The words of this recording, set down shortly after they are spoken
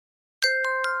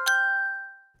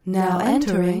Now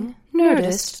entering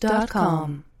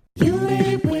Nerdist.com. You made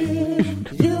it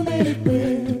weird. You made it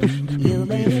weird. You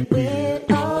made it weird.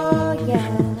 Oh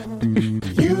yeah.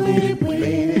 You made it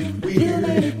weird. You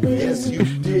made it weird. Yes, you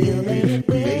did. You made it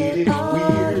weird.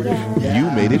 Oh yeah. You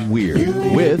Made It Weird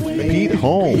with Pete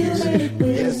Holmes.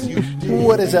 Yes, you did.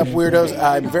 What is up, weirdos?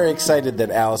 I'm very excited that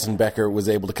Allison Becker was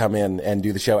able to come in and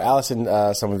do the show. Allison,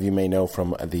 some of you may know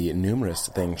from the numerous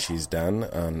things she's done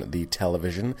on the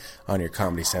television, on your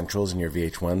Comedy Centrals and your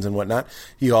VH1s and whatnot.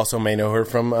 You also may know her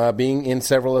from being in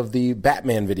several of the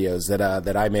Batman videos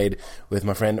that I made with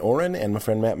my friend Oren and my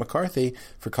friend Matt McCarthy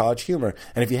for College Humor.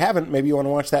 And if you haven't, maybe you want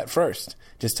to watch that first.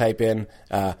 Just type in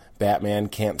Batman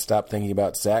Can't Stop Thinking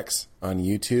About Sex on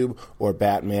YouTube or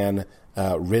Batman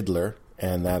Riddler,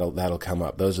 and that'll come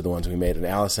up. Those are the ones we made. And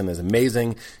Allison is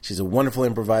amazing. She's a wonderful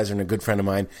improviser and a good friend of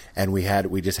mine. And we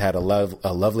just had a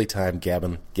lovely time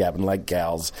gabbing like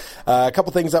gals. A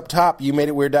couple things up top.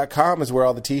 YouMadeItWeird.com is where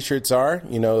all the T-shirts are.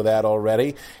 You know that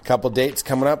already. A couple dates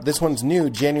coming up. This one's new,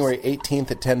 January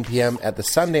 18th at 10 p.m. at the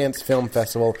Sundance Film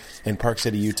Festival in Park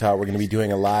City, Utah. We're going to be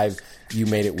doing a live You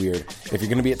Made It Weird. If you're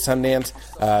going to be at Sundance,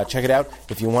 check it out.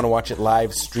 If you want to watch it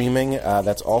live streaming,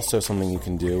 that's also something you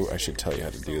can do. I should tell you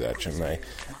how to do that, shouldn't I?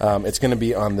 It's going to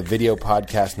be on the Video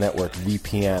Podcast Network,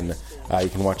 VPN. You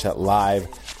can watch that live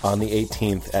on the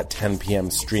 18th at 10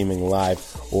 p.m. streaming live.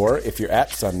 Or if you're at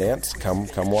Sundance,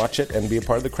 come watch it and be a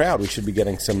part of the crowd. We should be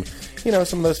getting some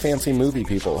of those fancy movie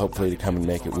people, hopefully, to come and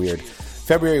make it weird.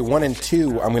 February 1 and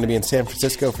 2, I'm going to be in San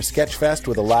Francisco for Sketchfest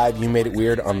with a live You Made It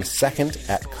Weird on the 2nd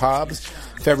at Cobb's.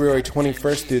 February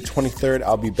 21st through the 23rd,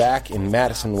 I'll be back in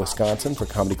Madison, Wisconsin for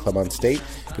Comedy Club on State.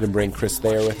 Going to bring Chris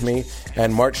Thayer with me.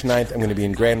 And March 9th, I'm going to be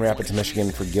in Grand Rapids,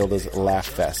 Michigan for Gilda's Laugh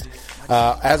Fest.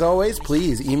 As always,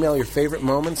 please email your favorite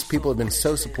moments. People have been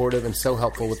so supportive and so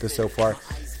helpful with this so far.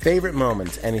 Favorite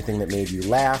moments, anything that made you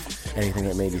laugh, anything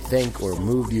that made you think or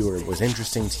moved you or was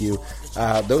interesting to you.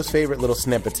 Those favorite little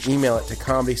snippets, email it to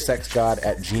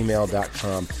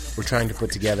comedysexgod@gmail.com. We're trying to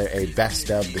put together a best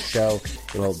of the show.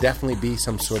 It will definitely be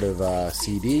some sort of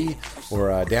CD or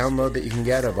a download that you can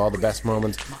get of all the best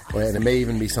moments, and it may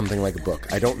even be something like a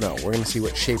book. I don't know. We're going to see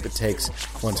what shape it takes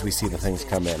once we see the things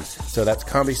come in. So that's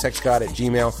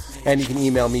comedysexgod@gmail, and you can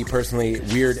email me personally.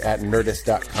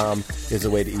 weird@nerdist.com is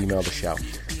a way to email the show.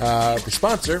 The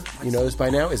sponsor, you know this by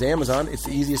now, is Amazon. It's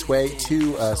the easiest way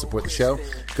to support the show.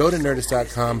 Go to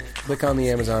Nerdist.com, click on the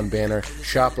Amazon banner,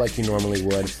 shop like you normally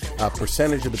would. A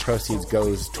percentage of the proceeds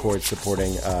goes towards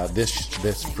supporting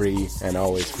this free and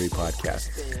always free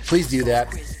podcast. Please do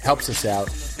that. Helps us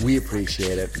out. We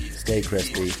appreciate it. Stay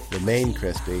crispy. Remain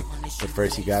crispy. But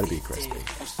first, you gotta be crispy.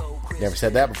 Never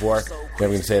said that before.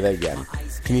 Never gonna say that again.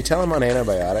 Can you tell I'm on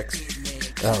antibiotics?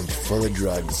 Oh, I'm full of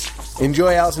drugs.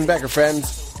 Enjoy Allison Becker,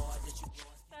 friends.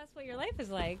 That's what your life is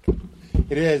like.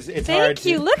 It is. It's Thank hard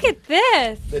you. to... Look at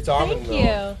this. It's almond Thank milk. you.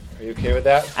 Are you okay with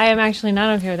that? I am actually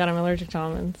not okay with that. I'm allergic to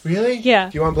almonds. Really? Yeah.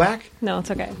 Do you want black? No,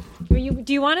 it's okay. Do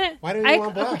you want it? Why don't you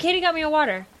want black? Katie got me a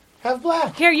water. Have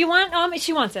black. Here, you want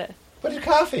She wants it. But it's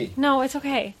coffee. No, it's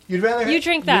okay. You'd rather... You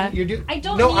drink that. You do... I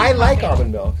don't No, need I like coffee.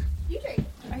 almond milk. You drink.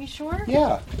 Are you sure?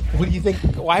 Yeah. What do you think?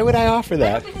 Why would I offer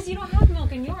that? Because you don't have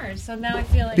milk in yours, so now I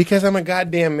feel like... Because I'm a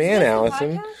goddamn man, Is this a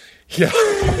Allison. podcast? Yeah.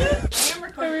 Are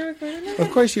we recording this?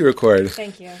 Of course you record.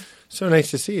 Thank you. So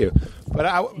nice to see you.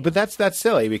 But that's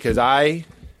silly because I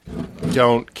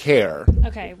don't care.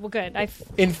 Okay, well, good.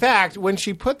 In fact, when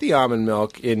she put the almond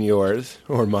milk in yours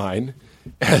or mine,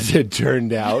 as it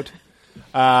turned out,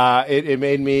 it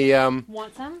made me.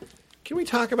 Want some? Can we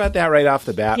talk about that right off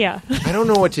the bat? Yeah. I don't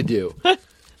know what to do.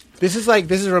 This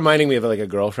is reminding me of like a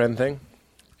girlfriend thing.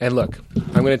 And look,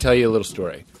 I'm going to tell you a little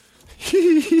story.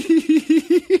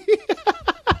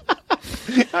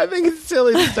 I think it's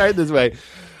silly to start this way.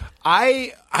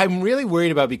 I'm really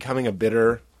worried about becoming a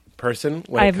bitter person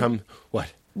when it comes...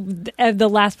 What? The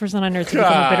last person on earth to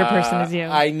become a bitter person is you.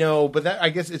 I know, but I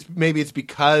guess it's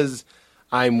because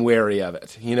I'm wary of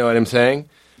it. You know what I'm saying?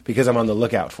 Because I'm on the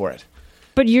lookout for it.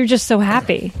 But you're just so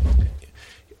happy.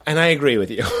 And I agree with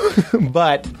you.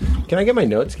 But can I get my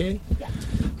notes, Katie? Yeah.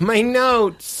 My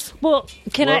notes. Well,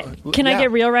 can I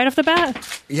get real right off the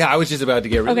bat? Yeah, I was just about to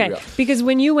get really real. Because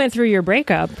when you went through your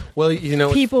breakup, well, you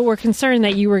know, people were concerned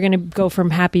that you were going to go from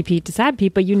happy Pete to sad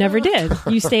Pete, but you never did.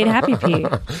 You stayed happy Pete.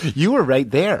 You were right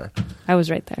there. I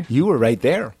was right there. You were right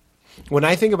there. When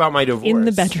I think about my divorce... In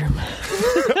the bedroom.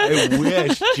 I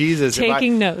wish. Jesus.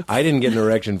 Taking notes. I didn't get an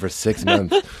erection for 6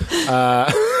 months.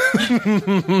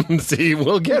 See,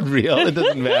 we'll get real. It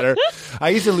doesn't matter. I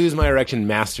used to lose my erection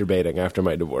masturbating after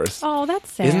my divorce. Oh,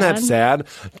 that's sad. Isn't that sad?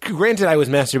 Granted, I was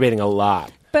masturbating a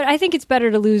lot. But I think it's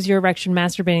better to lose your erection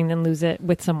masturbating than lose it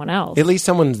with someone else. At least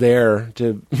someone's there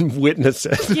to witness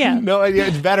it. Yeah. No,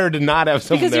 it's better to not have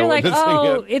someone because there you're like, witnessing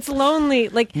oh, it. it's lonely.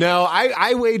 Like, No,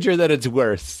 I wager that it's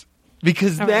worse.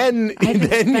 Because All right. then I think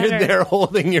it's you're better. there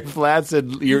holding your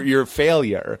flaccid, your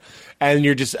failure, and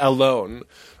you're just alone.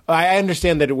 I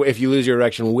understand that if you lose your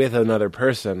erection with another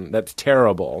person, that's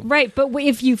terrible. right. But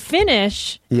if you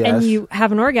finish Yes. and you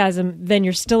have an orgasm, then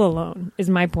you're still alone, is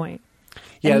my point.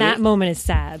 Yeah, And that moment is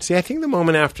sad. See, I think the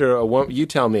moment after a woman, you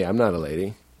tell me, I'm not a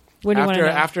lady. What do you want to know?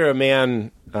 After a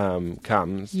man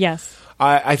comes, Yes.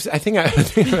 I think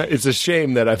it's a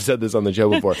shame that I've said this on the show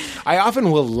before. I often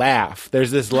will laugh.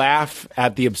 There's this laugh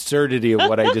at the absurdity of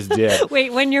what I just did.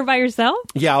 Wait, when you're by yourself?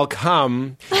 Yeah, I'll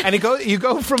come, and you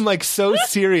go from like so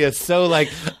serious, so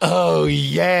like, oh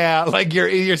yeah, like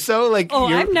you're so like. Oh,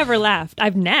 you're, I've never laughed.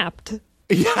 I've napped.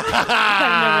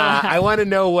 I want to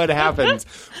know what happens,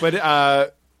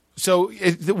 but so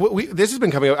this has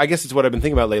been coming up. I guess it's what I've been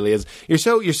thinking about lately. Is you're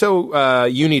so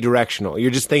unidirectional.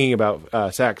 You're just thinking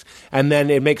about sex, and then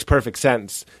it makes perfect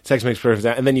sense. Sex makes perfect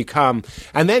sense, and then you come,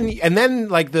 and then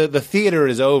like the theater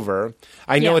is over.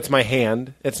 I know Yeah. it's my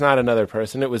hand. It's not another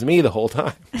person. It was me the whole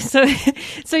time.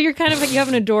 So you're kind of you have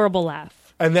an adorable laugh.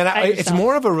 And then At it's yourself.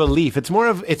 more of a relief. It's more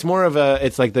of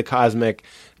it's like the cosmic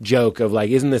joke of like,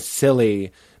 isn't this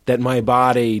silly that my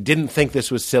body didn't think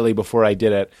this was silly before I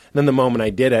did it? And then the moment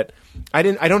I did it, I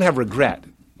don't have regret.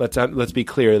 Let's be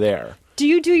clear there. Do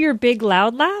you do your big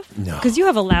loud laugh? No. Because you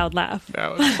have a loud laugh.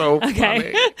 That was so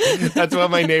Okay. funny. That's what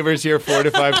my neighbors hear 4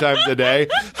 to 5 times a day.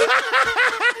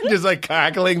 Just like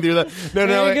cackling through the no.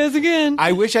 There it goes again.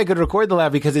 I wish I could record the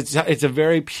laugh because it's a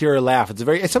very pure laugh. It's a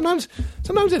very sometimes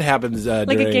it happens Like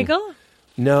during, a giggle?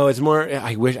 No, it's more.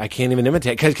 I wish I can't even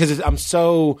imitate because I'm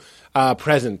so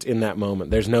present in that moment.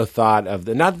 There's no thought of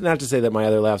the not to say that my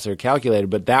other laughs are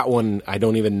calculated, but that one I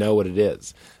don't even know what it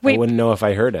is. I Wait. wouldn't know if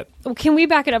I heard it. Can we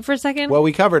back it up for a second? Well,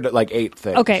 we covered like 8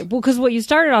 things. Okay, well, because what you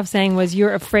started off saying was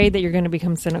you're afraid that you're going to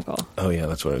become cynical. Oh yeah,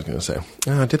 that's what I was going to say.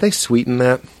 Did they sweeten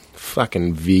that?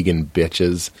 Fucking vegan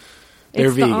bitches. They're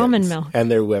It's the vegans, almond milk.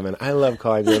 and they're women. I love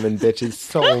calling women bitches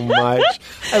so much.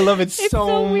 I love it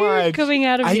so weird much. coming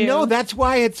out of I you. know, that's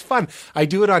why it's fun. I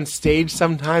do it on stage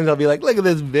sometimes. I'll be like, "Look at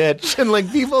this bitch," and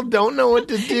like people don't know what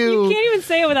to do. You can't even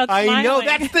say it without I smiling. know,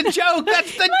 that's the joke.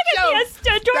 That's the Look joke. at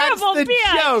this adorable That's the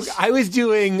bitch. joke.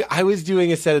 I was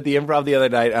doing a set at the Improv the other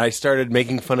night, and I started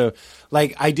making fun of.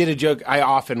 Like, I did a joke. I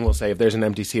often will say, if there's an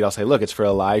empty seat, I'll say, "Look, it's for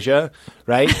Elijah,"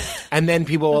 right? And then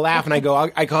people will laugh, and I go,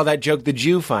 I call that joke the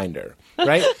Jew finder,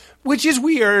 right? Which is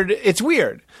weird. It's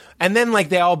weird. And then, like,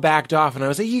 they all backed off, and I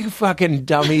was like, "You fucking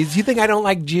dummies! You think I don't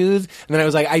like Jews?" And then I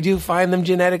was like, "I do find them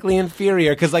genetically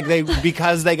inferior because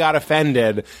they got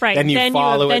offended. Right. Then you Then you-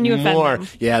 follow then it you offend more. them.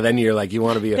 Yeah. Then you're like, you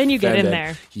want to be Then offended. you get in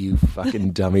there. You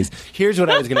fucking dummies. Here's what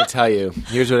I was going to tell you.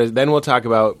 Then we'll talk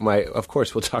about of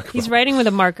course, we'll talk about He's writing with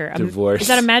a marker. Divorce. Is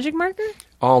that a magic marker?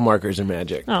 all markers are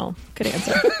magic. Oh, good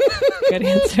answer. Good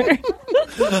answer.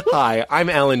 Hi, I'm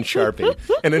Alan Sharpie,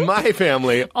 and in my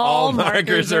family, all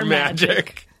markers are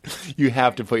magic. You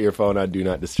have to put your phone on Do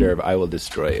Not Disturb. I will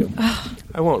destroy you.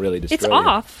 I won't really destroy It's you.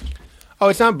 off. Oh,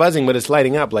 it's not buzzing, but it's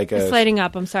lighting up like a... It's lighting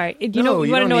up. I'm sorry. You No, want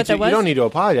to don't know need what that was? You don't need to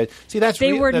apologize. See, that's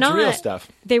They were that's not real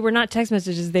stuff. They were not text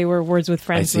messages. They were words with I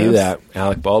friends. see that.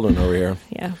 Alec Baldwin over here.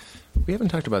 Yeah, We haven't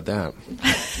talked about that.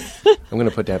 I'm going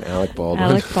to put down Alec Baldwin.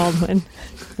 Alec Baldwin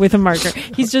with a marker.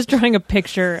 He's just drawing a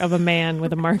picture of a man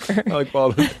with a marker. Alec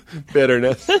Baldwin.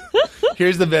 Bitterness.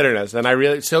 Here's the bitterness, and I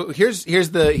really. So here's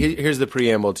the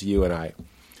preamble to you and I.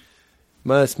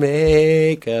 Must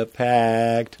make a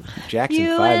pact. Jackson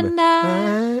You 5. and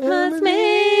I must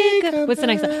make a... What's the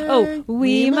next one? Oh,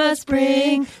 we must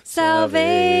bring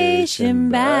salvation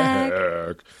back.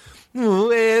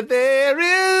 Where there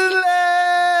is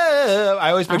love. I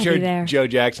always I'll be picture there. Joe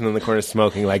Jackson in the corner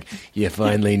smoking like, you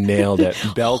finally nailed it.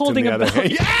 Belt Holding in the a other belt.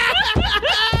 hand. Yeah!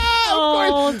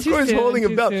 Oh, Of too course, soon, holding a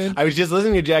too belt. soon. I was just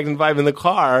listening to Jackson 5 in the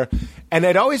car, and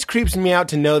it always creeps me out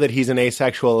to know that he's an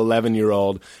asexual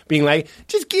 11-year-old being like,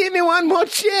 just give me one more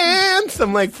chance.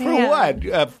 I'm like, for Yeah.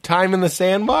 what? Time in the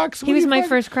sandbox? He What was do you my fuck-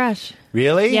 first crush.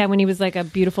 Really? Yeah, when he was like a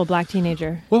beautiful black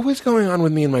teenager. What was going on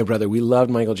with me and my brother? We loved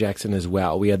Michael Jackson as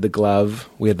well. We had the glove.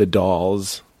 We had the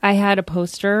dolls. I had a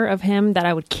poster of him that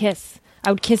I would kiss.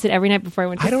 I would kiss it every night before I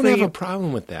went to I don't sleep. have a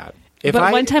problem with that.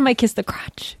 But one time I kissed the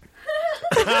crotch.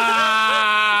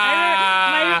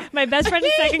 My best friend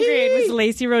in second grade was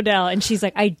Lacey Rodell, and she's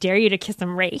like, I dare you to kiss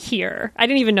him right here. I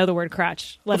didn't even know the word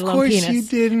crotch, let Of alone course penis. you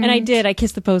didn't. And I did. I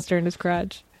kissed the poster in his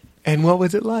crotch. And what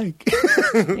was it like?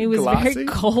 It was Glossy? very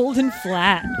cold and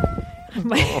flat.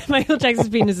 Michael Jackson's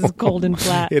penis is cold and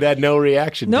flat. It had no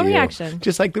reaction. No to you. reaction.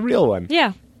 Just like the real one.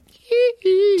 Yeah.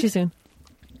 Too soon.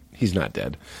 He's not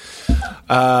dead.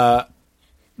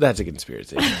 That's a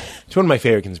conspiracy. It's one of my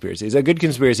favorite conspiracies. A good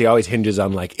conspiracy always hinges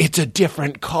on like, it's a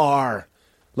different car.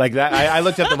 Like that. I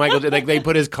looked up the Michael, like they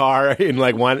put his car in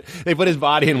like one, they put his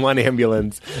body in one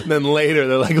ambulance. And then later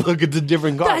they're like, look, it's a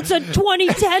different car. That's a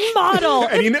 2010 model.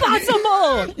 And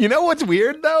Impossible. You know what's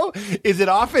weird though? Is it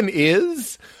often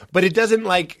is, but it doesn't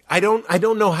like, I don't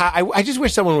know how, I just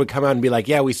wish someone would come out and be like,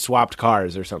 yeah, we swapped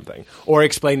cars or something. Or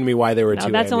explain to me why there were No,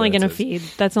 two that's only going to ambulances.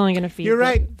 feed. That's only going to feed. You're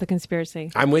right. The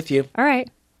conspiracy. I'm with you. All right.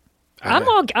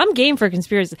 I'm game for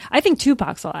conspiracy. I think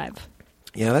Tupac's alive.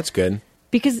 Yeah, that's good.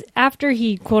 Because after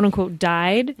he quote unquote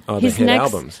died, Oh, the his hit next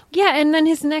albums. Yeah, and then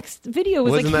his next video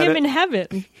was Wasn't like that him it? in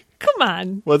heaven. Come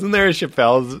on. Wasn't there a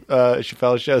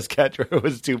Chappelle show sketch where it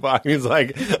was Tupac? He's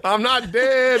like, I'm not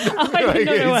dead. I didn't Like, know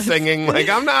there he's was. singing like,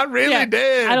 I'm not really Yeah,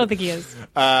 dead. I don't think he is. He's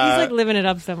like living it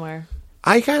up somewhere.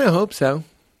 I kind of hope so.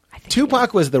 think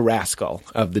Tupac was the rascal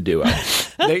of the duo.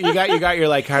 you got your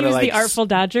like kind He of was like the Artful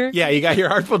Dodger. Yeah, you got your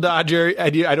Artful Dodger,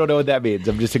 and I don't know what that means.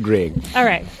 I'm just agreeing. All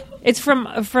right. It's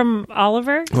from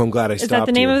Oliver. Oh, I'm glad I Is stopped. that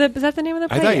the name you. of the? Is that the name of the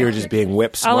play? I thought you were Yeah. just being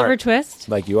whip smart. Oliver Twist.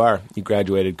 Like you are. You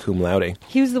graduated cum laude.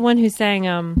 He was the one who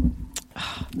sang.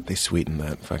 They sweetened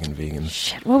that fucking vegan.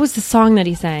 Shit. What was the song that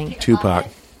he sang? Tupac.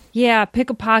 Yeah, Pick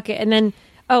a Pocket, and then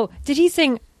did he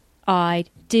sing?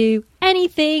 I'd do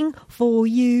anything for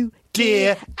you,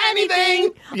 Dear,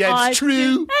 anything. Yeah, I'd it's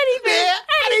true. do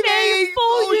anything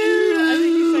for you.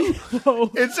 I think he sang,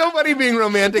 whoa. It's so funny being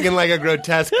romantic and like a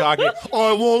grotesque cockney.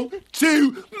 I want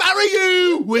to marry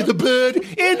you with a bird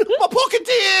in my pocket,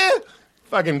 dear.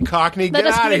 Fucking cockney, That get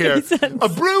doesn't out of make any here. sense. A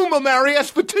broom will marry us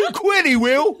for £2, he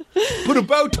will. Put a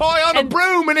bow tie on a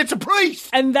broom and it's a priest.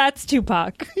 And that's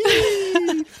Tupac.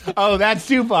 Oh, that's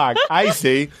Tupac. I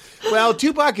see. Well,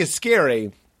 Tupac is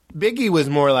scary. Biggie was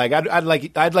more like, I'd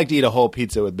like to eat a whole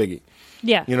pizza with Biggie.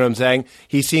 Yeah. You know what I'm saying?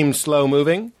 He seemed slow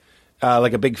moving,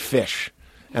 like a big fish.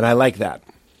 And I like that.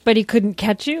 But he couldn't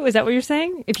catch you? Is that what you're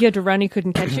saying? If you had to run, he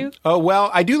couldn't catch you? Oh, well,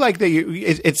 I do like that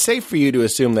it's safe for you to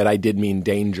assume that I did mean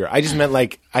danger. I just meant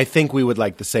like, I think we would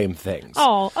like the same things.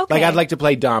 Oh, okay. Like I'd like to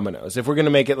play dominoes. If we're going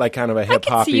to make it like kind of a hip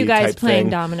hop see you guys type playing thing,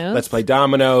 dominoes. let's play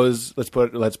dominoes. Let's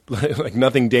like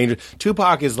nothing dangerous.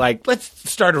 Tupac is like, let's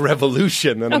start a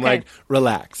revolution. And I'm Okay. like,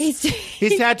 relax. He's-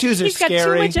 His tattoos are he's got too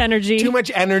scary. much energy. Too much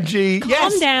energy. Calm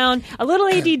Yes. down. A little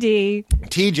ADD.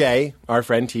 TJ, our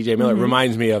friend TJ Miller,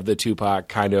 reminds me of the Tupac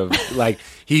kind of like,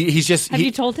 he's just... Have you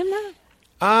told him that?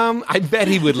 I bet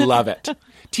he would love it.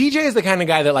 TJ is the kind of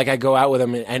guy that like I go out with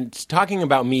him and talking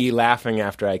about me laughing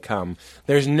after I come.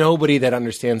 There's nobody that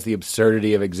understands the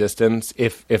absurdity of existence,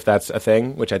 if that's a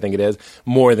thing, which I think it is,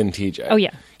 more than TJ. Oh,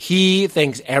 yeah. He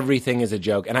thinks everything is a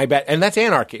joke, and that's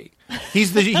anarchy.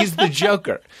 He's the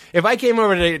Joker. If I came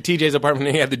over to TJ's apartment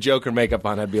and he had the Joker makeup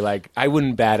on, I'd be like, I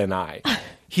wouldn't bat an eye.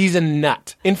 He's a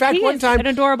nut. In fact, He one is time an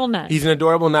adorable nut. He's an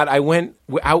adorable nut. I went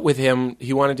out with him.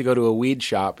 He wanted to go to a weed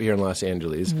shop here in Los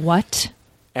Angeles. What?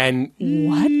 And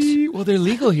What? well, they're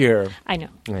legal here. I know.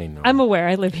 I know. I'm aware.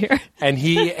 I live here. And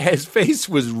his face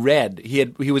was red. He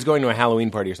was going to a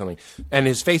Halloween party or something, and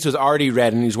his face was already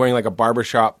red. And he was wearing like a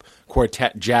barbershop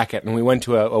quartet jacket. And we went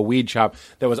to a weed shop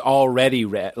that was already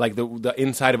red, like the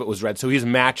inside of it was red. So he was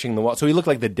matching the wall. So he looked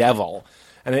like the devil.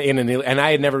 And I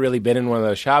had never really been in one of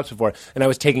those shops before. And I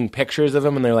was taking pictures of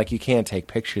him, and they're like, "You can't take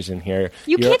pictures in here.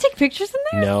 You can't take pictures in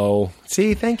there? No.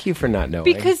 See, thank you for not knowing.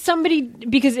 Because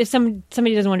if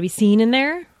somebody doesn't want to be seen in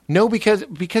there? No, because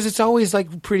it's always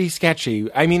like pretty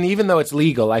sketchy. I mean, even though it's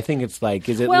legal, I think it's like,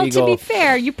 is it Well, legal? to be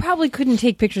fair, you probably couldn't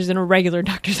take pictures in a regular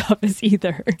doctor's office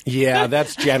either. Yeah,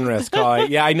 that's generous, Colin.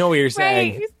 Yeah, I know what you're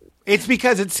saying. Right. It's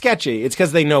because it's sketchy. It's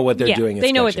because they know what they're Yeah, doing. Is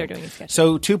they know what sketchy. they're doing is sketchy.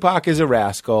 So Tupac is a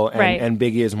rascal, and, Right. and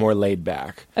Biggie is more laid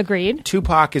back. Agreed.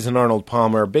 Tupac is an Arnold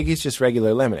Palmer. Biggie's just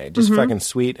regular lemonade. Just fucking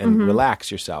sweet and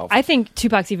relax yourself. Mm-hmm. I think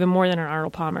Tupac's even more than an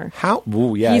Arnold Palmer. How?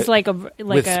 Ooh, yeah. He's like a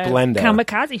with a Splenda.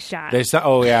 kamikaze shot. There's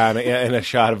and a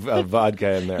shot of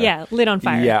vodka in there. Yeah, lit on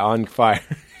fire. Yeah, on fire.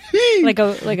 like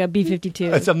a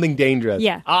B-52. Something dangerous.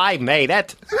 Yeah. I made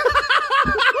it.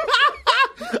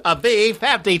 A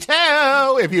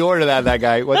B-52. If you order that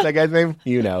guy, what's that guy's name?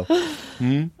 You know. The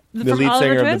From lead Oliver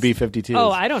singer Twist? of the B-52s.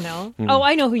 Oh, I don't know. Oh,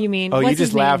 I know who you mean. Oh, What's you just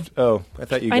his name? laughed. Oh, I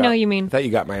thought you I know who you mean. I thought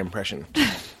you got my impression.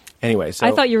 Anyway, so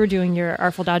I thought you were doing your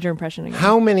Artful Dodger impression again.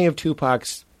 how many of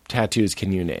Tupac's tattoos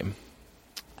can you name?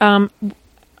 I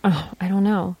don't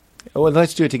know. Oh, well,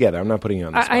 let's do it together. I'm not putting you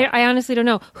on the spot. I honestly don't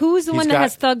know. Who's the one that got-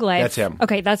 has Thug Life? that's him.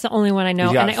 Okay, that's the only one I know.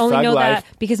 He's got And I only Thug know Life.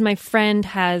 that because my friend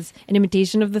has an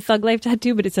imitation of the Thug Life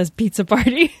tattoo, but it says Pizza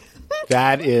Party.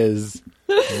 That is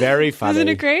very funny. Isn't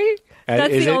it great?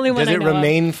 That's the only one I know Does it of.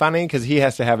 remain funny? Because he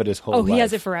has to have it his whole Oh, life. he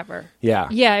has it forever. Yeah.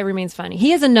 Yeah, it remains funny.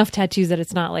 He has enough tattoos that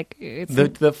it's not like it's, The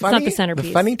it's funny, not the centerpiece.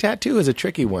 The funny tattoo is a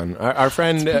tricky one. Our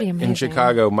friend pretty in amazing.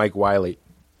 Chicago, Mike Wiley,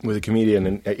 was a comedian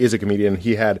and is a comedian.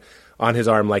 He had on his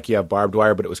arm like you have barbed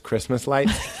wire, but it was Christmas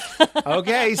lights.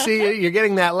 Okay, see, you're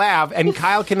getting that laugh. And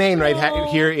Kyle Kinane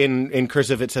here in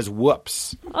cursive, it says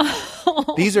 "whoops."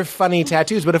 These are funny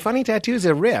tattoos, but a funny tattoo is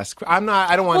a risk. I don't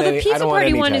want Well, the any. I Pizza don't want Party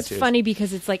any one tattoos. is funny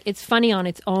because it's like it's funny on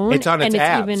its own. It's on its and it's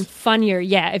abs. even funnier,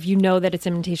 yeah, if you know that it's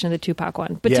imitation of the Tupac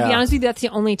one. But to Yeah. be honest with you, that's the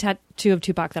only tattoo of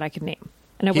Tupac that I could name.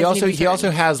 And I He wasn't even also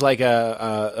certain. has like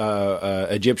a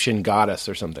Egyptian goddess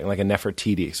or something, like a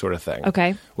Nefertiti sort of thing.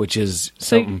 Okay. Which is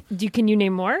So something. can you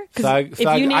name more? Because Thug- if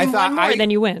Thug- you I name thought one more, I- then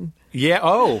you win. Yeah.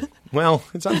 Oh, well,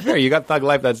 it's unfair. You got Thug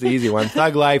Life. That's the easy one.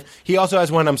 Thug Life. He also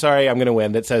has one. I'm sorry, I'm going to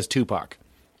win. That says Tupac.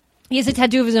 He has a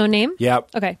tattoo of his own name? Yep.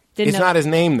 Okay. Didn't It's know. not his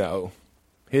name though.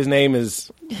 His name is.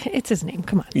 It's his name.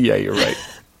 Come on. Yeah, you're right.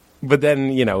 But then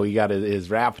he got his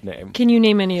rap name. Can you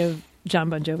name any of John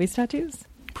Bon Jovi's tattoos?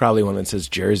 Probably one that says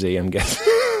Jersey. I'm guessing.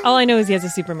 All I know is he has a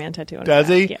Superman tattoo on his Does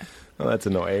he? back. Yeah. Oh, that's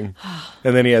annoying.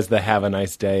 And then he has the "Have a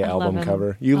Nice Day" love album him.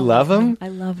 cover. You I love him? I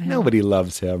love him. Nobody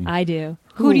loves him. I do.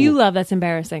 Who do you love that's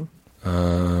embarrassing?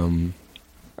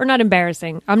 Or not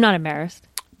embarrassing. I'm not embarrassed.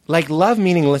 Like love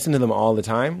meaning listen to them all the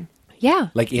time. Yeah.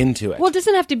 Like into it. Well, it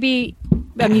doesn't have to be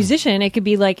a musician. It could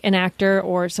be like an actor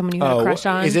or someone you have a crush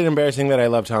on. Is it embarrassing that I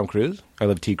love Tom Cruise? I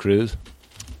love T. Cruise.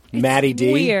 Maddie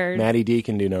D. weird. Maddie D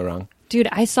can do no wrong. Dude,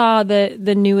 I saw the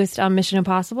newest Mission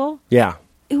Impossible. Yeah.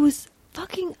 It was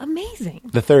fucking amazing.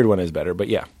 The third one is better, but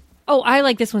yeah. Oh, I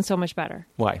like this one so much better.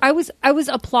 Why? I was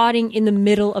applauding in the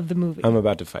middle of the movie. I'm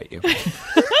about to fight you.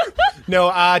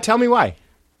 No, tell me why.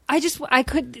 I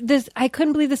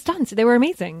couldn't believe the stunts. They were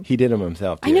amazing. He did them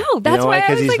himself. I know, that's why I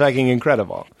Because was he's like- fucking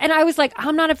incredible. And I was like,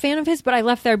 I'm not a fan of his, but I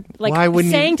left there like Why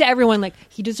wouldn't saying you- to everyone like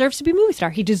he deserves to be a movie star.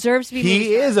 He deserves to be a movie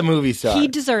He star. is a movie star. He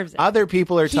deserves it. Other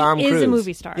people are He Tom is a Cruise.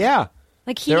 movie star. Yeah.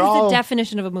 Like he They're is all- the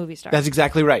definition of a movie star. That's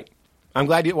exactly right. I'm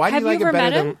glad you. Why Have do you like you it ever better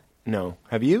met than? him? No.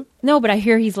 Have you? No, but I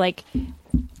hear he's like,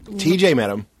 TJ met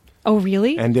him oh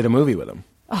really? and did a movie with him.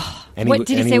 And What-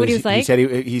 did he say what he was like? He said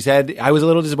he said I was a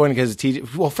little disappointed because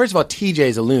TJ. Well, first of all,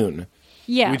 TJ's a loon.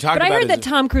 Yeah, We talked but I about heard his- that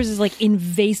Tom Cruise is like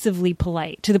invasively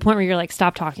polite to the point where you're like,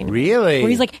 stop talking to me. Really? Where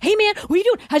he's like, hey man, what are you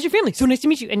doing? How's your family? So nice to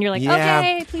meet you. And you're like,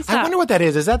 okay, please stop. I wonder what that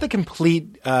is. Is that the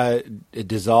complete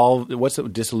dissolve? What's the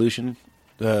dissolution?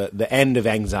 The end of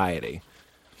anxiety.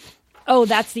 Oh,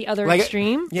 that's the other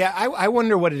extreme. Yeah, I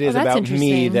wonder what it is that's about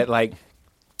me interesting. that like.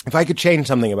 If I could change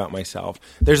something about myself,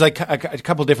 there's like a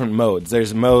couple different modes.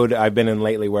 There's a mode I've been in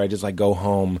lately where I just like go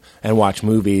home and watch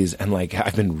movies and like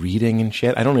I've been reading and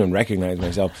shit. I don't even recognize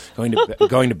myself going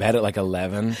to bed at like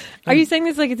 11. Are you saying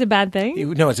this like it's a bad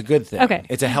thing? No, it's a good thing. Okay.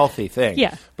 It's a healthy thing.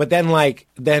 Yeah. But then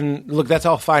look, that's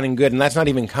all fine and good, and that's not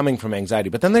even coming from anxiety.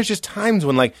 But then there's just times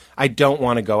when like I don't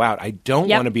want to go out. I don't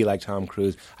Yep. want to be like Tom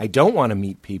Cruise. I don't want to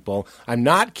meet people. I'm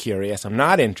not curious. I'm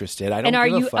not interested. I don't And are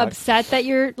give a you fuck. upset that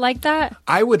you're like that?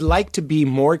 I would like to be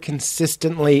more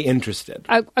consistently interested.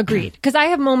 I agreed. Because I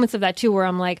have moments of that too where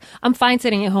I'm like, I'm fine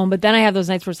sitting at home, but then I have those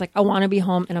nights where it's like, I want to be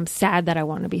home and I'm sad that I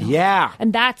want to be home. Yeah.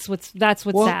 And that's what's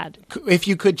Well, sad. If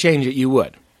you could change it, you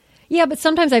would. Yeah, but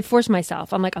sometimes I force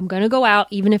myself. I'm like, I'm going to go out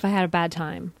even if I had a bad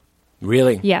time.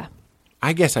 Really? Yeah.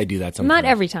 I guess I do that sometimes. Not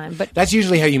every time, but That's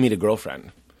usually how you meet a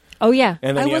girlfriend. oh yeah.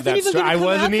 And then I you have wasn't that even story. gonna I come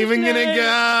wasn't out even this gonna night.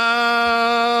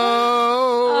 go.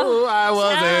 I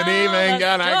wasn't even the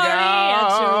gonna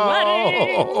story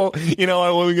at your go. You know,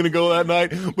 I wasn't gonna go that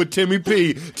night. But Timmy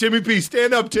P,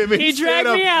 stand up, Timmy. He Stand dragged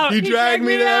up. me out. He dragged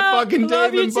me to that out. fucking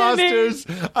Love Dave you, and Timmy.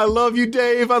 Buster's. I love you,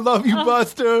 Dave. I love you,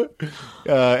 Buster.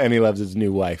 And he loves his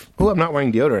new wife. Oh, I'm not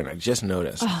wearing deodorant. I just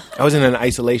noticed. I was in an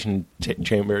isolation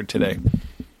chamber today.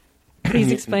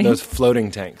 Please explain. Those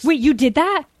floating tanks. Wait, you did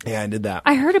that? Yeah, I did that.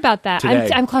 I heard about that. Today.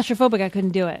 I'm claustrophobic. I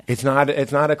couldn't do it. It's not a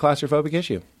claustrophobic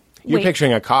issue. You're Wait.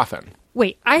 picturing a coffin.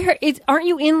 Wait, I heard. Aren't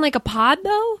you in like a pod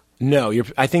though? No,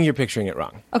 I think you're picturing it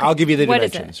wrong. Okay, I'll give you the what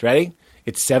is dimensions. it? Ready?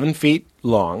 It's 7 feet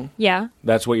long. Yeah.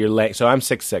 That's what you're laying. So I'm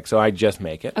 6'6", so I just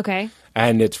make it. Okay.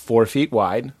 And it's 4 feet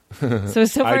wide. So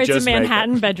far I it's a just make it.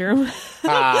 Manhattan bedroom.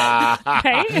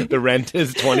 Okay. The rent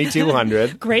is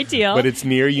 $2,200. Great deal. But it's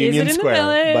near Union it in the Square.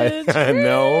 Village? But,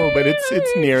 no, but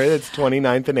it's near it. It's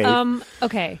 29th and 8th.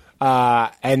 Okay.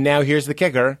 And now here's the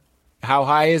kicker. How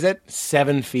high is it?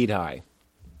 7 feet high.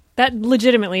 That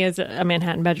legitimately is a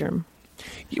Manhattan bedroom.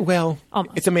 Well,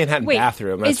 Almost. it's a Manhattan Wait,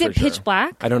 bathroom. That's is it for pitch sure.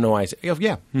 black? I don't know why.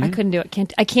 Yeah. I couldn't do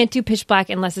it. I can't do pitch black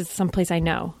unless it's someplace I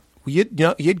know. You'd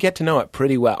get to know it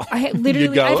pretty well. I literally-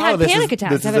 You'd go, I've had this panic is,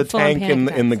 attacks. This I've is a had full-on tank panic in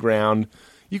the attacks. ground.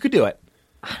 You could do it.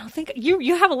 I don't think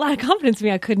you have a lot of confidence in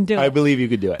me. I couldn't do it. I believe you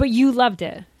could do it. But you loved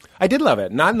it. I did love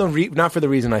it. Not for the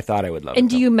reason I thought I would love it. And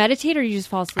do though. you meditate or you just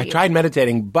fall asleep? I tried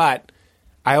meditating, but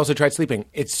I also tried sleeping.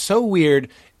 It's so weird.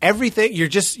 Everything you're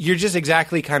just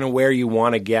exactly kind of where you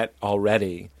want to get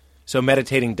already. So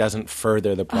meditating doesn't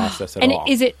further the process at And all.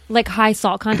 is it like high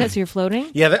salt content so you're floating?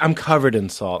 Yeah, I'm covered in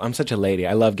salt. I'm such a lady.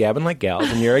 I love gabbing like gals,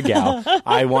 and you're a gal.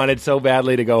 I wanted so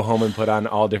badly to go home and put on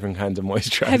all different kinds of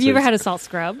moisturizers. Have you ever had a salt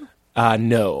scrub?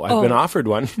 No, I've been offered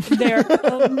one. They're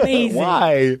amazing.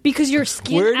 Why? Because your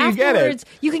skin Where do you get it? afterwards,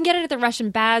 you can get it at the Russian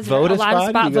baths or a lot of Vodafone?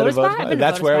 spots. You go to Vodafone? Vodafone? I've been to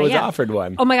That's where I Vodafone, was yeah. offered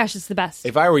one. Oh my gosh, it's the best.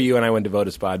 If I were you and I went to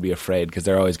Vodaspa, I'd be afraid because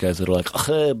there are always guys that are like,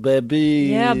 oh, baby.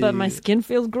 Yeah, but my skin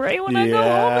feels great when I go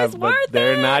home. It's but worth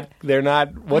they're it. They're not.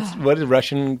 What is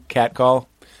Russian cat call?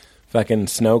 Fucking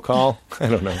snow call? I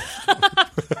don't know.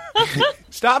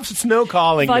 Stop snow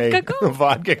calling me. Vodka call?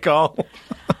 Vodka call.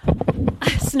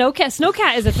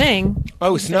 Snowcat is a thing.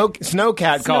 Oh,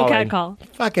 snowcat call. Snowcat call.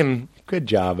 Fucking good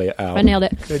job, Al. I nailed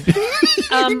it.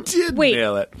 You did wait.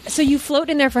 nail it. So you float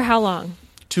in there for how long?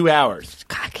 2 hours.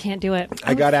 God, I can't do it.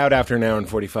 I got out after an hour and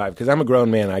 45 because I'm a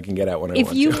grown man. I can get out when I If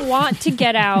want you to. want to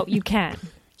get out, you can.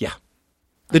 Yeah.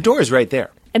 The door is right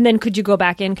there. And then could you go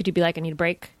back in? Could you be like, I need a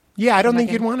break? Yeah, I don't Back think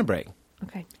in. you'd want to break.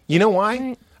 Okay. You know why?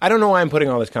 Right. I don't know why I'm putting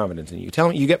all this confidence in you. Tell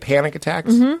me, you get panic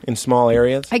attacks in small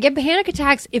areas? I get panic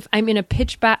attacks if I'm in a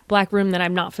pitch black room that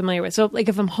I'm not familiar with. So, like,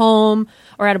 if I'm home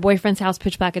or at a boyfriend's house,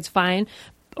 pitch black, it's fine.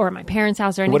 Or at my parents'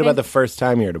 house or anything. What about the first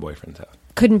time you're at a boyfriend's house?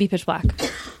 Couldn't be pitch black.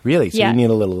 Really? So Yeah. you need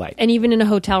a little light. And even in a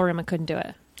hotel room, I couldn't do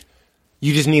it.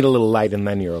 You just need a little light and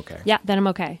then you're okay. Yeah, then I'm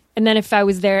okay. And then if I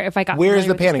was there, if I got Where is familiar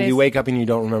the with panic? space, You wake up and you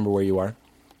don't remember where you are?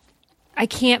 I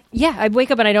can't. Yeah, I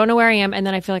wake up and I don't know where I am, and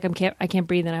then I feel like I can't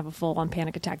breathe, and I have a full on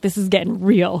panic attack. This is getting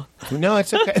real. No,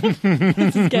 it's okay.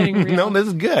 This is getting real. No, this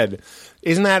is good.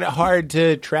 Isn't that hard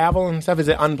to travel and stuff? Is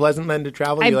it unpleasant then to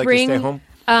travel? You like to stay home?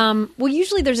 Well,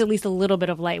 usually there's at least a little bit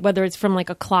of light, whether it's from like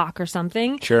a clock or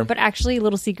something. Sure. But actually, a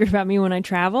little secret about me when I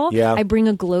travel, Yeah. I bring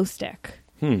a glow stick.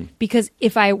 Because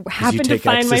if I happen to take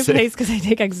find ecstasy. my place, because I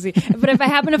take ecstasy, but if I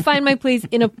happen to find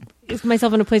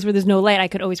myself in a place where there's no light, I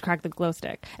could always crack the glow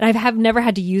stick. And I have never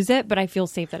had to use it, but I feel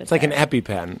safe that It's like there. an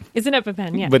EpiPen, It's an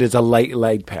EpiPen, yeah. but it's a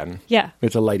light pen. Yeah.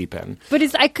 It's a lighty pen. But then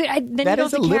you That don't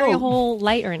is have a to carry a little- whole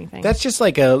light or anything. That's just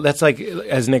like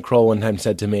as Nick Kroll one time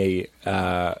said to me,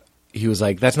 he was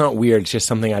like, that's not weird. It's just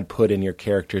something I'd put in your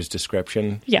character's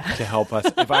description Yeah. to help us.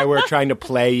 If I were trying to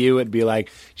play you, it'd be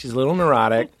like, she's a little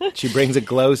neurotic. She brings a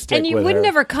glow stick and you with would her.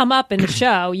 never come up in the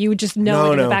show. You would just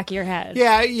know it in No. the back of your head.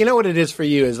 Yeah, you know what it is for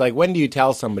you is like, when do you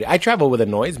tell somebody? I travel with a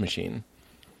noise machine.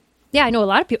 Yeah, I know a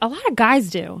lot of people. A lot of guys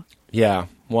do. Yeah.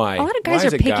 Why? A lot of Why guys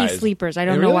is are it picky guys? sleepers. I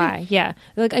don't They know really? why. Yeah,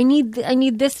 they're like I need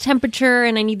this temperature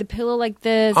and I need the pillow like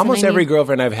this. and Almost I every need-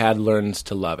 girlfriend I've had learns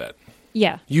to love it.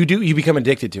 Yeah, You become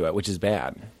addicted to it, which is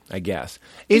bad, I guess.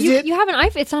 Is you, it? You have an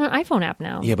iPhone. It's on an iPhone app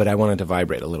now. Yeah, but I want it to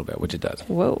vibrate a little bit, which it does.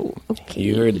 Whoa. Okay.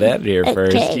 You heard that here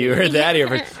first. You heard that here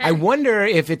first. I wonder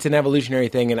if it's an evolutionary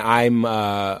thing, and I'm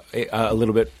a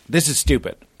little bit. This is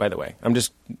stupid, by the way. I'm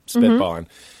just spitballing.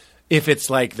 If it's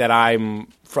like that, I'm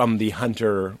from the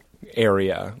hunter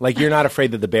area. Like you're not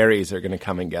afraid that the berries are going to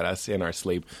come and get us in our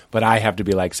sleep, but I have to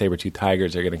be like saber-toothed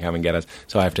tigers are going to come and get us,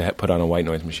 so I have to put on a white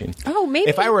noise machine. Oh, maybe.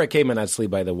 If I were a caveman, I'd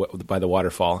sleep by the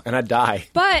waterfall, and I'd die.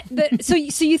 But so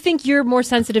you think you're more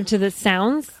sensitive to the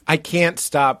sounds? I can't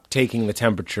stop taking the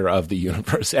temperature of the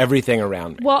universe, everything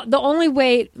around me. Well, the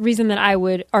only reason that I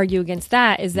would argue against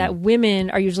that is that women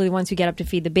are usually the ones who get up to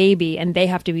feed the baby, and they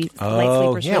have to be light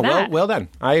sleepers yeah, for that. well done.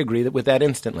 I agree with that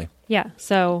instantly. Yeah,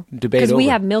 so Debate because we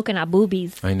over. have milk in our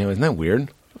boobies. I know, isn't that weird?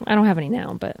 I don't have any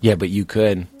now, but Yeah, but you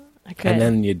could. I could. And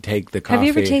then you'd take the coffee. Have you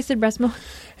ever tasted breast milk?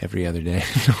 every other day?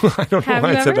 No, I don't know Have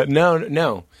why you I said ever? that.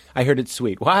 No. I heard it's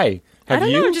sweet. Why? Have I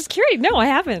don't you? know. I'm just curious. No, I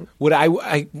haven't. Would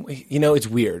I? You know, it's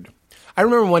weird. I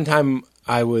remember one time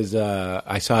I was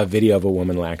I saw a video of a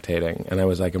woman lactating, and I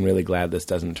was like, I'm really glad this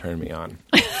doesn't turn me on.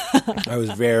 I was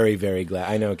very, very glad.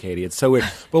 I know, Katie, it's so weird.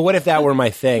 But what if that were my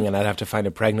thing, and I'd have to find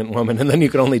a pregnant woman, and then you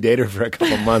could only date her for a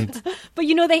couple months? But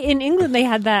you know, they in England they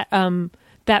had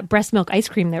that breast milk ice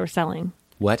cream they were selling.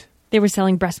 What? They were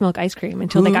selling breast milk ice cream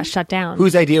until they got shut down.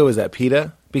 Whose idea was that?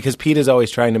 PETA? Because PETA's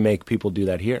always trying to make people do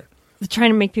that here. They're trying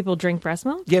to make people drink breast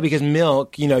milk? Yeah, because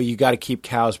milk, you know, you got to keep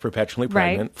cows perpetually Right.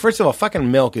 pregnant. First of all, fucking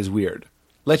milk is weird.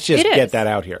 Let's just It is. get that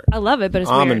out here. I love it, but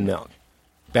it's Almond weird. milk,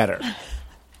 better.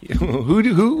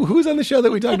 Who's on the show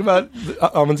that we talked about?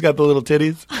 Almond's got the little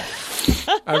titties.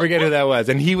 I forget who that was.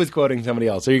 And he was quoting somebody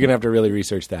else. So you're going to have to really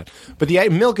research that. But the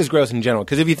milk is gross in general.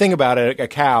 Because if you think about it, a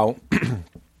cow,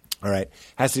 all right,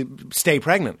 has to stay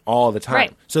pregnant all the time.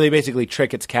 Right. So they basically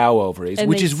trick its cow ovaries, And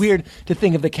which they is weird to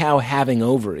think of the cow having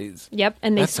ovaries. Yep,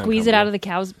 and they That's squeeze it out of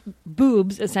uncomfortable. the cow's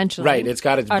boobs, essentially. Right. It's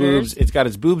got its Udders. boobs. It's got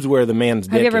its boobs where the man's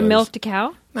dick Have you ever is. milked a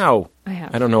cow? No. I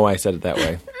have. I don't know why I said it that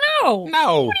way. No.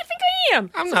 No. What do you think I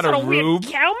am? I'm Some not sort a of weird rube.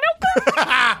 cow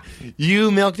milker?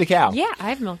 You milked a cow. Yeah,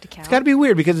 I've milked a cow. It's got to be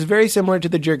weird because it's very similar to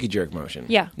the jerky jerk motion.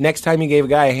 Yeah. Next time you gave a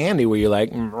guy a handy, were you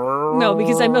like, No,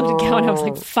 because I milked a cow when I was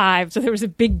like 5, so there was a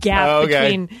big gap Oh, okay.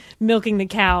 between milking the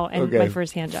cow and Okay. my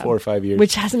first hand job. 4 or 5 years.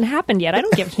 Which hasn't happened yet. I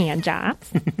don't give hand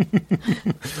jobs.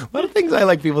 A lot of things I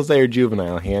like people say are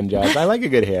juvenile hand jobs. I like a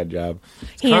good hand job.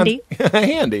 It's Handy.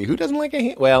 handy. Who doesn't like a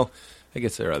hand? Well, I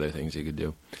guess there are other things you could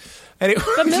do. Anyway,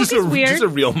 But milk just is weird. Just a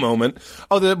real moment.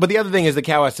 Oh, but the other thing is the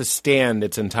cow has to stand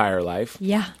its entire life.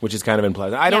 Yeah. Which is kind of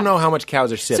unpleasant. I don't Yeah. know how much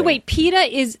cows are sitting. So wait,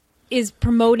 PETA is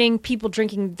promoting people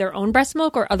drinking their own breast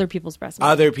milk or other people's breast milk?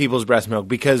 Other people's breast milk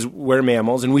because we're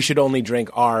mammals and we should only drink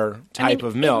our type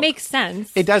of milk. It makes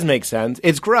sense. It does make sense.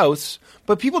 It's gross,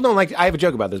 but people don't like. I have a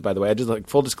joke about this, by the way. I just like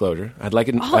full disclosure. I'd like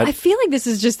it. I feel like this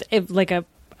is just like a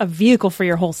vehicle for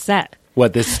your whole set.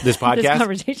 What this podcast? This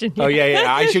conversation. Oh yeah.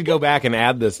 I should go back and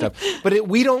add this stuff. But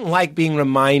we don't like being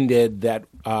reminded that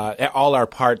all our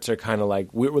parts are kind of like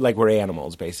we're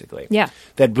animals, basically. Yeah.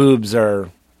 That boobs are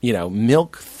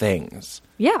milk things.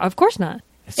 Yeah, of course not.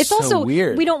 It's so also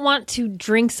weird. We don't want to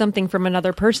drink something from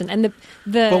another person, and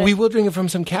But we will drink it from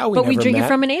some cow. but we never drink met. it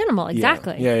from an animal.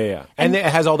 Exactly. Yeah. And it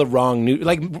has all the wrong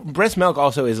breast milk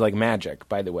also is like magic,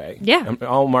 by the way. Yeah.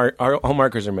 All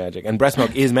markers are magic, and breast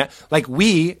milk is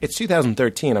it's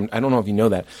 2013. I don't know if you know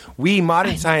that.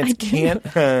 Modern science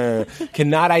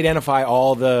cannot identify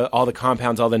all the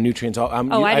compounds, all the nutrients. I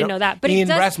didn't know that, but in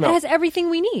it breast milk. has everything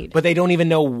we need. But they don't even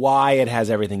know why it has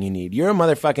everything you need. You're a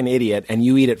motherfucking idiot, and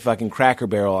you eat at fucking Cracker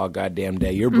Barrel all goddamn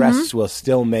day. Your breasts will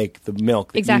still make the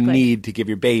milk that Exactly. you need to give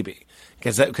your baby.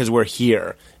 Because we're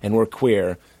here, and we're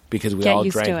queer, because we Get all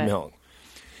used to drank it. milk.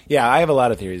 Yeah, I have a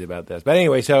lot of theories about this. But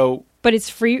anyway, so But it's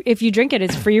free if you drink it.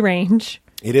 It's free range.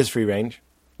 it is free range.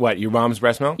 What, your mom's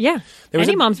breast milk? Yeah, There was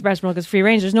any a- mom's breast milk is free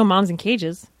range. There's no moms in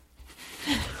cages.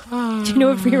 Do you know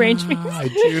what free range means? I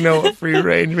do know what free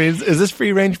range means. Is this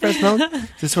free range breast milk? Is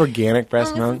this organic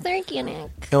breast milk?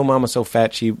 Oh, mama's so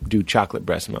fat she do chocolate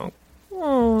breast milk.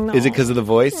 Oh, no. Is it because of the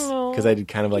voice? No. Because I did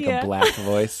kind of like Yeah. a black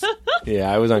voice.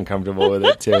 Yeah, I was uncomfortable with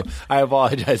it too. I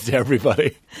apologize to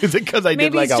everybody. Is it because I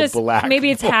did like a black?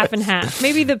 Maybe it's voice? half and half.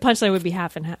 Maybe the punchline would be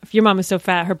half and half. Your mom is so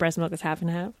fat, her breast milk is half and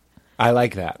half. I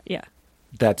like that. Yeah.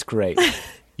 That's great.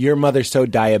 Your mother's so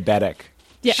diabetic.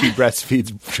 Yeah. She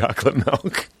breastfeeds chocolate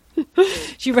milk.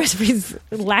 She breastfeeds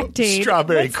lactate.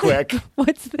 Strawberry quick.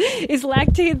 Is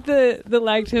lactate the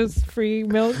lactose free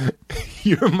milk?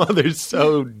 Your mother's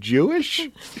so Jewish.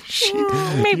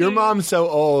 Maybe. Your mom's so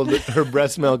old, her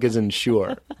breast milk is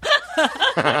Ensure.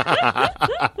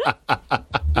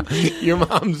 Your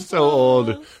mom's so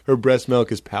old, her breast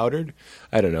milk is powdered.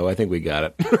 I don't know. I think we got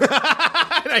it.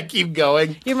 And I keep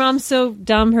going. Your mom's so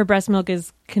dumb, her breast milk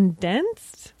is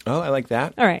condensed? Oh, I like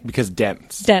that. All right. Because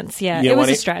dense. Dense, yeah. You It was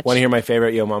wanna- a stretch. Want to hear my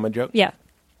favorite Yo Mama joke? Yeah.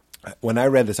 When I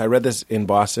read this in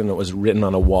Boston. It was written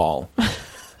on a wall.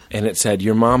 And it said,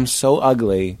 "Your mom's so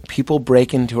ugly, people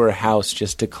break into her house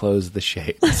just to close the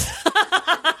shades."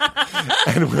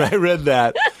 And when I read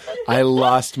that, I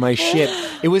lost my shit.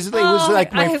 It was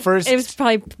like my first. It was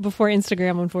probably before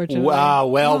Instagram, unfortunately. Wow,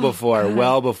 well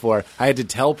before. I had to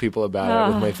tell people about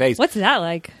it with my face. What's that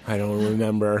like? I don't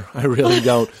remember. I really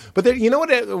don't. But there, you know what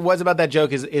it was about that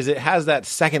joke is it has that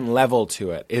second level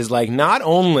to it. Is like not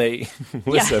only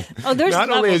listen, Oh, there's not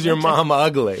only levels, is your don't you? mom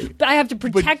ugly, But I have to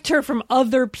protect her from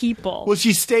other people. well,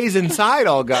 she stays inside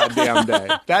all goddamn day.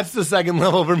 That's the second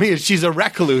level for me. Is she's a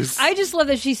recluse. I just love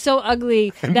that she's so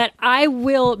ugly that I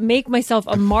will make myself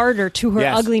a martyr to her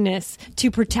Yes. ugliness to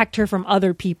protect her from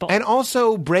other people. and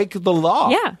also break the law.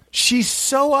 Yeah. She's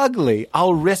so ugly.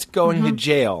 I'll risk going to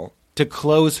jail to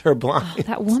close her blinds.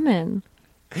 that woman.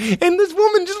 And this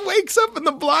woman just wakes up and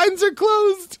the blinds are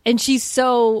closed. And she's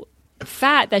so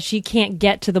fat that she can't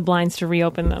get to the blinds to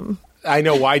reopen them. I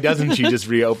know. Why doesn't she just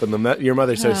reopen them? Your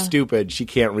mother's so stupid she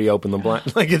can't reopen the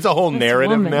blind. Like it's a whole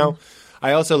narrative woman. now.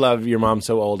 I also love Your Mom's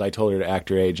So Old. I told her to act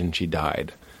her age and she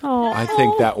died. Oh. I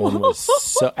think that one was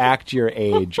so act your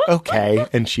age. Okay.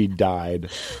 And she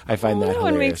died. I find that That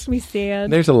one hilarious. makes me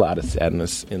sad. There's a lot of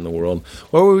sadness in the world.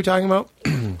 What were we talking about?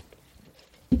 Do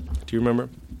you remember?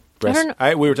 I don't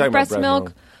know. We were talking breast about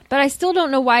milk. But I still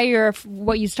don't know why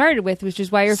what you started with, which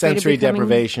is why you're afraid Sensory of becoming...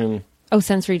 deprivation, Oh,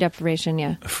 sensory deprivation,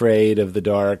 yeah. afraid of the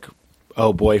dark,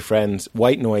 boyfriends,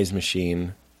 white noise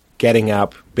machine, getting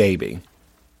up, baby,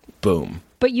 boom.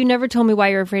 But you never told me why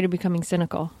you're afraid of becoming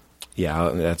cynical. Yeah,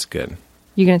 that's good.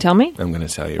 You going to tell me? I'm going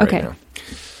to tell you Okay. right now.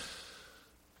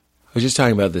 I was just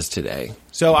talking about this today.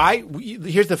 So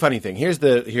here's the funny thing. Here's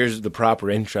the proper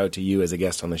intro to you as a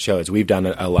guest on the show. Is we've done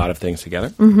a lot of things together.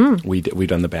 Mm-hmm. We've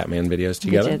done the Batman videos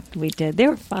together. We did. They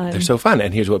were fun. They're so fun.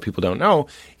 And here's what people don't know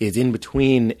is in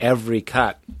between every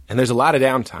cut, and there's a lot of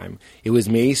downtime, it was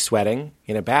me sweating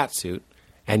in a bat suit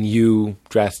and you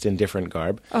dressed in different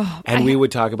garb. And we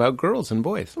would talk about girls and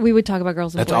boys. We would talk about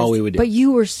girls and boys. That's all we would do. But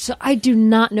you were I do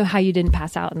not know how you didn't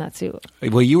pass out in that suit.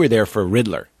 Well, you were there for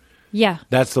Riddler. Yeah.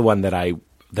 That's the one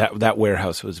that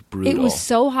warehouse was brutal. It was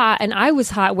so hot, and I was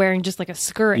hot wearing just like a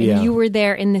skirt, and Yeah. you were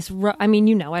there in this. I mean,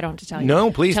 I don't have to tell you.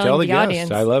 No, please Telling tell the guests.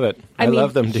 audience. I love it. I mean,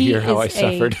 love them to he hear how I is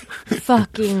suffered. a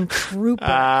fucking trooper.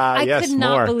 I Yes, could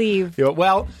not more. believe. Yeah,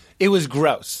 well, it was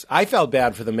gross. I felt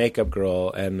bad for the makeup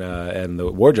girl and the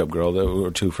wardrobe girl. There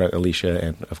were two friends, Alicia,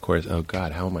 and of course, oh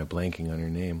God, how am I blanking on her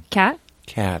name? Cat?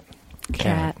 Cat.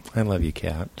 I love you,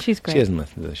 Cat. She's great. She doesn't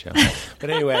listen to the show. But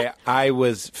anyway, I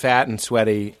was fat and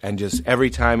sweaty, and just every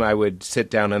time I would sit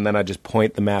down and then I'd just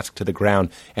point the mask to the ground,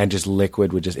 and just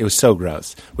liquid would it was so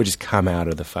gross, would just come out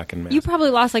of the fucking mask. You probably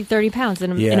lost like 30 pounds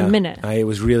in a minute. It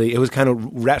was kind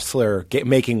of wrestler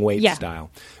making weight Yeah.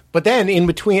 style. But then in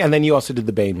between, and then you also did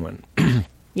the Bane one.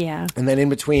 Yeah. And then in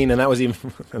between, and that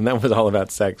was all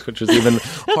about sex, which was even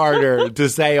harder to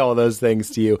say all those things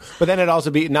to you. But then it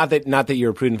also not that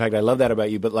you're a prude. In fact, I love that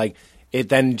about you. But like it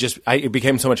then it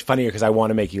became so much funnier because I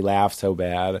want to make you laugh so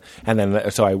bad. And then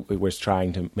so I was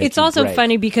trying to make It's you also break.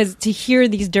 funny because to hear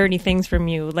these dirty things from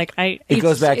you, like It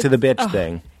goes back to the bitch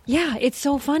thing. Yeah, it's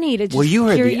so funny to just Well, you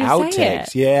heard hear the you say outtakes.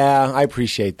 it. Yeah, I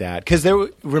appreciate that. Because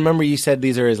remember you said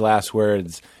these are his last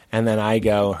words. And then I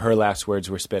go, her last words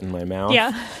were spit in my mouth.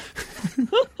 Yeah.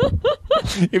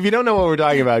 If you don't know what we're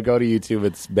talking about, go to YouTube.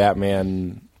 It's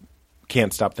Batman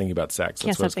Can't Stop Thinking About Sex.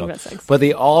 Can't That's what Stop it's Thinking called. About Sex. But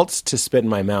the alts to spit in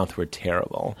my mouth were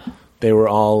terrible. They were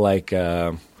all like,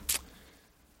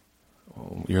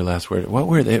 your last word. What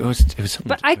were they? It was something.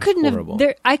 But I couldn't horrible.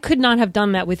 have. I could not have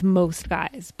done that with most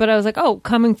guys. But I was like, oh,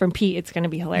 coming from Pete, it's going to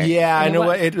be hilarious. Yeah, I And it know.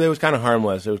 was. It was kind of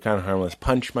harmless. It was kind of harmless.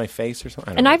 Punch my face or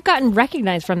something. I don't And know. I've gotten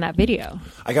recognized from that video.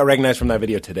 I got recognized from that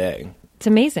video today. It's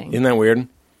amazing. Isn't that weird?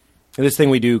 This thing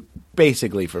we do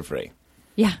basically for free.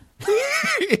 Yeah.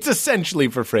 It's essentially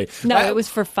for free. No, it was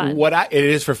for fun. It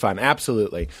is for fun,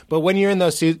 absolutely. But when you're in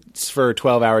those suits for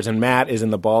 12 hours and Matt is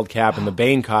in the bald cap and the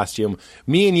Bane costume,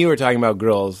 me and you are talking about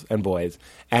girls and boys,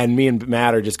 and me and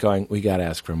Matt are just going, we got to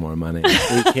ask for more money.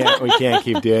 We can't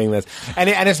keep doing this. And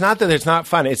it's not that it's not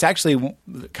fun. It's actually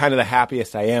kind of the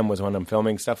happiest I am was when I'm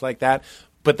filming stuff like that.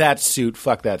 But that suit,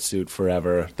 fuck that suit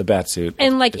forever. The bat suit.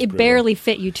 And like is it brutal. barely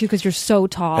fit you too because you're so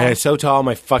tall. And it's so tall,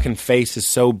 my fucking face is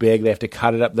so big, they have to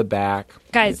cut it up the back.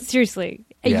 Guys, seriously,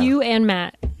 Yeah. you and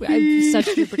Matt, such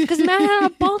super. Because Matt had a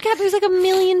bald cap. It was like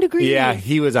 1,000,000 degrees. Yeah,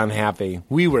 he was unhappy.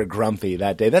 We were grumpy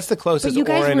that day. That's the But closest you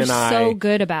guys Oren were and I so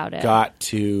good about it. got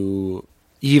to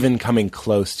even coming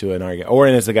close to an argument.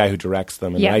 Oren is the guy who directs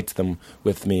them and Yeah. writes them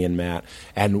with me and Matt.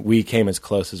 And we came as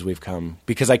close as we've come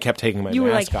because I kept taking my You were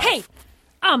like, mask off. hey,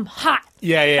 I'm hot.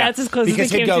 Yeah. That's as close because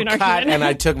as we he'd came go to an cut, argument. and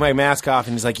I took my mask off,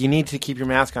 and he's like, "You need to keep your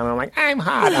mask on." And I'm like, "I'm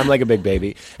hot." I'm like a big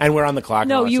baby, and we're on the clock.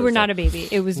 and all No, that you sort were of not stuff. a baby.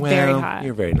 It was Well, very hot.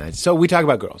 You're very nice. So we talk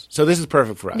about girls. So this is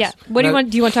perfect for us. Yeah. What do you Now- want?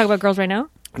 Do you want to talk about girls right now?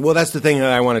 Well, that's the thing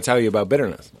that I want to tell you about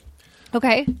bitterness.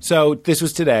 Okay. So this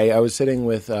was today. I was sitting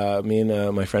with me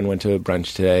and my friend went to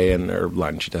brunch today, or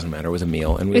lunch. It doesn't matter. It was a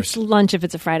meal, and It's lunch if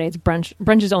it's a Friday. It's brunch.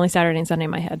 Brunch is only Saturday and Sunday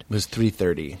in my head. it was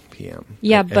 3:30 p.m.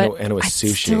 Yeah, and, but and it was it's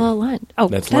sushi. still a lunch. Oh,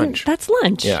 That's then lunch. That's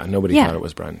lunch. Yeah, nobody thought it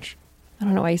was brunch. I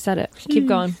don't know why you said it. Keep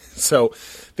going. So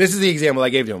this is the example I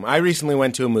gave to him. I recently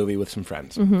went to a movie with some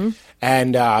friends, Mm-hmm.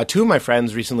 and two of my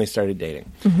friends recently started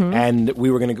dating, and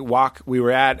we were going to walk. We were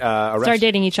at a Start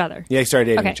dating each other. Yeah, they started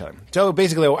dating Okay. each other. So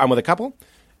basically, I'm with a couple,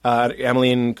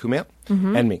 Emily and Kumail,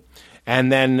 Mm-hmm. and me.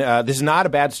 And then this is not a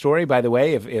bad story, by the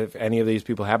way. If any of these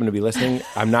people happen to be listening,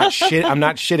 I'm not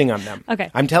shitting on them.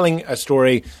 Okay. I'm telling a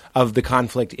story of the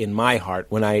conflict in my heart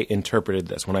when I interpreted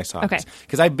this, when I saw Okay. this,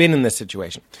 because I've been in this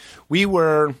situation. We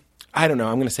were, I don't know,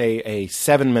 I'm going to say a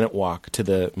 7-minute walk to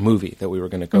the movie that we were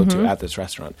going to go Mm-hmm. to at this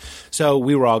restaurant. So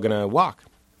we were all going to walk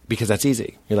because that's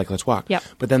easy. You're like, let's walk. Yep.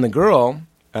 But then the girl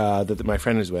that my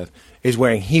friend is with is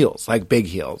wearing heels, like big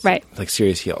heels, Right. like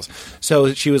serious heels.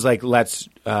 So she was like, "Let's."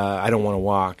 I don't want to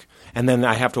walk, and then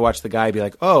I have to watch the guy be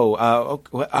like, "Oh,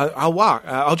 I'll walk.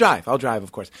 I'll drive. I'll drive,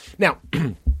 of course." Now,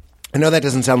 I know that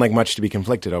doesn't sound like much to be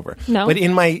conflicted over, No. but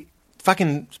in my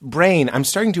fucking brain, I'm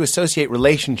starting to associate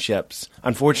relationships,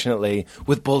 unfortunately,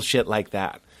 with bullshit like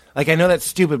that. Like, I know that's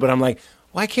stupid, but I'm like,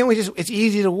 why can't we just, it's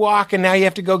easy to walk and now you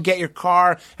have to go get your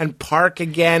car and park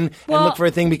again and look for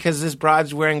a thing because this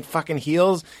broad's wearing fucking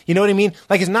heels? You know what I mean?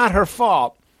 Like, it's not her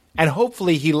fault. And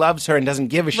hopefully he loves her and doesn't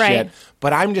give a Right. shit.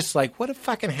 But I'm just like, what a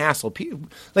fucking hassle.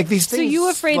 Like, these things. So you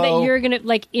afraid slow. that you're gonna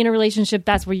like in a relationship?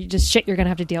 That's where you just shit you're gonna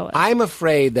have to deal with. I'm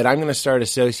afraid that I'm going to start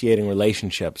associating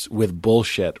relationships with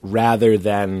bullshit rather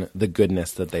than the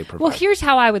goodness that they provide. Well, here's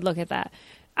how I would look at that.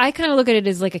 I kind of look at it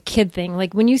as like a kid thing.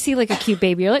 Like when you see like a cute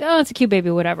baby, you're like, oh, it's a cute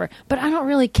baby, whatever. But I don't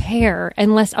really care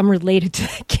unless I'm related to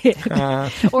that kid,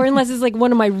 or unless it's like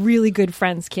one of my really good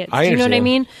friends' kids. I Do you know what I understand.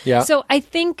 mean? Yeah. So I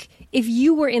think if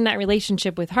you were in that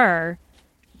relationship with her,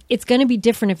 it's going to be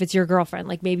different if it's your girlfriend.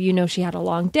 Like maybe you know she had a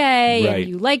long day Right. and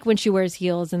you like when she wears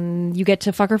heels and you get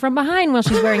to fuck her from behind while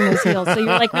she's wearing those heels. So you're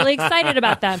like really excited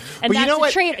about them. And But you that's know a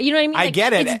what? trait. You know what I mean? I Like,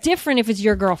 get it. It's different if it's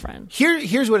your girlfriend.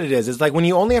 Here's what it is. It's like when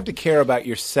you only have to care about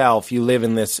yourself, you live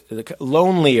in this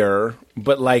lonelier,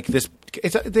 but like this.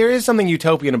 There is something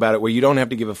utopian about it where you don't have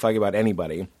to give a fuck about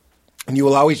anybody. And you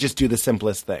will always just do the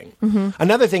simplest thing.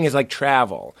 Another thing is like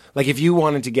travel. Like if you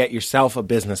wanted to get yourself a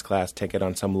business class ticket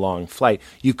on some long flight,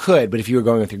 you could. But if you were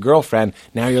going with your girlfriend,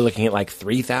 now you're looking at like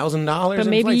 $3,000. But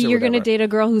maybe you're going to date a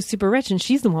girl who's super rich and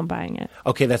she's the one buying it.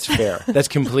 Okay, that's fair. That's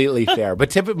completely fair.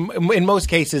 But in most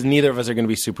cases, neither of us are going to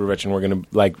be super rich, and we're going to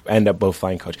like end up both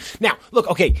flying coach. Now, look.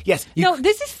 Okay, yes. No,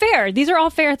 this is fair. These are all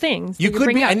fair things. You that could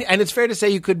bring be, up. and it's fair to say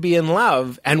you could be in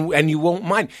love, and you won't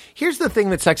mind. Here's the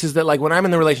thing that sucks is that like when I'm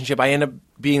in the relationship, I end up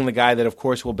being the guy that, of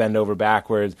course, will bend over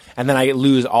backwards, and then I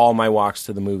lose all my walks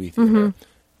to the movie theater,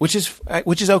 which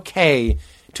is okay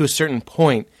to a certain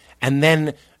point. And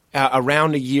then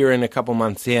around a year and a couple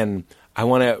months in, I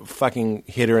want to fucking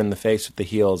hit her in the face with the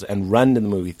heels and run to the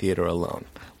movie theater alone.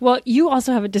 Well, you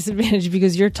also have a disadvantage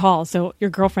because you're tall, so your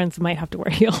girlfriends might have to wear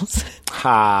heels.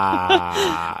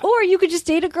 Ha! Or you could just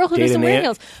date a girl who Date doesn't an wear aunt.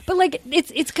 heels. But like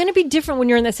it's going to be different when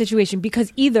you're in that situation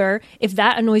because either if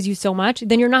that annoys you so much,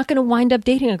 then you're not going to wind up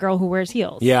dating a girl who wears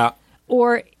heels. Yeah.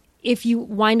 Or if you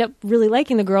wind up really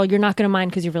liking the girl, you're not going to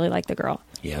mind because you really like the girl.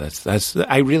 Yeah, that's.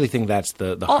 I really think that's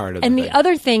the heart of the And thing. the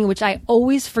other thing, which I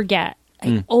always forget,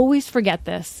 I always forget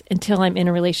this until I'm in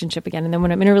a relationship again. And then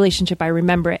when I'm in a relationship, I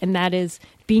remember it. And that is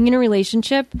being in a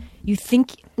relationship, you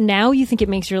think it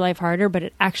makes your life harder, but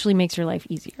it actually makes your life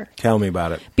easier. Tell me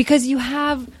about it. Because you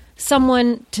have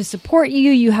someone to support you.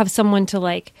 You have someone to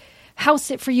like house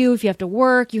sit for you if you have to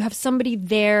work. You have somebody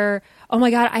there. Oh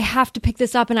my God, I have to pick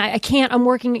this up and I can't. I'm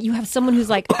working. You have someone who's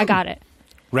like, I got it.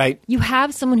 Right. You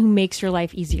have someone who makes your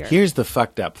life easier. Here's the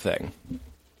fucked up thing.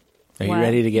 Are you What?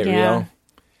 ready to get Yeah. real?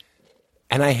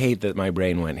 And I hate that my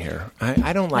brain went here.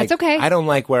 I don't like. That's okay. I don't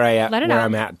like where Let it out.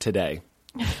 I'm at today,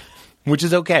 which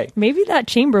is okay. Maybe that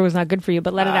chamber was not good for you,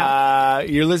 but let it out.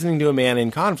 You're listening to a man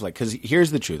in conflict because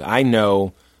here's the truth. I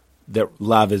know that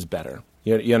love is better.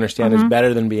 You understand? Mm-hmm. It's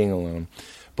better than being alone.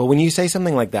 But when you say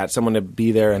something like that, someone to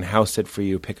be there and house sit for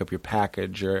you, pick up your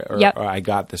package, or Yep. I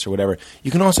got this, or whatever,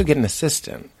 you can also get an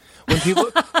assistant. When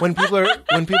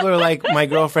people are like, my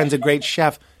girlfriend's a great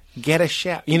chef. Get a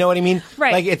chef. You know what I mean?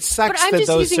 Right. Like it sucks But I'm that just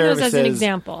those using those services. as an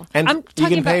example. And I'm you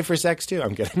talking can pay about- for sex too.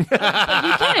 I'm kidding. You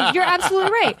can. You're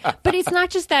absolutely right. But it's not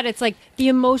just that. It's like the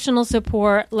emotional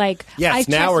support. Like Yes,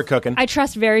 now we're cooking. I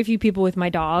trust very few people with my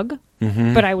dog,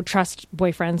 but I would trust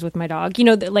boyfriends with my dog. You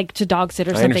know, like to dog sit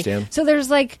or something. understand. So there's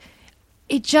like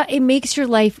it makes your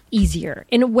life easier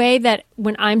in a way that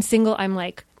when I'm single, I'm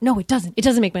like, no, it doesn't. It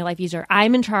doesn't make my life easier.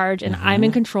 I'm in charge and I'm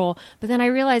in control. But then I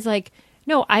realize like,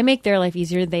 no, I make their life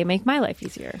easier. They make my life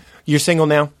easier. You're single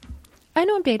now. I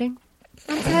know I'm dating.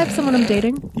 I have someone I'm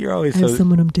dating. You're always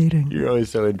I'm dating. You're always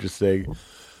so interesting.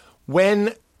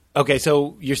 Okay,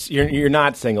 so you're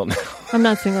not single now. I'm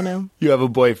not single now. You have a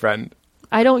boyfriend.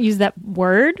 I don't use that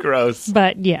word. Gross.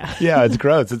 But yeah. Yeah, it's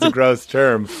gross. It's a gross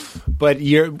term. But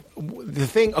the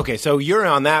thing. Okay, so you're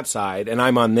on that side, and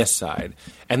I'm on this side,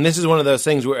 and this is one of those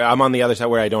things where I'm on the other side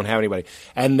where I don't have anybody,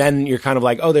 and then you're kind of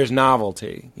like, oh, there's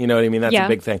novelty. You know what I mean? That's Yeah. a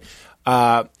big thing.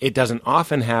 It doesn't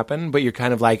often happen, but you're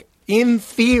kind of like, in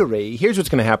theory, here's what's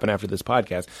going to happen after this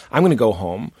podcast. I'm going to go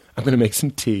home. I'm going to make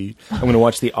some tea. I'm going to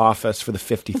watch The Office for the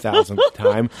 50,000th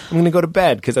time. I'm going to go to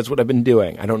bed because that's what I've been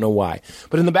doing. I don't know why.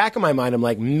 But in the back of my mind, I'm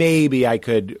like, maybe I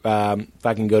could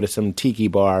fucking go to some tiki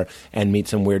bar and meet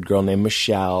some weird girl named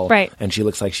Michelle. Right. And she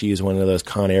looks like she used one of those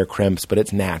Con Air crimps, but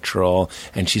it's natural.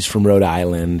 And she's from Rhode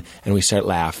Island. And we start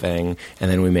laughing.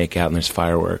 And then we make out and there's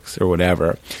fireworks or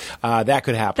whatever. That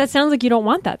could happen. That sounds like you don't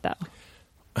want that, though.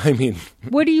 I mean...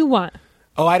 What do you want?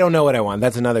 Oh, I don't know what I want.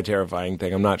 That's another terrifying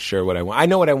thing. I'm not sure what I want. I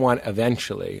know what I want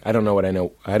eventually. I don't know what I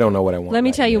know. I don't know what I want. Let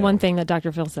me right tell you now. one thing that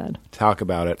Dr. Phil said. Talk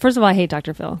about it. First of all, I hate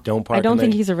Dr. Phil. Don't park. I don't in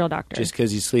think the- he's a real doctor. Just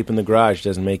because you sleep in the garage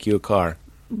doesn't make you a car.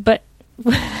 But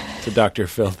It's a Dr.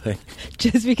 Phil thing.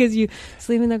 just because you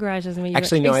sleep in the garage doesn't mean you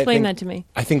Actually, no. explain I think, that to me.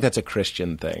 I think that's a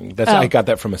Christian thing. Oh. I got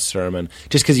that from a sermon.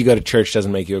 Just because you go to church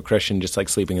doesn't make you a Christian. Just like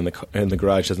sleeping in the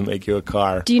garage doesn't make you a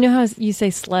car. Do you know how you say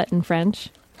slut in French?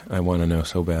 I want to know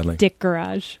so badly. Dick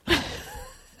garage.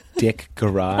 Dick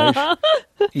garage.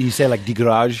 You say like di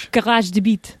garage, Garage de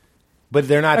bite. but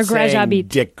they're not Or garage saying habit.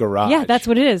 dick garage. Yeah, that's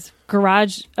what it is.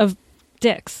 Garage of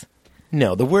dicks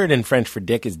No, the word in French for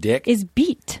dick is dick. is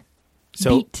beat.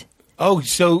 So- beat. Oh,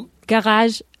 so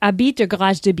Garage habit or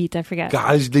garage de bite, I forget.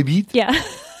 garage de beat. Yeah.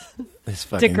 This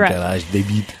fucking garage. garage de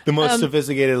beat. The most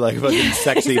sophisticated, like fucking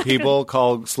sexy people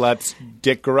call sluts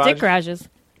dick garage. Dick garages.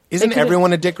 Isn't They could've-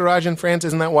 everyone a dick garage in France?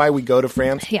 Isn't that why we go to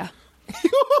France? Yeah.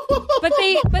 but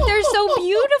they're so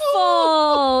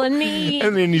beautiful, and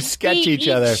And then you sketch they each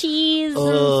eat other. cheese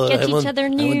Oh, and sketch I want- each other I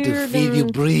nude. want to feed you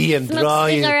and brie and smoke draw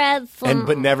you, cigarettes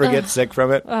but never get sick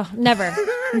from it. Oh, never.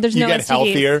 There's You no get STDs.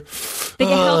 healthier. They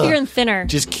get healthier and thinner.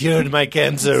 Just cured my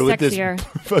cancer with this Sexier.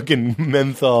 fucking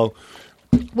menthol.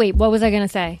 Wait, what was I going to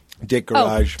say? Dick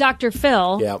garage. Oh, Dr.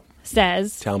 Phil Yep.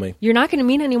 says, Tell me. you're not going to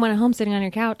meet anyone at home sitting on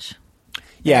your couch.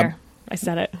 Yeah. There. I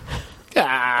said it.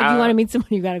 Ah, If you want to meet someone,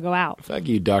 you got to go out. fuck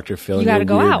you, Dr. Phil. You your gotta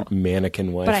go weird out.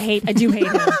 mannequin wife. But I do hate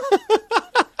him.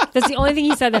 That's the only thing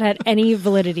he said that had any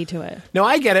validity to it. No,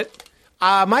 I get it.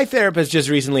 My therapist just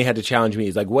recently had to challenge me.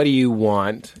 He's like, "What do you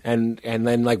want?" And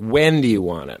then like, when do you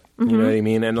want it? You know what I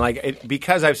mean? And like,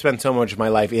 because I've spent so much of my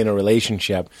life in a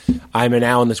relationship, I'm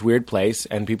now in this weird place,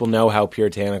 and people know how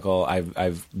puritanical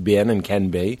I've been and can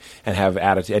be, and have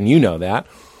attitude, and you know that.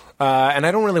 And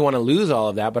I don't really want to lose all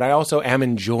of that, but I also am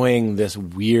enjoying this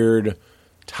weird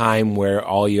time where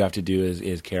all you have to do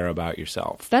is care about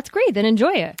yourself. That's great. Then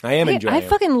enjoy it. I am Hey, enjoying I it.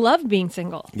 fucking loved being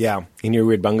single. Yeah, in your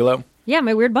weird bungalow Yeah,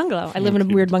 my weird bungalow. I live in a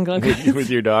weird bungalow. with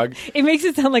your dog. It makes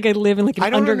it sound like I live in like an I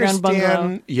don't underground understand.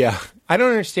 bungalow. Yeah, I don't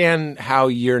understand how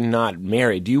you're not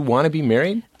married. Do you want to be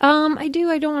married? I do.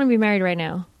 I don't want to be married right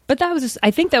now. But that was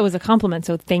I think that was a compliment,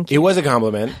 so thank It you. was a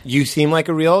compliment. You seem like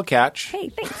a real catch. Hey,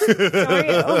 thanks.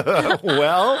 How are you?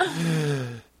 Well,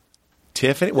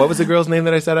 Tiffany. What was the girl's name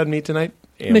that I said I'd meet tonight?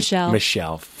 Michelle.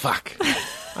 Michelle. Fuck.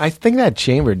 I think that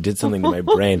chamber did something to my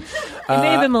brain. It may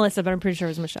have been Melissa, but I'm pretty sure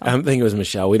it was Michelle. I'm thinking it was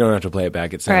Michelle. We don't have to play it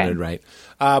back. It sounded Right.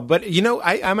 right. But you know,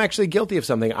 I'm actually guilty of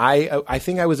something. I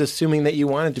think I was assuming that you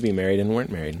wanted to be married and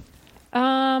weren't married.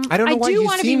 I don't know why do you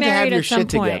want to be seem to have married your at some shit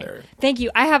point. together. Thank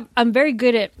you. I'm very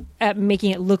good at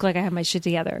making it look like I have my shit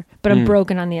together, but Hmm. I'm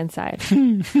broken on the inside.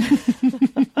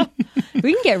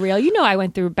 We can get real. You know I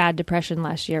went through bad depression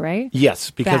last year, right?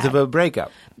 Yes, because Bad. of a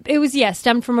breakup. It was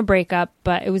stemmed from a breakup,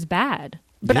 but it was bad.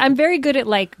 But I'm very good at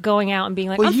like going out and being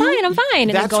like, Well, I'm fine, and then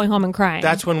that's- going home and crying.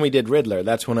 That's when we did Riddler.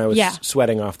 That's when I was Yeah.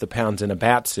 sweating off the pounds in a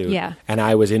bat suit. Yeah. And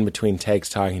I was in between takes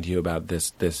talking to you about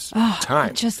this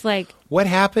time. just like What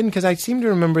happened? Because I seem to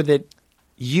remember that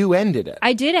you ended it.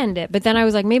 I did end it, but then I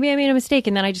was like, maybe I made a mistake,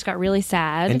 and then I just got really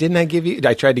sad. And didn't I give you?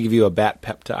 I tried to give you a bat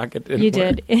pep talk. It didn't You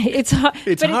work. did. It's hard.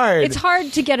 It's but hard. It's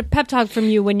hard to get a pep talk from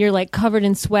you when you're like covered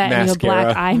in sweat and you have Mascara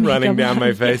black eye makeup running down on.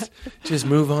 my face. Just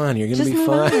move on. You're going to Just be move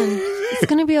fine. on. It's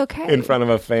gonna be okay. In front of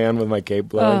a fan with my cape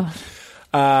blowing.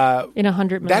 In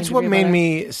 100 million. That's what degree made weather.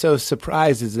 me so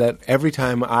surprised is that every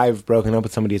time I've broken up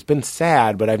with somebody, it's been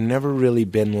sad, but I've never really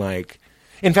been like.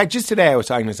 In fact, just today I was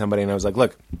talking to somebody and I was like,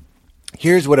 look,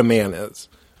 here's what a man is.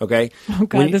 Okay? Oh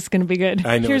God, this is gonna be good.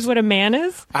 I know Here's it's- what a man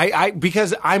is.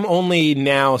 Because I'm only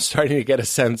now starting to get a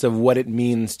sense of what it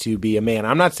means to be a man.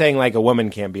 I'm not saying like a woman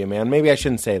can't be a man. Maybe I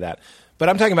shouldn't say that. But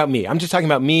I'm talking about me. I'm just talking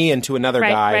about me and to another Right,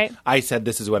 guy. right. I said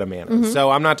this is what a man is. So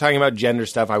I'm not talking about gender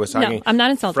stuff. I was talking I'm not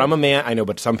insulting. from a man. I know,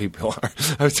 but some people are.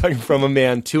 I was talking from a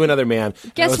man to another man.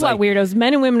 And I Guess was what, like, weirdos?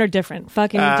 Men and women are different.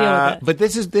 Fucking deal with it. but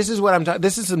this is what I'm talking.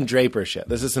 This is some Draper shit.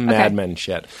 This is some Okay. Mad Men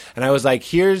shit. And I was like,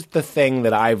 here's the thing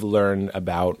that I've learned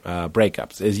about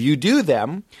breakups: is you do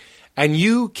them, and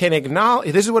you can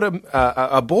acknowledge. This is what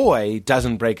a boy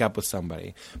doesn't break up with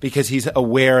somebody because he's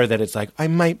aware that it's like I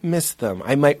might miss them,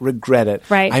 I might regret it.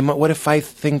 Right. What if I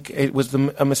think it was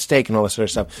a mistake and all this sort of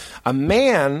stuff? A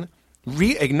man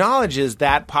acknowledges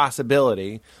that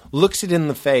possibility, looks it in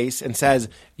the face, and says,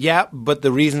 yeah, but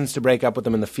the reasons to break up with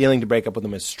them and the feeling to break up with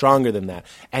them is stronger than that.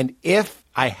 And if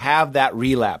I have that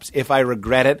relapse, if I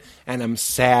regret it and I'm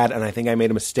sad and I think I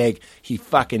made a mistake, he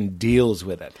fucking deals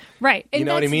with it. Right. You And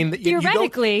know what I that's mean?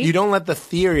 theoretically- you don't let the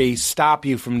theory stop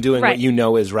you from doing what Right. you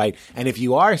know is right. And if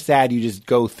you are sad, you just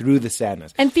go through the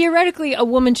sadness. And theoretically, a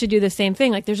woman should do the same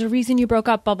thing. Like, there's a reason you broke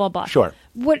up, blah, blah, blah. Sure.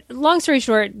 Long story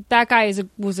short, that guy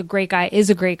was a great guy, is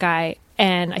a great guy,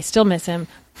 and I still miss him.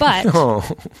 But, Oh.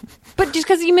 but just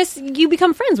because you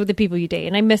become friends with the people you date.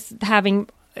 And I miss having,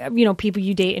 people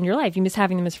you date in your life. You miss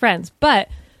having them as friends. But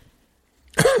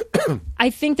I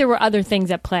think there were other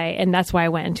things at play, and that's why I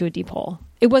went into a deep hole.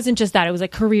 It wasn't just that; it was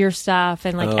like career stuff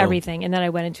and like everything, and then I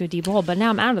went into a deep hole. But now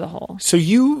I'm out of the hole. So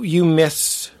you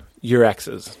miss your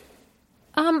exes?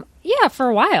 Yeah, for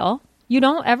a while. You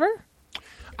don't ever?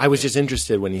 I was just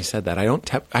interested when you said that. I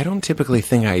don't typically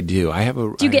think I do.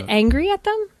 Do you get angry at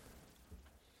them?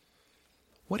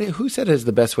 Who said is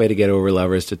the best way to get over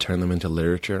lovers to turn them into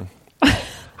literature?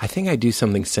 I think I do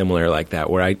something similar like that,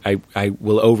 where I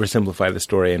will oversimplify the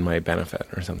story in my benefit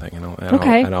or something, and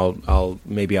I'll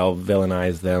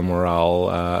villainize them, or I'll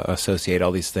associate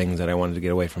all these things that I wanted to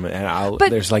get away from it, and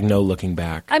there's like no looking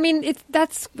back. I mean,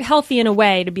 that's healthy in a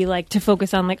way to be like to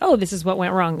focus on like, oh, this is what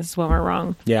went wrong. This is what went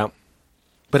wrong. Yeah.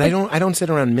 But I don't sit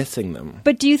around missing them.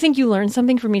 But do you think you learn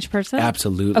something from each person?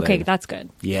 Absolutely. Okay, that's good.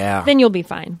 Yeah. Then you'll be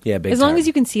fine. Yeah, big As long time. as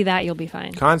you can see that, you'll be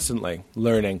fine. Constantly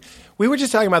learning. We were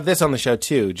just talking about this on the show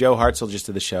too. Joe Hartzell just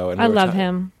did the show, and I love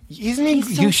him. Isn't he?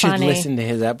 He's so you should funny. listen to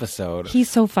his episode. He's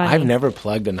so funny. I've never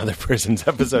plugged another person's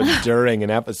episode during an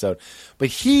episode, but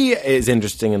he is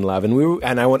interesting in love. And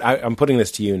I'm putting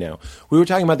this to you now. We were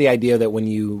talking about the idea that when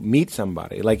you meet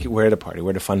somebody, like we're at a party, we're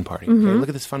at a fun party. Okay? Look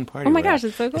at this fun party. Oh my we're gosh, at.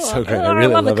 it's so cool. It's so great. Oh, I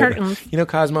really love the it. curtains. You know,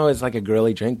 Cosmo is like a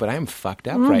girly drink, but I am fucked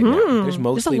up right now. There's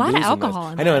mostly lot of booze in alcohol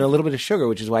this. in I know, that. and a little bit of sugar,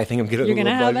 which is why I think I'm getting You're a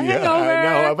little gonna have a buzzy. hangover.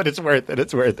 I know, but it's worth it.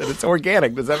 It's worth it. It's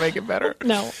organic. Does that make it better?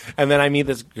 No. And then I meet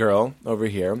this girl over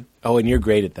here. Oh, and you're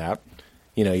great at that.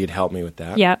 You know, you'd help me with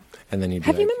that. Yeah. And then you'd be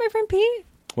Have you like, met my friend Pete?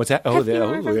 what's that? Oh, Have you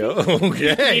met my friend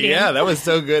okay. Yeah, that was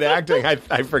so good acting.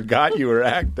 I forgot you were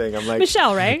acting. I'm like,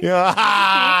 Michelle, right?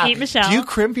 Yeah. Pete Michelle. Do you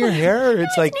crimp your hair?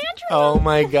 It's like, oh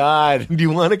my God. Do you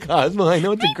want a Cosmo? I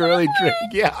know it's a girly drink.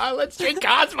 Yeah, let's drink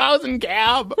Cosmos and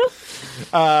Cab.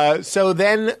 So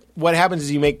then what happens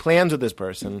is you make plans with this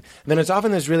person. And then it's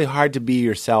often it's really hard to be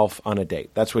yourself on a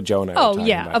date. That's what Joe and I were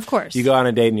talking about. Of course. You go on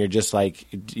a date and you're just like,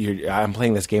 I'm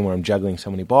playing this game where I'm juggling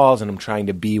so many balls and I'm trying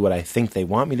to be what I think they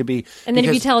want me to be. And then if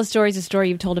you Because- tell a story, it's a story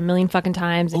you've told a million fucking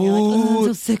times, and you're like, oh, I'm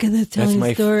so sick of this telling That's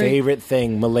my story. favorite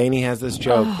thing. Mulaney has this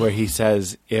joke where he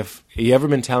says, if you ever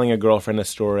been telling a girlfriend a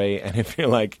story, and if you're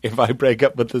like, if I break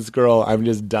up with this girl, I'm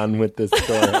just done with this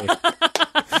story.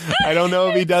 I don't know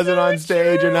if he does it on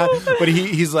stage or not, but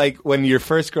he's like, when your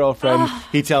first girlfriend,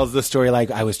 he tells the story like,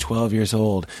 I was 12 years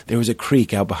old. There was a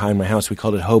creek out behind my house. We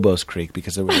called it Hobo's Creek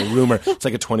because there was a rumor. It's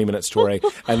like a 20-minute story.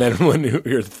 And then when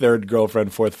your third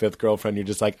girlfriend, fourth, fifth girlfriend, you're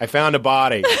just like, I found a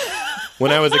body. When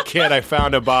I was a kid, I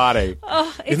found a body.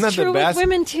 It's Isn't that true the best? with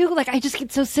women too. Like I just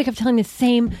get so sick of telling the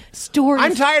same stories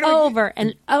I'm tired of- over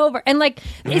and over. And like,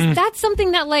 is that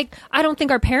something that like I don't think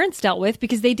our parents dealt with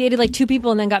because they dated like two people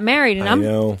and then got married. And I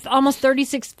know. I'm almost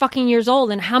 36 fucking years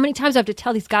old. And how many times do I have to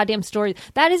tell these goddamn stories?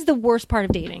 That is the worst part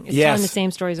of dating. Is Yes. telling the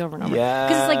same stories over and over. Yes.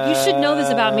 Because it's like you should know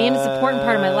this about me and it's an important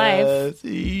part of my life.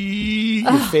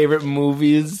 Your favorite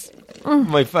movies.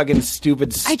 My fucking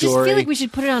stupid story. I just feel like we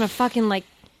should put it on a fucking like.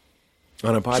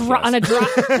 on a podcast. On a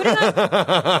drive, put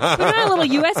it on a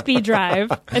little USB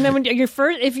drive, and then when your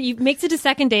first, if you makes it to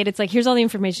second date, it's like here's all the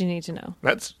information you need to know.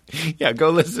 Go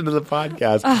listen to the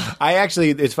podcast. I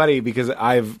actually, it's funny because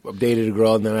I've dated a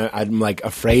girl and then I'm like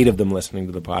afraid of them listening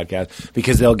to the podcast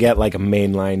because they'll get like a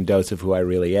mainline dose of who I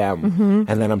really am,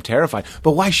 and then I'm terrified.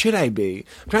 But why should I be?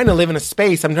 I'm trying to live in a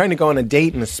space. I'm trying to go on a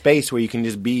date in a space where you can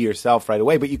just be yourself right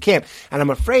away, but you can't. And I'm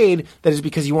afraid that it's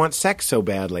because you want sex so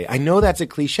badly. I know that's a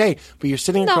cliche, but you're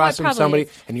sitting No, across it from probably somebody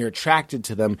is. and you're attracted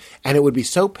to them, and it would be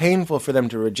so painful for them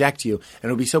to reject you, and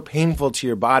it would be so painful to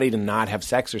your body to not have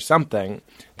sex or something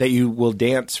that you will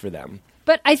dance for them.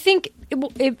 But I think,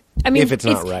 If it's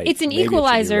not right. it's an Maybe it should be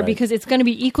equalizer right. because it's going to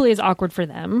be equally as awkward for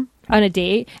them on a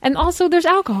date, and also there's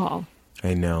alcohol.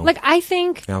 I know. Like I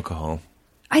think alcohol.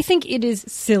 it is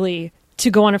silly to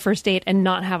go on a first date and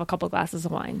not have a couple glasses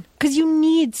of wine because you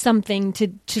need something to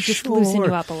just loosen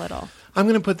you up a little. I'm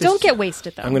going to put this. Don't get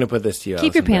wasted though. I'm going to put this to you.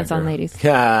 Keep your Alison pants on, Becker. ladies.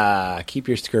 Yeah, keep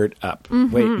your skirt up.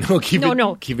 Wait, no, keep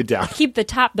it down. Keep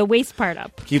the waist part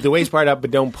up, Keep the waist part up,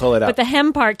 but don't pull it up. but the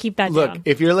hem part keep that Look, down.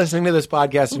 if you're listening to this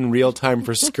podcast in real time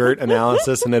for skirt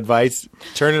analysis and advice,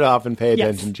 turn it off and pay Yes.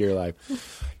 attention to your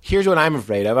life. Here's what I'm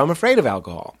afraid of. I'm afraid of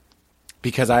alcohol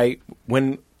because I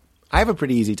have a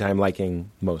pretty easy time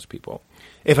liking most people.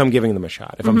 If I'm giving them a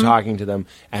shot, if I'm talking to them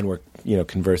and we're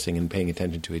conversing and paying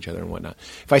attention to each other and whatnot.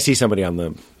 If I see somebody on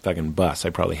the fucking bus, I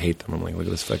probably hate them. I'm like, look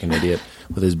at this fucking idiot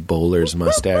with his bowler's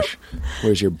mustache.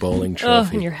 Where's your bowling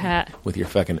trophy? and your hat. With your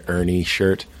fucking Ernie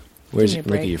shirt. Where's Give me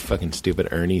a look at break. your fucking stupid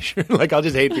Ernie shirt? Like I'll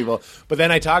just hate people. But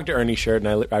then I talk to Ernie shirt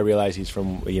and I realize he's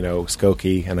from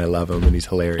Skokie and I love him and he's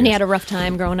hilarious. And he had a rough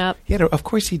time growing up. Yeah, of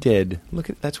course he did. Look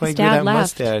at that's why His he grew dad that left.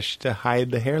 mustache to hide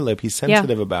the hair lip. He's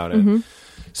sensitive about it. Mm-hmm.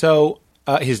 So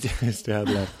his dad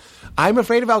left. I'm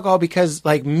afraid of alcohol because,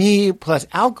 like, me plus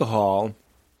alcohol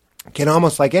can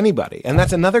almost like anybody. And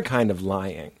that's another kind of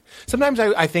lying. Sometimes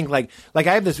I think, like I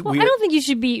have this Well, weird... I don't think you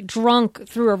should be drunk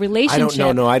through a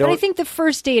relationship. No, I don't... But I think the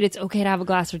first date, it's okay to have a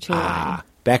glass or two of wine.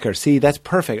 Becker, see, that's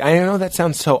perfect. I know that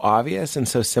sounds so obvious and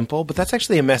so simple, but that's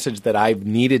actually a message that I've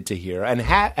needed to hear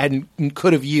and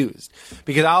could have used.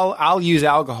 Because I'll use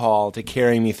alcohol to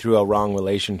carry me through a wrong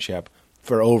relationship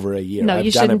for over a year. No, I've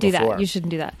you done shouldn't it do before. that. You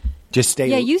shouldn't do that. Just stay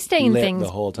Yeah, you stay in lit things the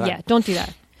whole time. Yeah, don't do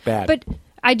that. Bad. But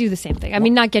I do the same thing. I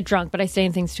mean, not get drunk, but I stay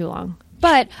in things too long.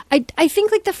 But I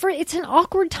think like it's an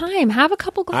awkward time. Have a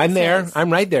couple glasses. I'm there.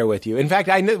 I'm right there with you. In fact,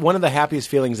 I know one of the happiest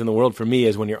feelings in the world for me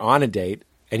is when you're on a date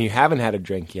and you haven't had a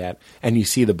drink yet, and you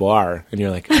see the bar, and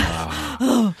you're like,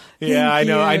 oh. Yeah, I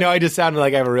know. I know. I just sounded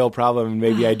like I have a real problem, and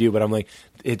maybe I do, but I'm like,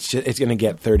 it's going to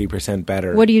get 30%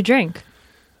 better. What do you drink?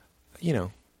 You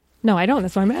know. No, I don't.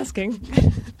 That's why I'm asking.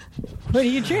 What do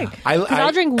you drink? I'll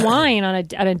I'll drink wine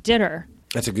at a dinner,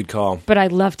 That's a good call. but I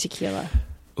love tequila.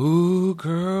 Ooh,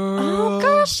 girl. Oh,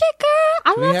 girl, shit,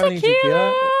 girl. Do we I have love any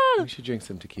tequila. We should drink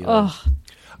some tequila. Oh,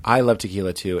 I love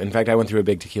tequila, too. In fact, I went through a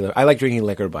big tequila. I like drinking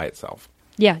liquor by itself.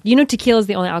 yeah. You know, tequila is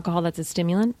the only alcohol that's a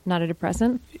stimulant, not a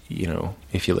depressant. You know,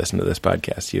 if you listen to this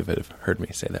podcast, you've heard me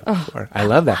say that before. I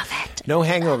love that. No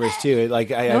hangovers, too.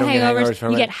 Like I No don't get hangovers hangovers.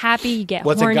 from You it. get happy. You get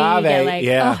What's horny. agave? You get like,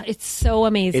 Yeah. oh, it's so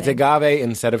amazing. It's agave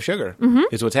instead of sugar,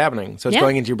 is what's happening. So it's Yeah.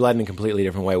 going into your blood in a completely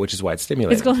different way, which is why it's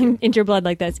stimulating. It's going into your blood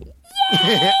like this.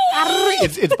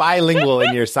 it's bilingual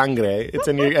in your sangre. It's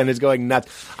in your, and it's going nuts.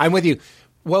 I'm with you.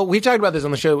 Well, we've talked about this on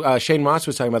the show. Shane Moss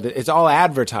was talking about this. It's all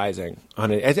advertising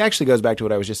on it. It actually goes back to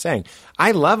what I was just saying.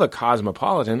 I love a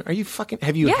Cosmopolitan. Are you fucking...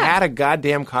 Have you Yeah. had a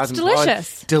goddamn Cosmopolitan?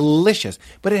 delicious. Delicious.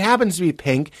 But it happens to be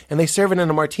pink, and they serve it in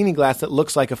a martini glass that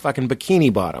looks like a fucking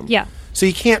bikini bottom. Yeah. So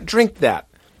you can't drink that.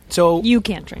 So You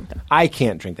can't drink them. I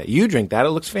can't drink that. You drink that. It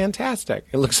looks fantastic.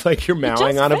 It looks like you're mowing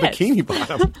just on a fits. bikini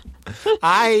bottom.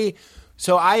 I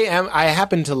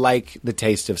happen to like the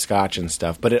taste of scotch and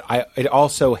stuff, but it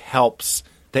also helps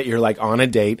that you're like on a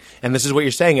date, and this is what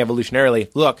you're saying evolutionarily.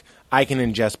 Look, I can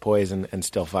ingest poison and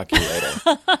still fuck you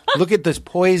later. Look at this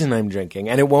poison I'm drinking,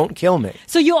 and it won't kill me.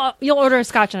 So you'll order a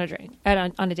scotch on a drink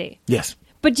on a date. Yes.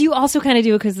 But do you also kind of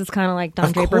do it because it's kind of like Don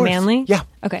Of Draper course. Manly? Yeah.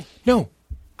 Okay. No,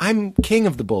 I'm king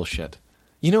of the bullshit.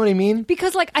 You know what I mean?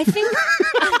 Because like I think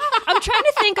I'm trying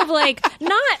to think of like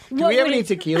not. Do we have any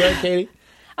tequila, Katie?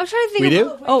 I'm trying to think. We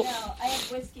of, do? Oh, I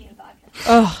have whiskey and vodka.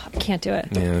 oh, I can't do it.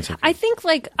 Yeah, that's okay. I think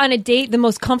like on a date, the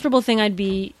most comfortable thing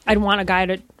I'd want a guy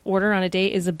to order on a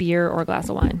date is a beer or a glass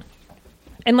of wine.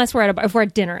 Unless if we're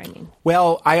at dinner, I mean.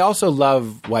 Well, I also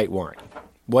love white wine.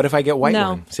 What if I get white No.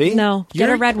 wine? See? No. Get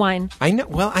a red wine. I know.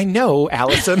 Well, I know,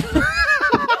 Allison.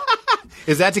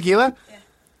 Is that tequila? Yeah.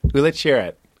 Well, let's share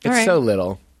it. It's All right. so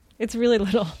little. It's really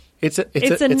little. It's a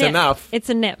nip. enough. It's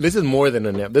a nip. This is more than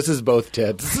a nip. This is both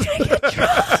tits.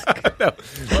 No,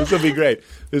 this will be great.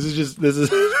 This is.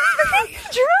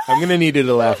 I'm gonna need you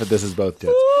to laugh at this is both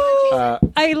tits.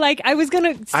 I was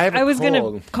gonna I have a gonna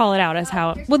cold. call it out as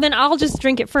how. Well, then I'll just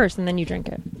drink it first, and then you drink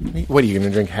it. What are you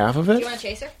gonna drink half of it? You want a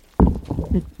chaser?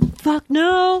 Fuck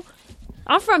no.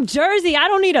 I'm from Jersey. I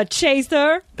don't need a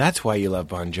chaser. That's why you love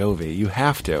Bon Jovi. You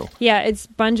have to. Yeah, it's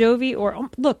Bon Jovi or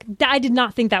look. I did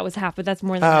not think that was half, but that's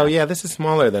more than. Oh half. yeah, this is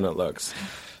smaller than it looks.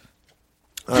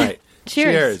 All right.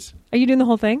 Cheers. Are you doing the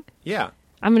whole thing? Yeah.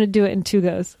 I'm gonna do it in 2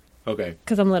 goes Okay.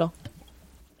 because I'm little.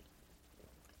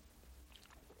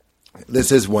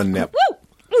 This is one nip.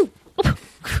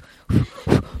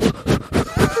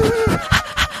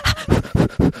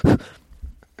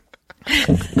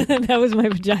 That was my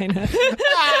vagina.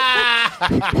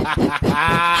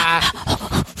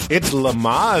 It's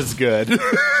Lamaze good.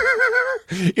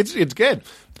 It's good.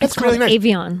 It's really called nice.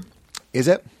 Avion. Is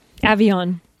it?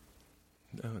 Avion.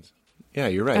 Yeah,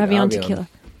 you're right. Avion tequila.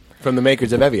 From the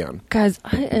makers of Evian. Guys,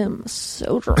 I am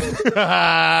so drunk.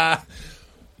 But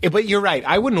you're right.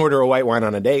 I wouldn't order a white wine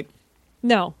on a date.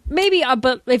 No, maybe,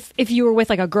 but if you were with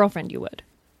like a girlfriend, you would.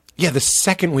 Yeah, the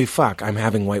second we fuck, I'm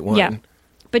having white wine. Yeah,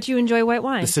 but you enjoy white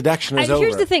wine. The seduction is Here's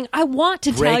over. the thing: I want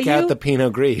to Break tell out you the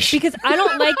Pinot Gris. because I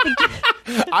don't like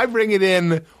the. I bring it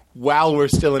in while we're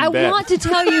still in I bed. want to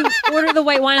tell you order the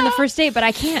white wine on the first date, but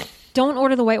I can't. Don't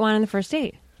order the white wine on the first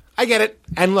date. I get it.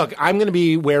 And look, I'm going to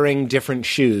be wearing different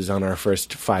shoes on our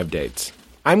first 5 dates.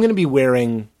 I'm going to be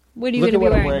wearing... What are you Look going to at be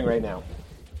what wearing? I'm wearing right now.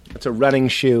 It's a running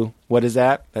shoe. What is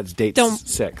that? That's date Don't-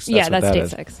 6. yeah, what that's that date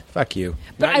is. 6. Fuck you.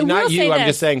 But not I will not you. say I'm this.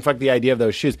 just saying fuck the idea of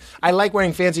those shoes. I like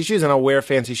wearing fancy shoes, and I'll wear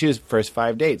fancy shoes first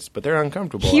 5 dates, but they're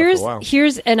uncomfortable after a while.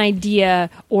 Here's an idea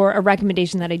or a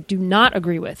recommendation that I do not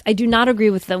agree with. I do not agree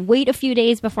with the wait a few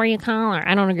days before you call her.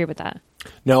 I don't agree with that.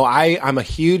 No, I'm a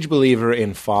huge believer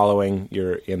in following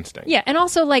your instinct. Yeah, and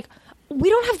also like we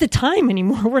don't have the time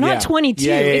anymore. We're not Yeah. 22.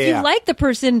 Yeah, if you yeah. like the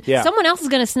person, Yeah. someone else is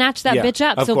going to snatch that Yeah, bitch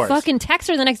up. of So course. fucking text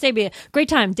her the next day. Be a great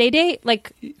time. Date.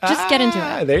 Like just get into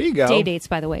it. There you go. Day dates,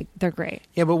 by the way, they're great.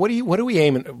 Yeah, but what are we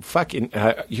aiming? Fucking,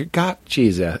 you got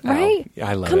cheese, Al. Right?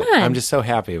 I love Come it. on. I'm just so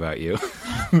happy about you.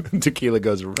 Tequila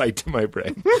goes right to my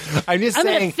brain. I'm just I'm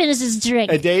going saying. to finish this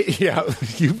drink. A date, yeah,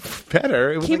 you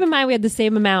better. It was Keep in mind we had the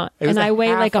same amount, it was and I weigh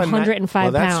half like a night- 105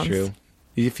 well, that's pounds. true.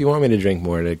 If you want me to drink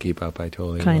more to keep up, I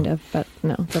totally Kind will. of, but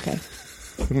no, it's okay.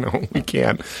 No, we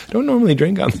can't. Don't normally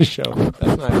drink on the show.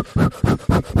 That's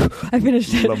not. I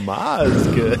finished it. Lama's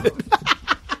good.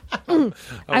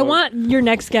 I want your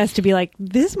next guest to be like,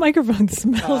 this microphone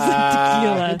smells like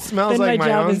tequila. It smells then like my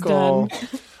my job uncle.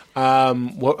 is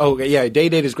done. Yeah,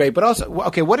 date is great, but also,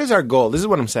 okay, what is our goal? This is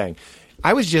what I'm saying.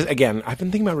 I was just, again, I've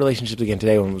been thinking about relationships again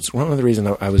today. One of the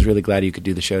reasons I was really glad you could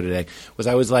do the show today was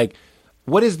I was like,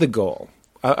 what is the goal?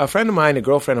 A friend of mine, a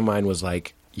girlfriend of mine was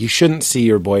like, you shouldn't see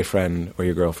your boyfriend or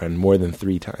your girlfriend more than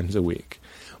 3 times a week.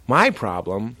 My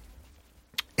problem,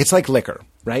 it's like liquor,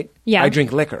 right? Yeah. I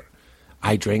drink liquor.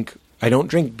 I don't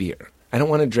drink beer. I don't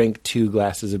want to drink 2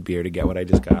 glasses of beer to get what I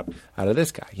just got out of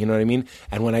this guy. You know what I mean?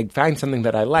 And when I find something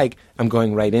that I like, I'm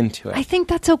going right into it. I think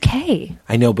that's okay.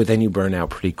 I know, but then you burn out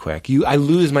pretty quick. I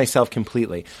lose myself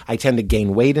completely. I tend to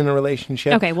gain weight in a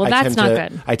relationship. Okay, well, I that's tend not to-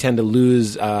 good. I tend to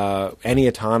lose any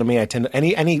autonomy. I tend to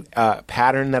any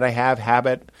pattern that I have,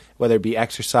 habit, whether it be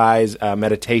exercise,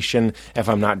 meditation, if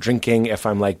I'm not drinking, if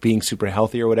I'm like being super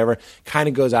healthy or whatever, kind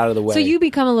of goes out of the way. So you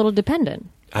become a little dependent.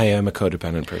 I am a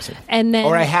codependent person. And then-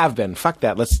 or I have been. Fuck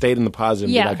that. Let's stay in the positive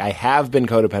and Yeah. be like, I have been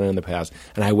codependent in the past,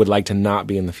 and I would like to not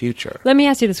be in the future. Let me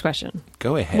ask you this question.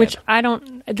 Go ahead. Which I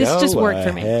don't, this Go just worked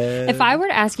for me. ahead. If I were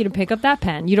to ask you to pick up that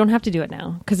pen, you don't have to do it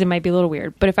now because it might be a little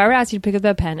weird. But if I were to ask you to pick up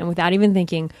that pen and without even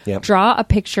thinking, Yep. draw a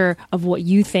picture of what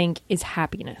you think is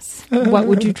happiness, what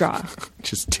would you draw?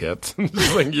 Just tits.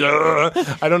 Just like, yeah.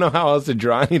 I don't know how else to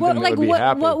draw anything that would be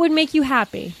happy. what would make you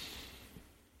happy?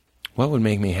 What would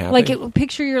make me happy? Like,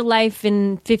 picture your life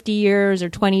in 50 years or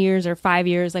 20 years or 5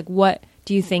 years. Like, what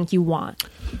do you think you want?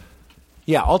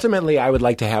 Yeah, ultimately, I would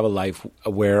like to have a life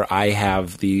where I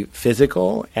have the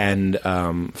physical and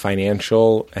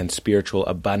financial and spiritual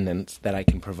abundance that I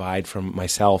can provide for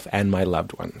myself and my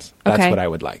loved ones. That's Okay. what I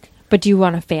would like. But do you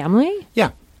want a family?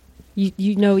 Yeah,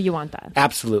 You know you want that.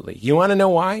 absolutely. You want to know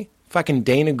why? Fucking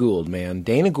Dana Gould, man.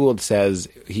 Dana Gould says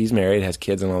he's married, has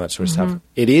kids, and all that sort of Mm-hmm. stuff.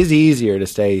 It is easier to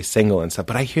stay single and stuff,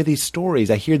 but I hear these stories.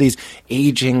 I hear these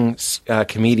aging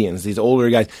comedians, these older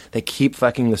guys that keep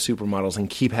fucking the supermodels and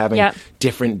keep having Yep.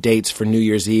 different dates for New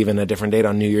Year's Eve and a different date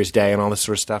on New Year's Day and all this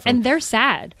sort of stuff. And they're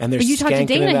sad. And they're but you talk to skanking it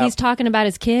Dana, out. he's talking about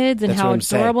his kids and That's how what I'm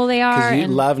saying. adorable they are. 'Cause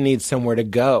And love needs somewhere to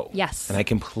go. Yes. And I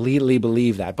completely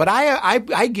believe that. But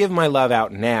I give my love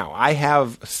out now. I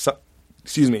have,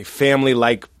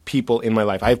 family-like people in my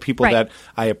life. I have people Right. that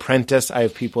I apprentice. I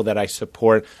have people that I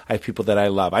support. I have people that I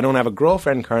love. I don't have a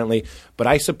girlfriend currently, but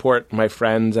I support my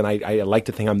friends, and I like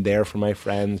to think I'm there for my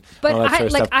friends. But and all that sort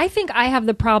of stuff. I think I have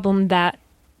the problem that,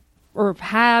 or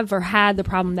had the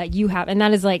problem that you have, and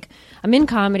that is like I'm in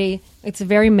comedy. It's a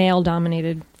very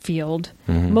male-dominated field.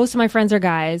 Mm-hmm. Most of my friends are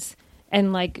guys,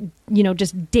 and like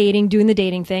just dating, doing the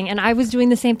dating thing. And I was doing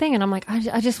the same thing, and I'm like,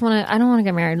 I just want to. I don't want to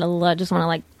get married. I just want to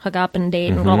like hook up and date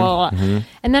and blah blah blah.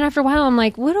 And then after a while, I'm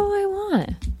like, what do I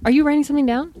want? Are you writing something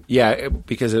down? Yeah,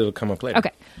 because it'll come up later.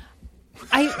 Okay.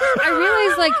 I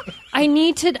realize like I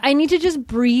need to just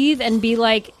breathe and be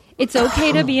like, it's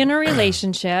okay to be in a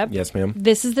relationship. Yes, ma'am.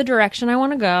 This is the direction I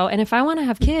want to go, and if I want to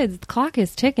have kids, the clock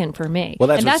is ticking for me.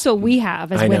 Well, and that's what we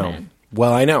have as I know. women.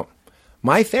 Well, I know.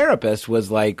 My therapist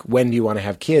was like, "When do you want to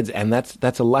have kids?" And that's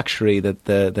a luxury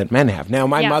that men have. Now,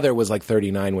 my Yeah. mother was like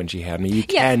 39 when she had me. You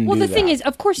Yeah. can Well, do the thing that. is,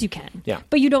 of course you can. Yeah.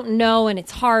 But you don't know, and it's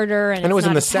harder, and And it was it's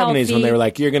in not the as 70s when healthy. they were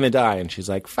like, "You're gonna die," and she's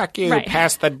like, "Fuck you, Right.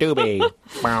 pass the doobie."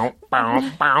 bow, bow,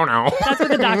 bow, now. That's what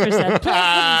the doctor said. Do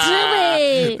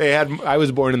it. They had. I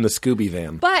was born in the Scooby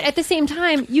van. But at the same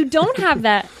time, you don't have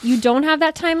that. You don't have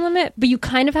that time limit, but you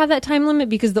kind of have that time limit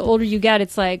because the older you get,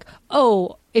 it's like,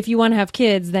 oh, if you want to have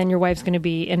kids, then your wife's going to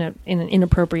be in an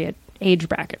inappropriate age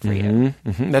bracket for you.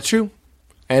 Mhm, that's true.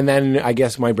 And then I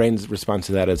guess my brain's response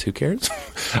to that is, who cares?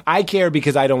 I care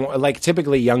because I don't, like,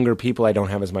 typically younger people I don't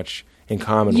have as much in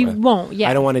common You with. won't, yeah.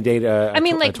 I don't want to date a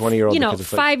 20-year-old. you know, because it's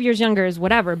 5 years younger is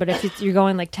whatever, but if you're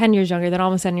going like 10 years younger, then all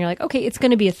of a sudden you're like, okay, it's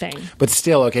going to be a thing. But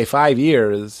still, okay, 5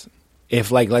 years,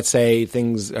 if, like, let's say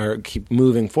things keep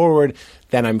moving forward,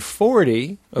 then I'm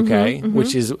 40, okay,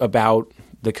 which is about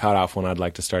the cutoff when I'd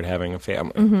like to start having a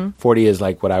family. 40 is,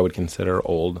 like, what I would consider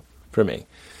old for me.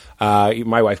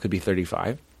 My wife could be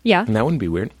 35. Yeah. And that wouldn't be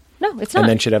weird. No, it's not. And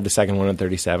then she'd have the second one at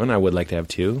 37. I would like to have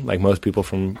two, like most people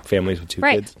from families with two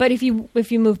right. kids. But if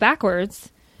you move backwards,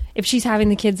 if she's having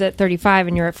the kids at 35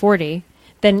 and you're at 40,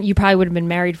 then you probably would have been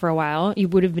married for a while. You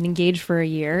would have been engaged for a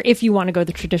year. If you want to go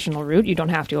the traditional route, you don't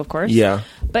have to, of course. Yeah.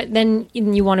 But then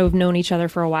you want to have known each other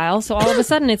for a while. So all of a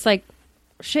sudden, it's like,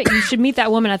 shit, you should meet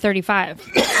that woman at 35.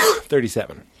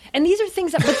 37. And these are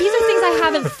things I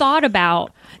haven't thought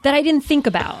about, that I didn't think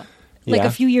about. Like Yeah.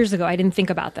 a few years ago, I didn't think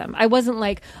about them. I wasn't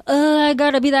like, I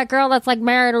gotta be that girl that's like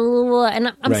married,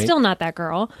 and I'm Right. still not that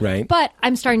girl. Right. But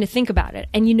I'm starting to think about it.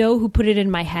 And you know who put it in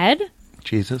my head?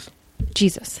 Jesus.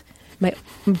 Jesus.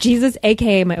 Jesus,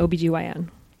 aka my OBGYN.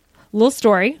 Little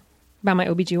story about my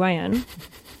OBGYN.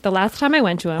 The last time I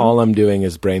went to him. All I'm doing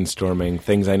is brainstorming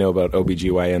things I know about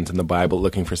OBGYNs in the Bible,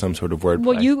 looking for some sort of word.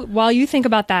 Well, while you think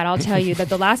about that, I'll tell you that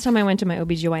the last time I went to my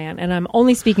OBGYN, and I'm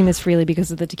only speaking this freely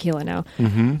because of the tequila now,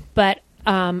 but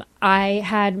I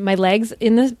had my legs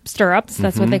in the stirrups,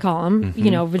 that's what they call them,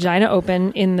 you know, vagina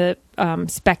open in the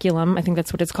speculum, I think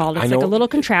that's what it's called. It's I know. like a little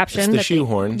contraption. It's the that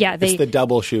shoehorn. Yeah. It's the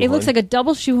double shoehorn. It looks like a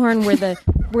double shoehorn where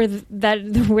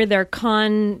they're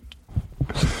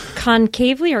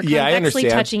concavely or Yeah, I convexly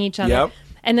understand. touching each other. Yep.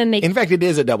 And then they... In fact, it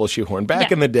is a double shoehorn. Back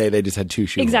Yeah. in the day, they just had two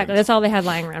shoehorns. Exactly. That's all they had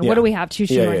lying around. Yeah. What do we have? Two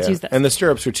Yeah, shoehorns. yeah. Use this. And the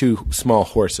stirrups were two small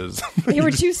horses. They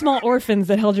were two small orphans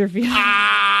that held your feet.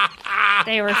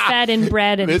 They were fed and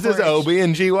bred and This is foraged. OB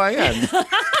and GYN.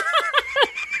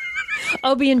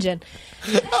 OB and gin.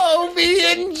 OB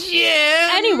and Jim.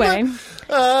 Anyway,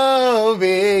 OB.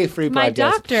 Free podcast. my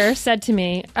doctor said to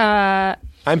me,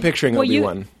 I'm picturing well,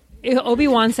 Obi-Wan.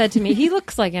 Obi-Wan said to me, he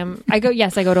looks like him. I go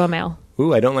to a male.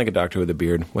 Ooh, I don't like a doctor with a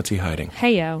beard. What's he hiding?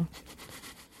 Hey, yo.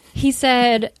 He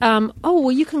said,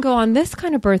 well, you can go on this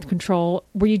kind of birth control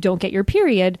where you don't get your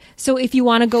period. So if you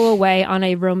want to go away on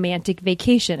a romantic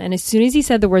vacation. And as soon as he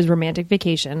said the words romantic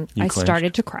vacation, I clenched?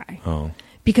 started to cry. Oh.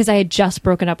 Because I had just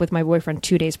broken up with my boyfriend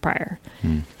 2 days prior.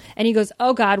 And he goes,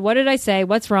 oh, God, what did I say?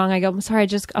 What's wrong? I go, I'm sorry,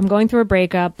 I'm going through a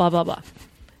breakup, blah, blah, blah.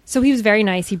 So he was very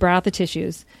nice. He brought out the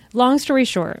tissues. Long story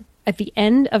short, at the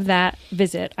end of that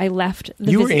visit, I left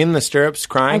the You were visit. in the stirrups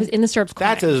crying? I was in the stirrups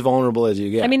crying. That's as vulnerable as you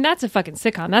get. I mean, that's a fucking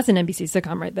sitcom. That's an NBC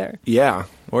sitcom right there. yeah,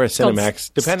 or a called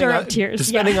Cinemax. Depending stirrup tears,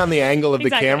 depending yeah. on the angle of the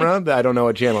Exactly. camera, I don't know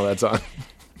what channel that's on.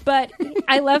 But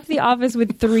I left the office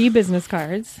with 3 business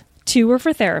cards. 2 were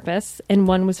for therapists, and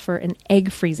 1 was for an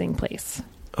egg freezing place.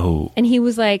 Oh. And he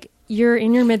was like, you're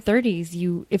in your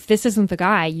mid-30s. If this isn't the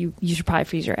guy, you should probably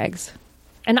freeze your eggs.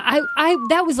 And I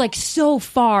that was like so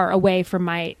far away from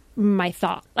my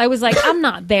thought. I was like, I'm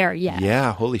not there yet.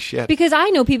 Yeah, holy shit. Because I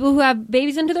know people who have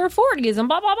babies into their 40s and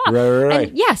blah, blah, blah. Right.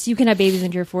 And yes, you can have babies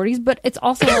into your 40s, but it's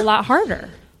also a lot harder.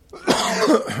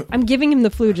 I'm giving him the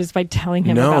flu just by telling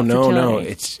him about fertility. No.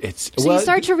 It's So you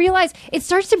start to realize,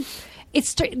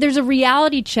 there's a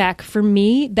reality check for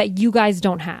me that you guys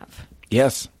don't have.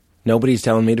 Yes. Nobody's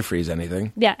telling me to freeze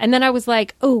anything. Yeah. And then I was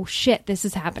like, oh shit, this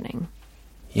is happening.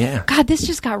 Yeah. God, this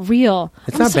just got real.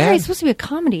 It's I'm not sorry, bad. it's supposed to be a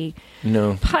comedy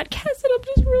No. podcast, and I'm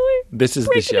just really This is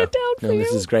the breaking show. it down for No, you.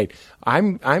 this is great.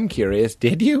 I'm curious.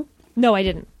 Did you? No, I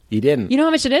didn't. You didn't. You know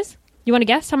how much it is? You want to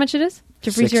guess how much it is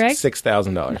to freeze your eggs?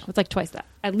 $6,000. It's like twice that.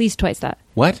 At least twice that.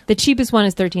 What? The cheapest one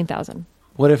is $13,000.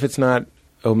 What if it's not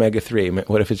omega-3?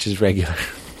 What if it's just regular?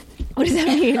 What does that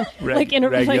mean? like in a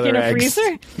eggs.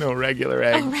 freezer? No, regular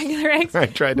eggs. Oh, regular eggs. I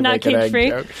tried to Not make an egg cage-free?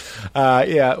 joke.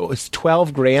 Yeah, it was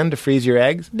 $12,000 to freeze your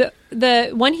eggs.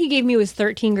 The one he gave me was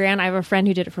 $13,000. I have a friend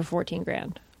who did it for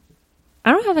 $14,000.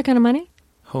 I don't have that kind of money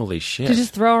Holy shit! to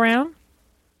just throw around.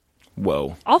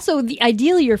 Whoa. Also,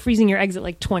 ideally, you're freezing your eggs at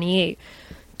like 28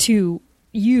 to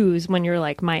use when you're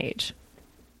like my age.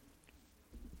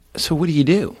 So what do you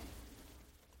do?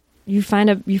 You find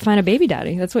a baby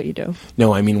daddy. That's what you do.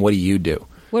 No, I mean, what do you do?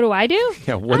 What do I do?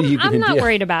 Yeah, what are you I'm gonna not do?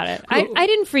 worried about it. I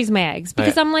didn't freeze my eggs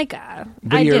because I'm like,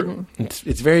 But I you're- didn't.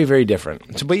 It's very, very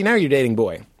different. So, but now you're dating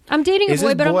boy. I'm dating a Is boy,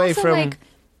 this but I'm boy also from- like,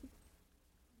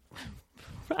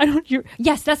 I don't.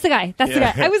 Yes, that's the guy. That's the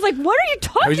Yeah. guy. I was like, what are you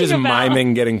talking I was just about?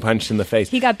 miming getting punched in the face.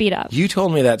 He got beat up. You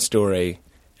told me that story,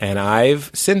 and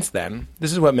I've since then.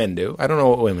 This is what men do. I don't know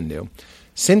what women do.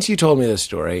 Since you told me this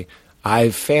story,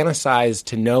 I've fantasized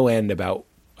to no end about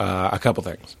a couple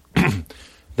things.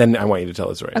 Then I want you to tell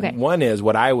the story. Okay. One is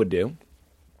what I would do.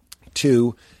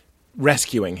 2,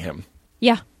 rescuing him.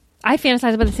 Yeah. I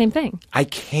fantasize about the same thing. I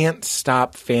can't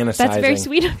stop fantasizing. That's very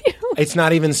sweet of you. It's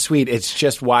not even sweet. It's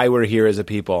just why we're here as a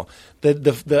people.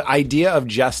 The idea of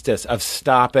justice, of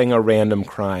stopping a random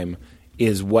crime,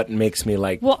 is what makes me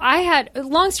like. Well,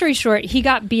 long story short, he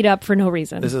got beat up for no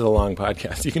reason. This is a long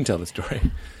podcast. You can tell the story.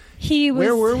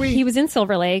 Where were we? He was in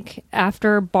Silver Lake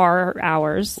after bar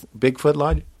hours. Bigfoot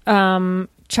Lodge?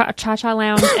 Cha-Cha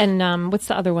Lounge and what's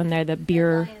the other one there? The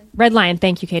beer... Red Lion.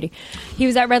 Thank you, Katie. He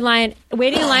was at Red Lion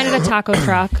waiting in line at a taco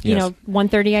truck, Yes.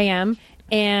 1:30 a.m.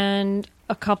 And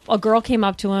a girl came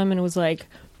up to him and was like,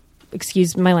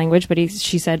 excuse my language, but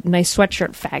she said, nice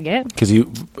sweatshirt, faggot.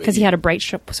 Because he had a bright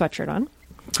sweatshirt on.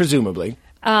 Presumably.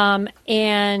 And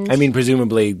I mean,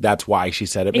 presumably that's why she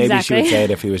said it. Maybe she Exactly. would say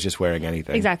it if he was just wearing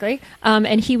anything. Exactly.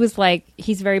 And he was like,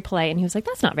 he's very polite. And he was like,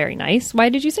 that's not very nice. Why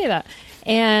did you say that?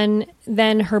 And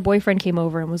then her boyfriend came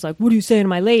over and was like, what are you saying to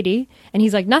my lady? And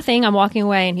he's like, nothing. I'm walking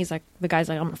away. And he's like, the guy's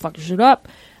like, I'm going to fuck your shit up.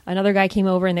 Another guy came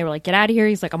over and they were like, get out of here.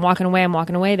 He's like, I'm walking away. I'm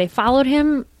walking away. They followed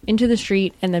him into the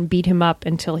street and then beat him up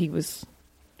until he was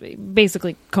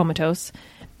basically comatose.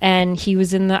 And he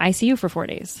was in the ICU for 4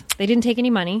 days. They didn't take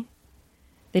any money.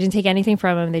 They didn't take anything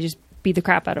from him. They just beat the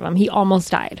crap out of him. He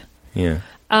almost died. Yeah.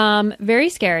 Very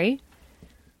scary.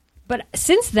 But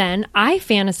since then, I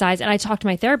fantasized, and I talked to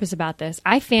my therapist about this.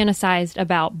 I fantasized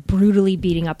about brutally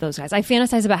beating up those guys. I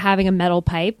fantasized about having a metal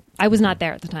pipe. I was not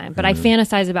there at the time, but I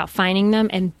fantasized about finding them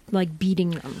and like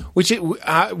beating them. Which,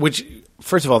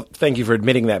 first of all, thank you for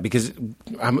admitting that, because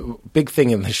a big thing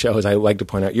in the show is I like to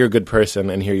point out you're a good person,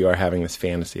 and here you are having this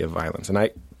fantasy of violence, and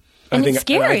it's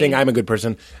scary. I think I'm a good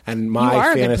person, and my You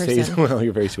are a good fantasies. person. Well,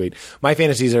 you're very sweet. My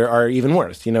fantasies are even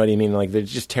worse. You know what I mean? Like they're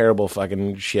just terrible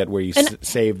fucking shit where you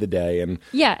save the day and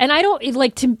Yeah, and I don't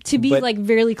like to be But- like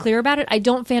really clear about it. I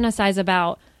don't fantasize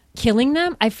about killing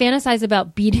them. I fantasize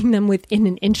about beating them within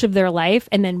an inch of their life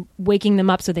and then waking them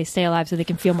up so they stay alive so they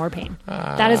can feel more pain.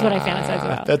 That is what I fantasize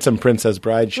about. That's some Princess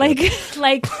Bride shit.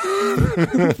 Like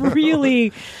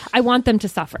really, I want them to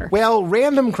suffer. Well,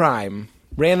 random crime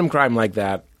like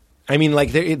that. I mean,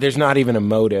 like there's not even a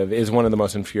motive is one of the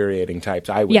most infuriating types,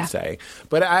 I would Yeah. say.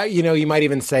 But you might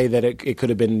even say that it could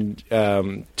have been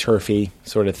turfy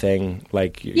sort of thing,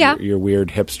 like your weird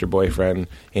hipster boyfriend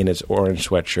in his orange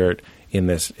sweatshirt in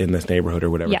this neighborhood or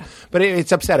whatever. Yeah. But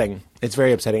it's upsetting. It's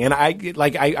very upsetting, and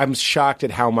I'm shocked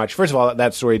at how much. First of all,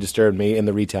 that story disturbed me in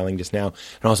the retelling just now,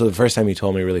 and also the first time you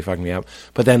told me really fucked me up.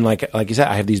 But then, like you said,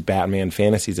 I have these Batman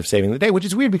fantasies of saving the day, which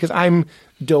is weird because I'm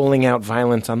doling out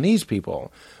violence on these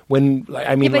people. When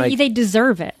I mean, but they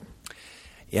deserve it.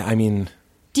 Yeah, I mean,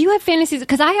 Do you have fantasies?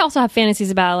 Because I also have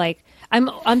fantasies about like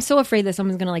I'm so afraid that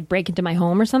someone's going to like break into my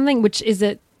home or something, which is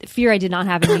a fear I did not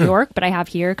have in New York, but I have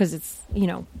here because it's it's you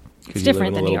live different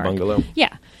in a than New little York. bungalow.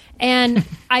 Yeah, and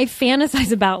I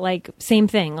fantasize about like same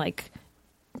thing, like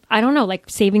I don't know, like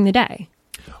saving the day.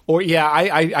 or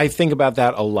I think about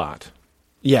that a lot.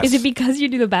 Yes. Is it because you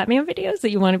do the Batman videos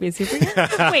that you want to be a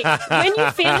superhero? Wait, when you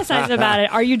fantasize about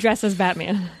it, are you dressed as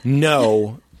Batman?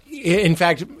 No. In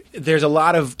fact, there's a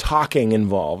lot of talking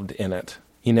involved in it.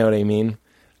 You know what I mean?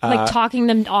 Like talking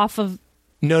them off of.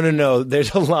 No.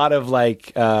 There's a lot of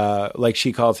like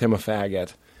she calls him a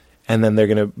faggot, and then they're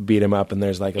gonna beat him up, and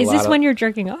there's like a Is lot this of, when you're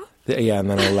jerking off? yeah,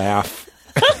 and then I laugh,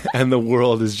 and the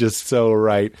world is just so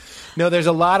right. No, there's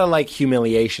a lot of like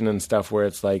humiliation and stuff where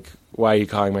it's like, why are you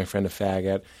calling my friend a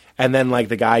faggot? And then like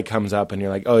the guy comes up and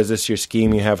you're like, oh, is this your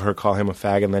scheme? You have her call him a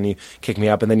fag, and then you kick me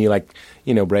up, and then you like,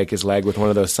 break his leg with one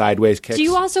of those sideways kicks. Do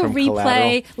you also from replay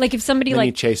Collateral. like if somebody Then you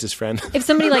like chase his friend? if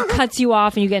somebody like cuts you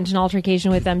off and you get into an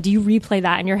altercation with them, do you replay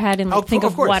that in your head and like, Oh, think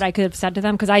of of course. what I could have said to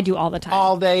them? Because I do all the time.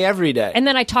 All day, every day. And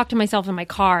then I talk to myself in my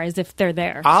car as if they're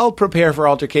there. I'll prepare for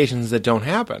altercations that don't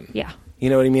happen. Yeah. You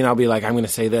know what I mean? I'll be like, I'm going to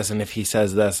say this, and if he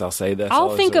says this, I'll say this. all I'll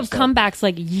this think sort of stuff. comebacks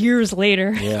like years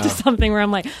later Yeah. to something where I'm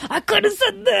like, I could have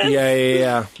said this.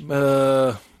 Yeah.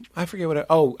 I forget what.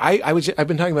 I've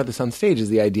been talking about this on stage. Is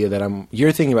the idea that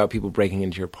you're thinking about people breaking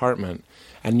into your apartment,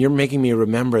 and you're making me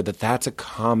remember that that's a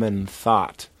common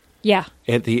thought. Yeah.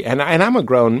 And I'm a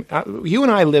grown. You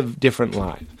and I live different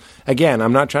lives. Again,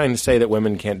 I'm not trying to say that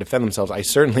women can't defend themselves. I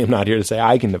certainly am not here to say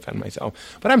I can defend myself.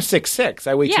 But I'm 6'6".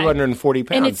 I weigh 240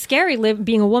 pounds. And it's scary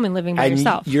being a woman living by and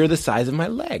yourself. you're the size of my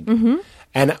leg. Mm-hmm.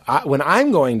 And when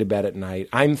I'm going to bed at night,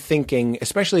 I'm thinking,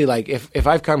 especially like if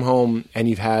I've come home and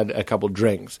you've had a couple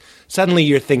drinks, suddenly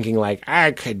you're thinking like,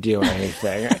 I could do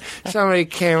anything. Somebody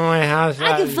came to my house.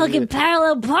 I could fucking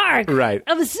parallel park. Right.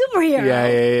 I'm a superhero.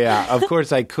 Yeah. Of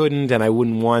course I couldn't, and I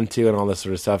wouldn't want to, and all this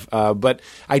sort of stuff. But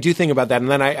I do think about that. And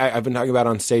then I've been talking about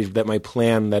on stage that my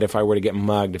plan that if I were to get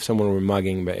mugged, if someone were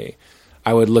mugging me,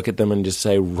 I would look at them and just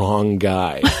say, wrong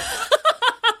guy.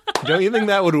 Don't you think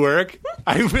that would work?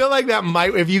 I feel like that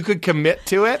might, if you could commit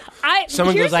to it.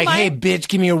 Someone here's goes like, my- hey, bitch,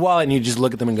 give me your wallet. And you just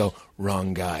look at them and go,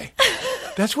 wrong guy.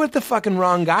 That's what the fucking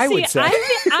wrong guy would say.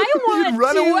 I want You'd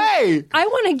run to, away. I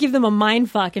want to give them a mind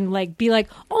fuck and like be like,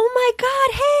 oh my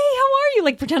God, hey, how are you?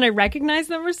 Like pretend I recognize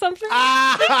them or something.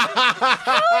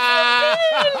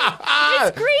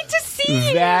 It's great to see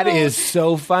you. That is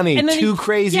so funny. And then Too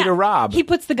crazy to rob. He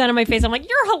puts the gun in my face. I'm like,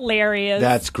 you're hilarious.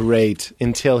 That's great.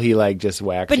 Until he like just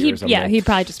whacks But you he- or something. yeah, he'd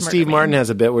probably just murder Steve me. Martin has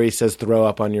a bit where he says, throw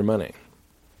up on your money.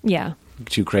 Yeah.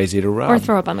 Too crazy to rob. Or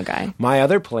throw up on the guy. My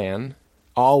other plan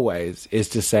always is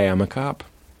to say I'm a cop.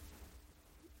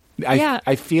 Yeah.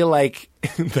 I feel like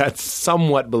that's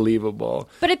somewhat believable.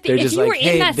 But if They're you just were like, in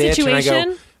hey, that bitch, and I go,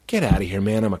 situation- get out of here,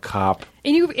 man. I'm a cop.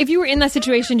 And if you were in that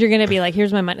situation, you're going to be like,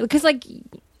 here's my money. Because like,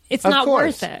 it's Of not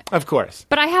course. worth it. Of course.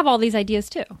 But I have all these ideas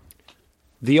too.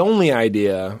 The only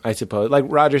idea, I suppose, like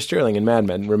Roger Sterling in Mad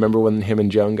Men. Remember when him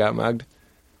and Joan got mugged?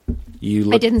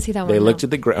 I didn't see that one, They no. looked at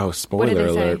the ground. Oh, What spoiler did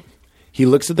they say? alert. He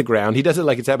looks at the ground. He does it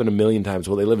like it's happened a million times.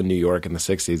 Well, they live in New York in the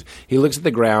 60s. He looks at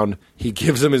the ground. He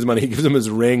gives him his money. He gives him his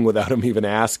ring without him even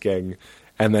asking.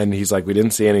 And then he's like, we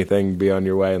didn't see anything. Be on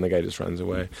your way. And the guy just runs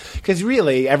away. Because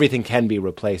really, everything can be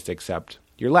replaced except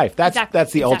your life. That's the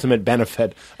Exactly. ultimate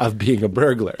benefit of being a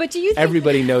burglar. But do you think-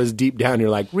 Everybody knows deep down, you're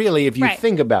like, really, if you Right.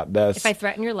 think about this, If I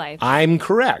threaten your life. I'm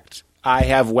correct. I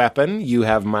have weapon, you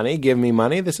have money, give me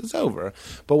money, this is over.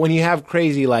 But when you have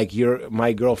crazy like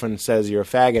my girlfriend says you're a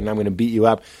faggot and I'm going to beat you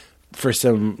up for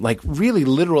some like really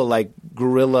literal like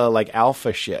guerrilla like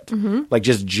alpha shit. Mm-hmm. Like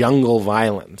just jungle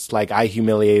violence. Like I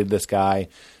humiliated this guy.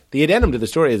 The addendum to the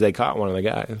story is they caught one of the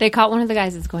guys. They caught one of the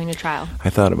guys that's going to trial. I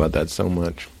thought about that so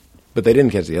much. But they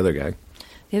didn't catch the other guy.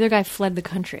 The other guy fled the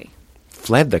country.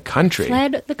 Fled the country.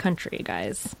 Fled the country,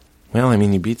 guys. Well, I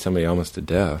mean, you beat somebody almost to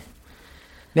death.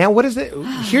 Now, what is it?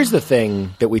 Here's the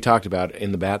thing that we talked about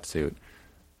in the bat suit.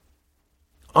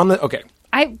 Okay,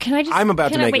 I'm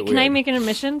about to make it Can I weird. make an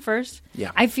admission first?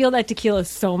 Yeah. I feel that tequila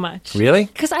so much. Really?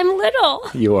 Because I'm little.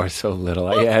 You are so little.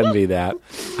 I envy that.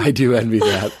 I do envy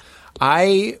that.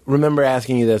 I remember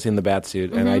asking you this in the bat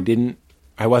suit, and Mm-hmm.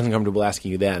 I wasn't comfortable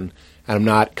asking you then, and I'm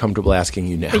not comfortable asking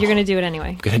you now. But you're going to do it anyway.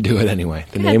 I'm going to do it anyway.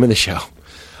 The name of the show.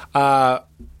 I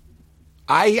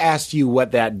asked you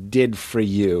what that did for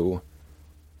you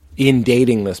in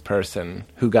dating this person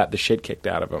who got the shit kicked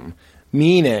out of him.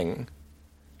 Meaning,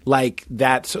 like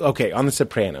that's okay on The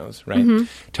Sopranos, right?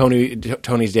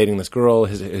 Tony's dating this girl,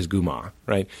 his guma,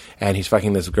 right? And he's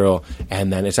fucking this girl,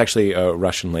 and then it's actually a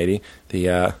Russian lady,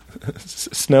 the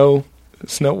Snow.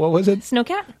 What was it?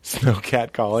 Snowcat?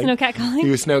 Snowcat calling. Snowcat calling?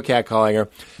 He was Snowcat calling her.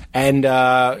 And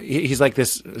he's like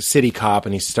this city cop,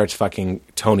 and he starts fucking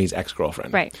Tony's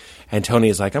ex-girlfriend. Right. And Tony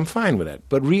is like, I'm fine with it.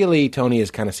 But really, Tony is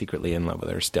kind of secretly in love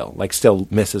with her still. Like, still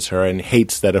misses her and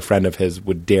hates that a friend of his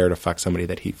would dare to fuck somebody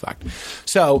that he fucked.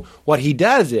 So what he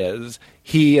does is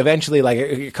he eventually, like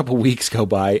a couple weeks go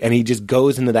by, and he just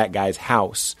goes into that guy's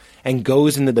house and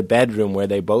goes into the bedroom where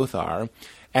they both are.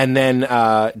 And then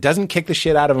doesn't kick the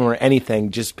shit out of him or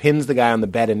anything, just pins the guy on the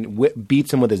bed and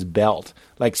beats him with his belt,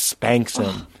 like spanks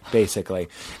him, basically.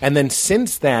 And then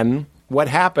since then, what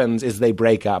happens is they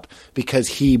break up because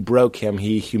he broke him,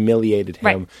 he humiliated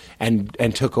him, Right.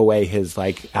 and took away his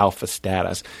like alpha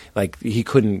status. Like he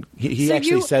couldn't. He So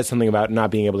actually you- says something about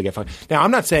not being able to get fucked. Now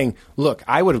I'm not saying, look,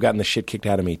 I would have gotten the shit kicked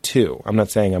out of me too. I'm not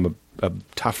saying I'm a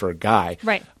tougher guy.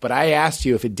 Right. But I asked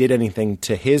you if it did anything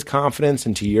to his confidence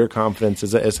and to your confidence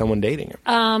as someone dating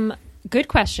him. Good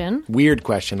question. Weird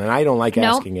question, and I don't like No,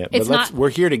 asking it. But it's not- we're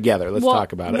here together. Let's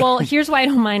talk about it. Well, here's why I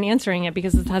don't mind answering it,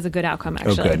 because it has a good outcome, oh,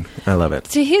 actually. good. I love it.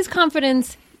 To his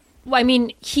confidence, well, I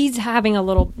mean, he's having a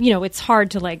little, it's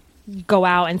hard to like go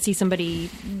out and see somebody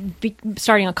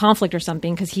starting a conflict or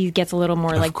something because he gets a little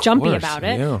more like jumpy course, about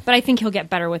it. yeah. But I think he'll get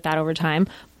better with that over time.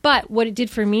 But what it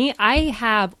did for me, I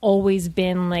have always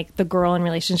been like the girl in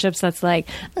relationships that's like,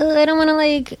 I don't want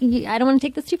to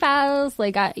take this too fast.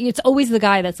 Like, it's always the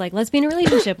guy that's like, let's be in a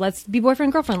relationship, let's be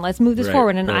boyfriend girlfriend, let's move this Right,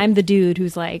 forward. And right. I'm the dude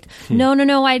who's like, no,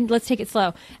 let's take it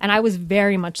slow. And I was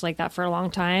very much like that for a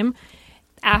long time.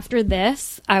 After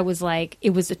this, I was like,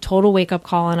 it was a total wake up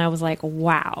call, and I was like,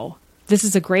 wow, this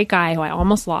is a great guy who I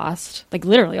almost lost, like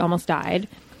literally almost died.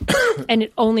 And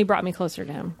it only brought me closer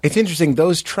to him. It's interesting.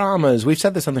 Those traumas, we've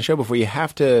said this on the show before, you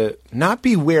have to not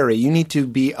be wary. You need to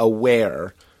be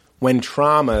aware when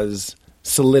traumas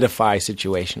solidify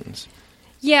situations.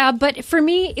 Yeah, but for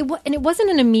me, it wasn't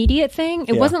an immediate thing.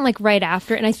 It Yeah. wasn't like right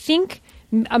after. And I think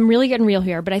I'm really getting real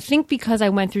here, but I think because I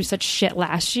went through such shit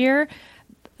last year,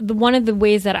 one of the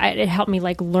ways that it helped me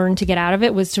like learn to get out of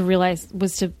it was to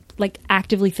like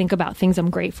actively think about things I'm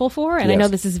grateful for. And I Yes. know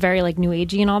this is very like new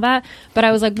agey and all that, but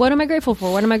I was like, what am I grateful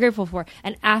for? What am I grateful for?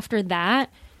 And after that,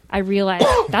 I realized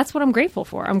that's what I'm grateful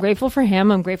for. I'm grateful for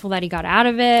him. I'm grateful that he got out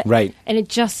of it. Right. And it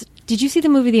just, did you see the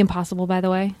movie The Impossible, by the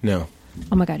way? No.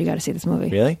 Oh my God, you got to see this movie.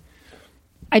 Really?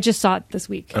 I just saw it this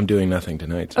week. I'm doing nothing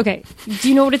tonight. Okay. Do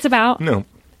you know what it's about? No.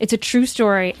 It's a true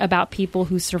story about people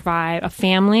who survived, a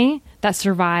family that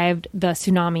survived the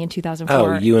tsunami in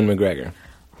 2004. Oh, Ewan McGregor.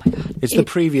 Oh my God. It's the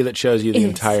preview that shows you the is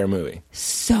entire movie.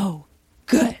 So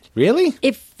good. Really?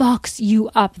 It fucks you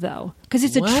up, though, because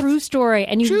it's a What? true story.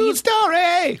 And you True leave,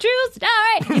 story! True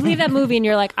story! You leave that movie and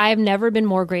you're like, I have never been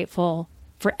more grateful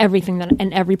for everything that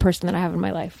and every person that I have in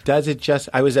my life. Does it just...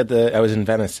 I was in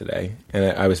Venice today,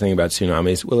 and I was thinking about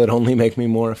tsunamis. Will it only make me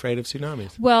more afraid of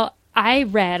tsunamis? Well, I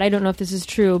read, I don't know if this is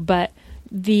true, but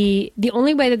the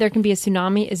only way that there can be a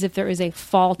tsunami is if there is a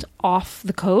fault off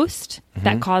the coast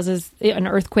that causes an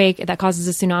earthquake, that causes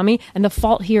a tsunami, and the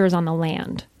fault here is on the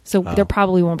land. So there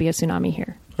probably won't be a tsunami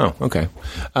here. Oh, okay.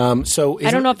 So I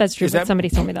don't know if that's true, but somebody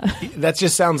told me that. That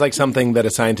just sounds like something that a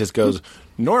scientist goes,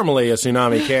 normally a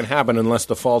tsunami can't happen unless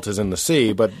the fault is in the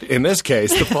sea, but in this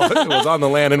case, the fault was on the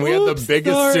land, and we had the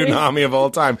biggest sorry. tsunami of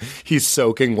all time. He's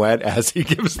soaking wet as he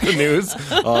gives the news.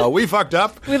 We fucked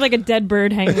up. With like a dead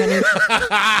bird hanging on his,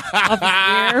 off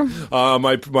his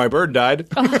ear. My bird died.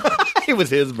 It was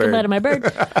his bird. Let my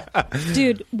bird.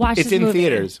 Dude, watch It's this in movie.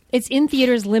 theaters. It's in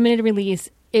theaters, limited release.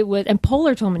 It was, and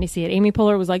Poehler told me to see it. Amy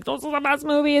Poehler was like, "This is the best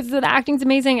movie. The acting's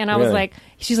amazing." And I was Really? like,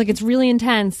 "She's like, it's really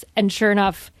intense." And sure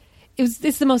enough,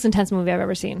 it's the most intense movie I've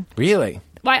ever seen. Really?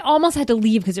 I almost had to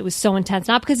leave because it was so intense.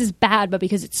 Not because it's bad, but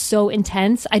because it's so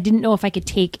intense. I didn't know if I could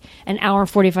take an hour and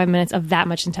 45 minutes of that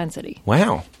much intensity.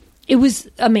 Wow. It was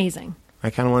amazing.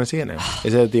 I kind of want to see it now.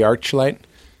 Is it at the Archlight?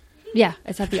 Yeah,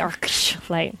 it's at the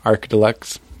Arclight. Arc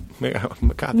Deluxe?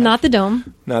 God, Not the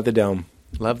Dome. Not the Dome.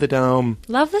 Love the Dome.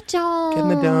 Love the Dome. Get in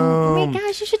the Oh Dome. my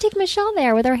gosh, you should take Michelle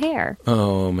there with her hair.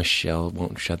 Oh, Michelle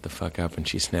won't shut the fuck up and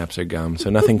she snaps her gum. So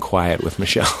nothing quiet with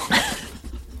Michelle.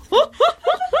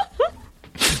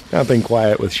 Nothing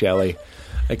quiet with Shelley.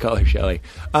 I call her Shelley.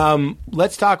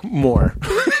 Let's talk more.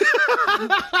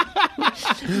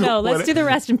 No, let's do the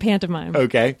rest in pantomime.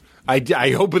 Okay.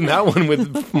 I opened that one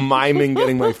with miming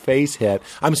getting my face hit.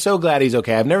 I'm so glad he's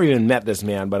okay. I've never even met this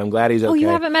man, but I'm glad he's okay. Oh, you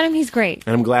haven't met him? He's great.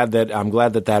 And I'm glad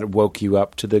that woke you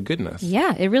up to the goodness.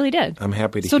 Yeah, it really did. I'm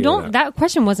happy to so hear don't. that.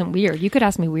 Question wasn't weird. You could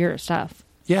ask me weirder stuff.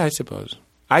 Yeah, I suppose.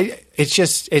 It's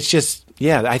just.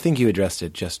 Yeah, I think you addressed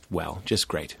it just well, just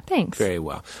great. Thanks. Very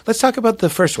well. Let's talk about the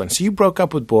first one. So you broke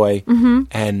up with Boy,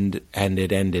 and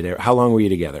it ended. How long were you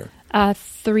together?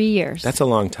 3 years. That's a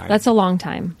long time. That's a long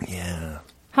time. Yeah.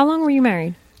 How long were you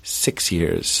married? 6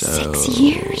 years. So 6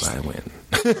 years. I win.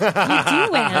 You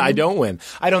do win. I don't win.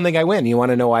 I don't think I win. You want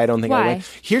to know why I don't think I Why? win?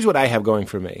 Here's what I have going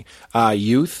for me.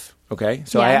 Youth. Okay,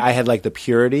 so Yeah. I had like the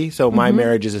purity. So my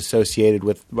marriage is associated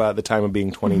with the time of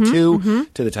being 22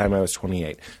 to the time I was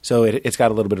 28. So it's got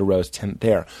a little bit of rose tint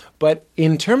there. But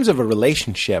in terms of a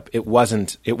relationship, it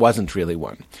wasn't really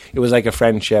one. It was like a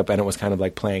friendship, and it was kind of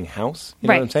like playing house. You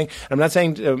know Right. what I'm saying? I'm not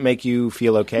saying to make you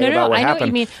feel okay No, about what I know happened. what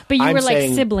you mean. But you I'm were like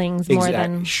saying- siblings more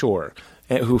than. Sure.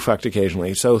 Who fucked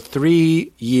occasionally. So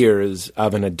 3 years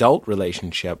of an adult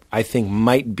relationship, I think,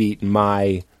 might beat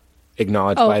my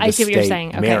acknowledged Oh, by the I see what you're state saying.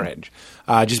 Okay. marriage.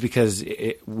 Just because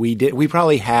we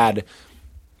probably had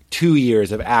 2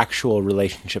 years of actual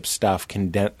relationship stuff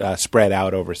spread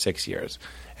out over 6 years.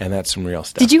 And that's some real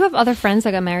stuff. Did you have other friends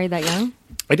that got married that young?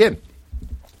 I did.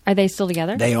 Are they still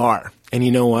together? They are. And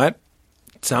you know what?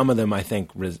 Some of them, I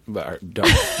think,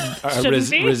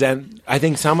 Shouldn't be. resent. I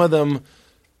think some of them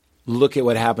look at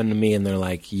what happened to me and they're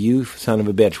like, you son of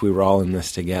a bitch, we were all in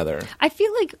this together. I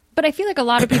feel like a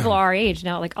lot of people our age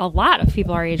now, like a lot of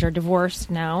people our age are divorced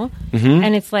now, Mm-hmm.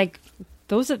 and it's like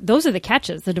those are the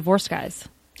catches, the divorce guys.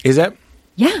 Is that?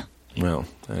 Yeah, Well,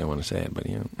 I don't want to say it, but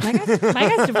yeah. my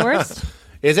guy's divorced.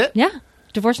 Is it? Yeah,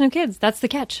 divorce no kids. That's the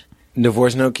catch.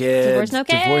 Divorce no kids. Divorce no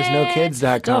kids.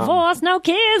 DivorceNoKids.com.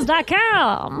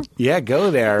 DivorceNoKids.com. Yeah,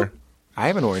 go there. I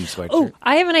have an orange sweatshirt. Oh,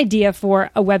 I have an idea for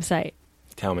a website.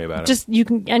 Tell me about it. Just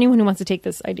anyone who wants to take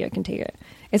this idea can take it.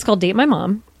 It's called Date My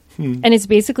Mom. And it's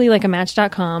basically like a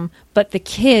Match.com, but the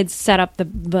kids set up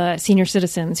the senior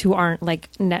citizens who aren't like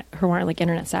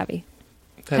internet savvy.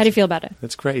 How do you feel about it?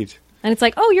 That's great. And it's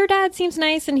like, oh, your dad seems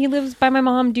nice and he lives by my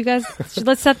mom. Do you guys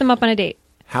let's set them up on a date?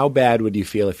 How bad would you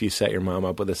feel if you set your mom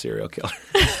up with a serial killer?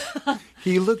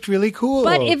 He looked really cool.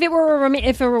 But if it were a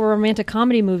romantic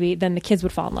comedy movie, then the kids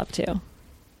would fall in love too.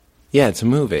 Yeah, it's a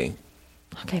movie.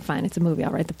 Okay, fine, it's a movie.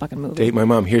 I'll write the fucking movie. Date My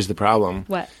Mom. Here's the problem.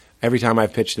 What? Every time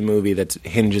I've pitched a movie that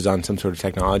hinges on some sort of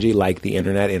technology, like the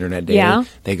internet dating, Yeah.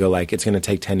 they go like, it's going to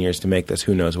take 10 years to make this.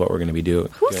 Who knows what we're going to be doing?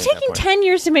 Who's taking 10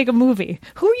 years to make a movie?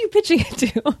 Who are you pitching it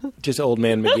to? Just old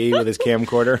man McGee with his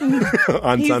camcorder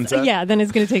on Sunset. Yeah, then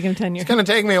it's going to take him 10 years. It's going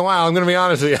to take me a while. I'm going to be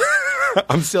honest with you.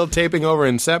 I'm still taping over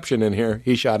Inception in here.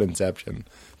 He shot Inception.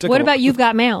 What about You've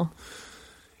Got Mail?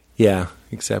 Yeah,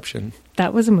 Exception.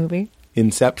 That was a movie.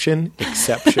 Inception,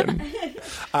 Exception.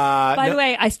 By the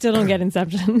way, I still don't get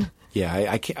Inception.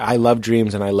 Yeah, I love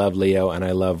Dreams and I love Leo and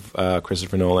I love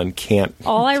Christopher Nolan.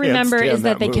 All I remember stand is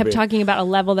that they kept movie. talking about a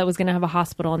level that was going to have a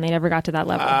hospital, and they never got to that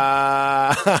level.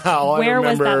 All Where I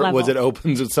was that remember level? was it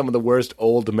opens with some of the worst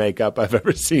old makeup I've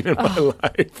ever seen in my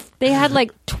life. They had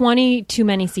like 20 too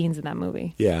many scenes in that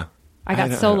movie. Yeah. I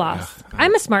got so lost.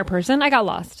 I'm a smart person. I got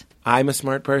lost. I'm a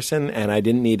smart person, and I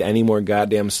didn't need any more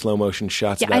goddamn slow motion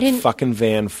shots Yeah, of I that didn't- fucking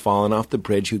van falling off the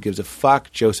bridge. Who gives a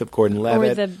fuck? Joseph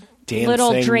Gordon-Levitt. Or the dancing,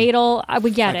 little dreidel. I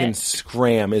would get fucking it.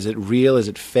 scram. Is it real? Is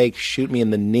it fake? Shoot me in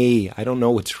the knee. I don't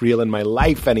know what's real in my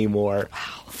life anymore.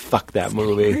 Wow. Fuck that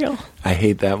movie. real. I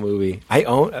hate that movie. I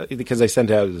own because I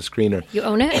sent it out as a screener. You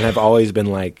own it? And I've always been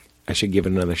like, I should give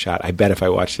it another shot. I bet if I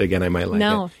watched it again, I might like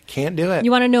No. it. Can't do it.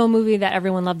 You want to know a movie that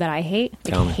everyone loved that I hate?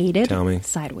 Like Tell me. hated? Tell me.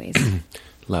 Sideways.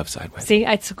 Love Sideways. See,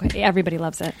 it's okay. Everybody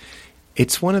loves it.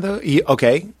 It's one of the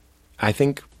okay. I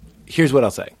think here's what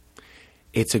I'll say.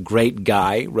 It's a great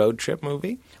guy road trip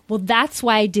movie. Well, that's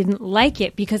why I didn't like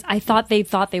it, because I thought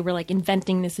they were like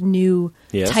inventing this new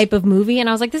Yes. type of movie, and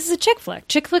I was like, this is a chick flick.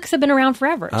 Chick flicks have been around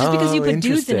forever. Just because you Oh, put dudes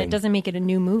in interesting. it doesn't make it a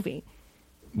new movie.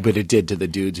 But it did to the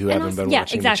dudes who And haven't also- been yeah,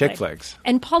 watching exactly. the chick flicks.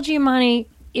 And Paul Giamatti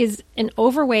is an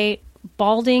overweight,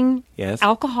 balding, Yes.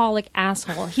 alcoholic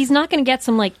asshole. He's not going to get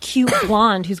some like cute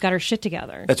blonde who's got her shit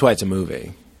together. That's why it's a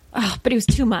movie. But it was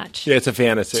too much. Yeah, it's a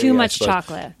fantasy. Too I much suppose.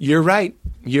 chocolate. You're right.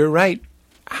 You're right.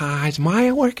 Is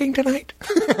Maya working tonight?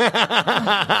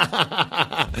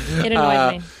 It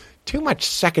annoyed me. Too much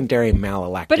secondary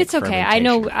malolactic. But it's okay. I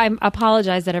know. fermentation. I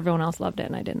apologize that everyone else loved it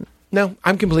and I didn't. No,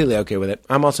 I'm completely okay with it.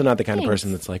 I'm also not the kind of Thanks.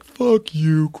 person that's like, fuck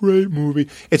you, great movie.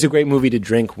 It's a great movie to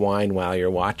drink wine while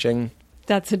you're watching.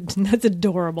 That's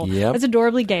adorable. Yep. That's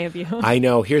adorably gay of you. I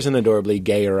know. Here's an adorably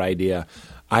gayer idea.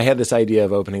 I had this idea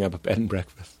of opening up a bed and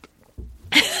breakfast.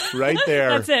 Right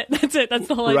there. That's it. That's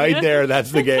the whole idea. Right there.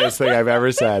 That's the gayest thing I've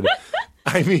ever said.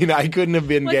 I mean, I couldn't have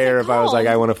been What's gayer it if I was like,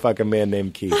 called? I want to fuck a man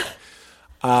named Keith.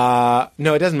 No,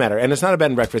 it doesn't matter. And it's not a bed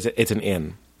and breakfast. It's an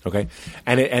inn. Okay,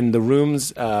 and the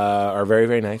rooms are very,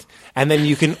 very nice. And then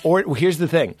you can order. Here's the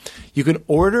thing: you can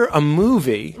order a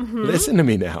movie. Listen to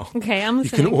me now. Okay, I'm You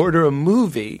listening. can order a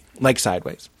movie like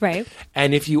Sideways, Right.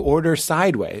 and if you order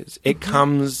Sideways, it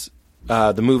comes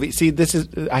the movie. See,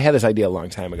 I had this idea a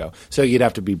long time ago. So you'd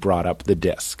have to be brought up the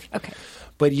disc. Okay.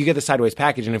 But you get the Sideways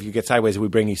package, and if you get Sideways, we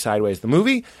bring you Sideways the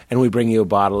movie, and we bring you a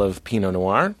bottle of Pinot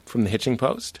Noir from the Hitching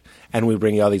Post, and we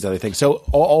bring you all these other things. So,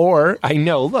 or I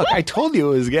know, look, I told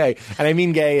you it was gay, and I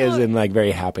mean gay as in like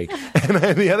very happy.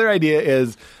 And the other idea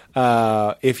is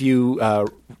if you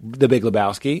The Big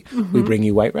Lebowski, we bring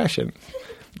you White Russian.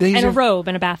 These And are- a robe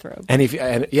and a bathrobe. and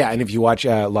if you watch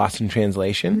Lost in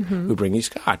Translation, we bring you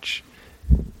Scotch.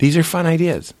 These are fun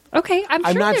ideas. Okay, I'm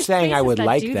sure not there's saying I places would that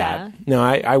like do that. No,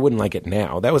 I wouldn't like it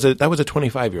now. That was a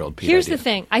 25-year-old Pete Here's idea. the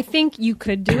thing. I think you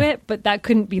could do it, but that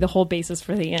couldn't be the whole basis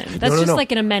for the inn. That's No, just no.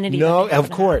 like an amenity. No, that they have of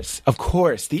to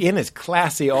course. The inn is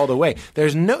classy all the way.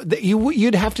 There's no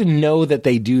you'd have to know that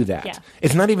they do that. Yeah.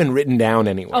 It's not even written down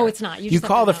anywhere. Oh, it's not. You You just have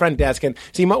call to the know. front desk and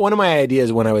see. One of my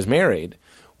ideas when I was married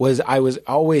was I was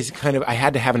always I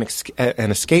had to have an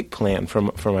escape plan from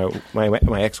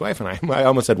my ex-wife and I. I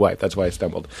almost said wife. That's why I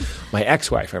stumbled. My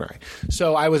ex-wife and I.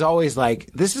 So I was always like,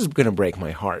 this is going to break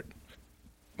my heart.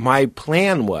 My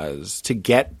plan was to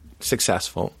get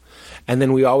successful, and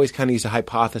then we always kind of used to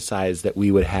hypothesize that we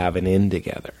would have an inn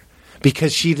together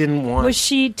because she didn't want. Was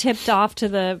she tipped off to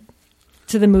the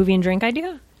movie and drink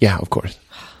idea? Yeah, of course.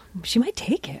 She might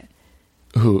take it.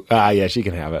 Who? Yeah, she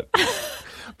can have it.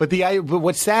 But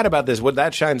what's sad about this, what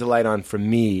that shines a light on for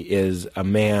me, is a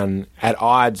man at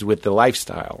odds with the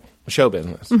lifestyle, show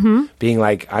business, being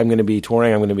like, I'm going to be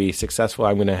touring, I'm going to be successful,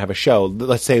 I'm going to have a show.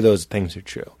 Let's say those things are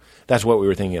true. That's what we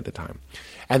were thinking at the time.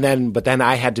 But then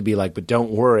I had to be like, but don't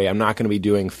worry, I'm not going to be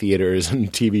doing theaters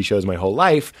and TV shows my whole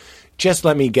life. Just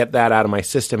let me get that out of my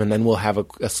system, and then we'll have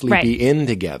a sleepy Right. inn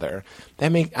together.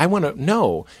 I want to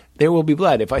know. There will be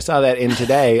blood. If I saw that inn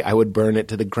today, I would burn it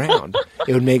to the ground.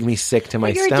 It would make me sick to my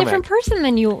You're stomach. a different person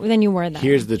than you were then.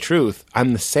 Here's the truth.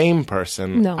 I'm the same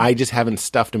person. No. I just haven't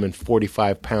stuffed him in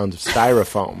 45 pounds of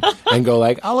styrofoam and go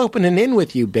like, I'll open an inn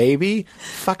with you, baby.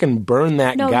 Fucking burn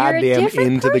that No, you're a goddamn different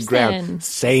into the person. ground.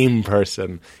 Same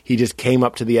person. He just came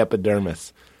up to the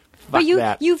epidermis. But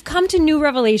that. you've come to new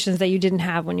revelations that you didn't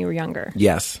have when you were younger.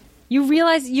 Yes, You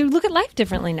realize you look at life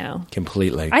differently now.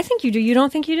 completely. I think you do. You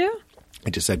don't think you do? I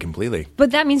just said completely.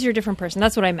 But that means you're a different person.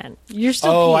 That's what I meant. You're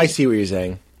still. Oh, Pete. I see what you're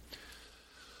saying.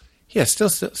 Yeah,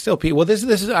 still Pete. Well, this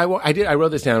is I wrote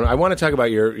this down. I want to talk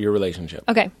about your relationship.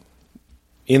 Okay.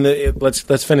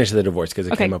 Let's finish the divorce because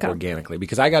it Okay, came up go. organically.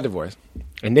 Because I got divorced,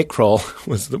 and Nick Kroll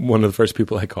was one of the first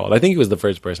people I called. I think he was the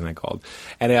first person I called,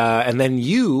 and then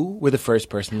you were the first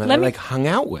person that I hung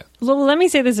out with. Well, let me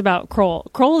say this about Kroll.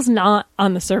 Kroll is not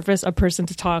on the surface a person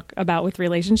to talk about with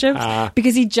relationships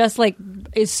because he just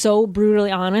is so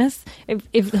brutally honest.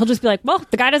 If he'll just be like, well,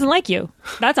 the guy doesn't like you.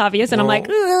 That's obvious. And I'm like,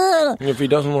 ugh. If he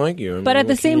doesn't like you, I mean, But at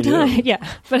the what can same you do? time, yeah.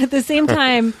 But at the same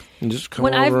time, Just come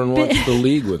when over I've and been- watch the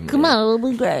league with me. come on,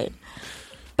 it'll be great.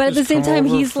 But at the Just same come time,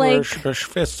 over he's for like, a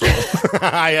fistful.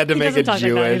 I had to make it doesn't talk like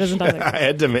that. He Jewish. doesn't talk like that. I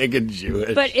had to make it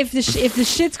Jewish. but if the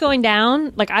shit's going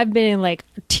down, like I've been in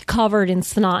covered in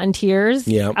snot and tears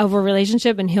Yeah. over a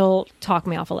relationship, and he'll talk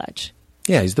me off a ledge.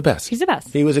 Yeah, he's the best. He's the best.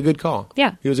 He was a good call.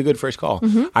 Yeah. He was a good first call.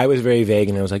 I was very vague,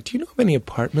 and I was like, do you know of any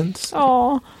apartments?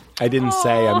 Oh, I didn't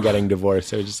say I'm getting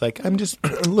divorced. I was just like, I'm just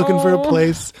looking for a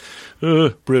place.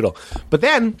 Ugh, brutal. But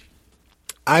then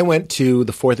I went to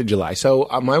the 4th of July. So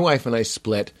my wife and I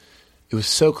split. It was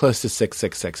so close to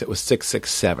 666. It was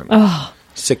 667.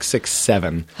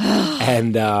 667.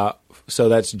 And so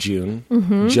that's June,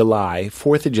 July,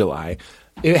 4th of July.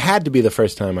 It had to be the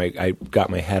first time I got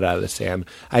my head out of the sand.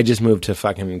 I just moved to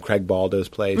fucking Craig Baldo's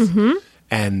place.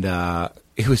 And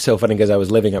it was so funny because I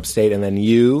was living upstate, and then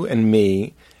you and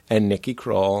me and Nikki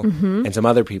Kroll and some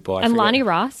other people. I and forget. Lonnie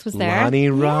Ross was there. Lonnie Yeah.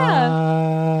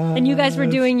 Ross. And you guys were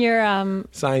doing your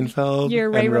Seinfeld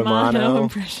Ray and Romano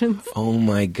impressions. Oh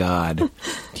my God.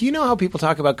 Do you know how people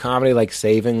talk about comedy like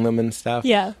saving them and stuff?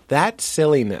 Yeah. That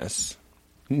silliness.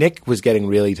 Nick was getting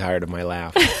really tired of my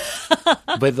laugh.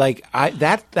 But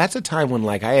that's a time when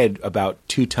I had about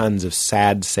 2 tons of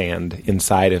sad sand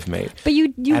inside of me. But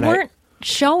you And weren't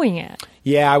showing it.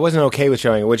 Yeah, I wasn't okay with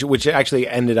showing it, which actually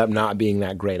ended up not being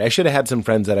that great. I should have had some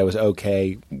friends that I was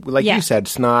okay. Like Yeah. you said,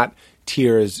 snot,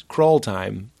 tears, Kroll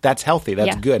time. That's healthy. That's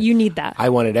Yeah, good. you need that. I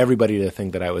wanted everybody to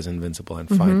think that I was invincible and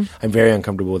fine. I'm very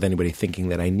uncomfortable with anybody thinking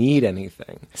that I need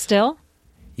anything. Still?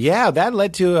 Yeah, that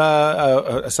led to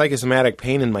a psychosomatic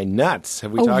pain in my nuts.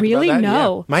 Have we Oh, talked really? about that?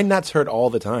 No. Yeah. My nuts hurt all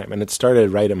the time, and it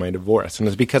started right at my divorce. And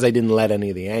it's because I didn't let any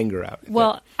of the anger out.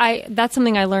 Well, that's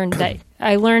something I learned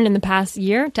in the past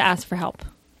year to ask for help.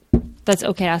 That's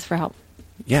okay to ask for help.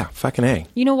 Yeah, fucking A.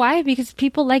 You know why? Because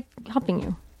people like helping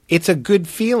you. It's a good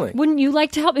feeling. Wouldn't you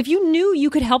like to help? If you knew you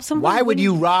could help someone, Why would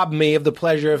you rob me of the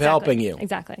pleasure of Exactly. helping you?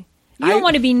 Exactly. You don't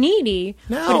want to be needy,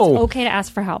 but No. it's okay to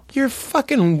ask for help. Your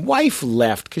fucking wife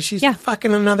left because she's Yeah.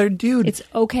 fucking another dude. It's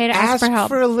okay to ask for help.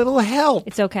 for a little help.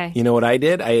 It's okay. You know what I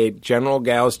did? I ate General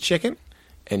Gao's chicken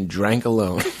and drank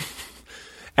alone.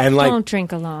 And Don't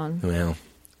drink alone.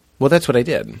 well, that's what I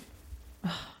did.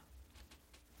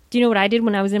 Do you know what I did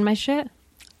when I was in my shit?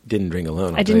 Didn't drink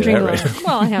alone. I didn't drink alone.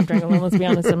 Well, I have drank alone. Let's be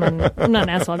honest. I'm not an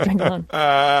asshole. I drank alone.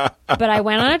 But I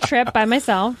went on a trip by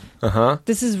myself.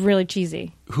 This is really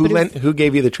cheesy. Who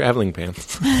gave you the traveling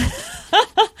pants?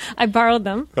 I borrowed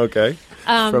them Okay,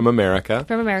 from America.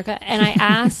 from America, and I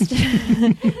asked.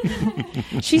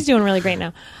 She's doing really great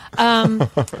now.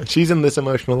 She's in This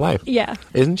Emotional Life, Yeah,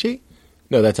 isn't she?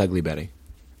 No, that's Ugly Betty.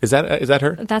 Is that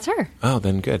her? that's her, Oh,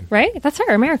 then good. right? That's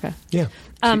her, America. Yeah,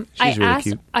 she's really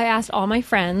cute. I asked all my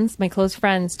friends, my close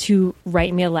friends, to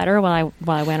write me a letter while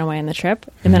I went away on the trip,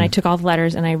 and then I took all the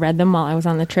letters and I read them while I was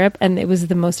on the trip, and it was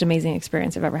the most amazing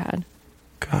experience I've ever had.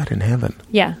 God in heaven.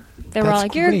 Yeah, they were all That's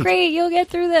like, "You're great. great, you'll get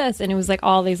through this," and it was like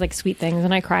all these like sweet things,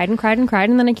 and I cried and cried and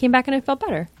cried, and then I came back and I felt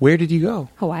better. Where did you go?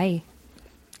 Hawaii.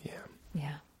 Yeah,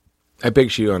 Yeah. I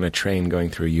picture you on a train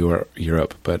going through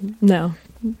Europe, but No,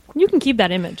 you can keep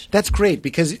that image. that's great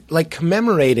because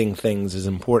commemorating things is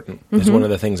important. Is one of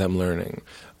the things I'm learning.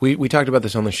 We talked about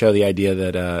this on the show. The idea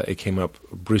that it came up.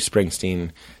 Bruce Springsteen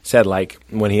said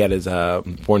when he had his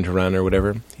Born to Run or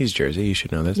whatever. He's Jersey. You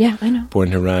should know this. Yeah, I know.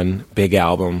 Born to Run, big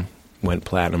album, went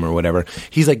platinum or whatever.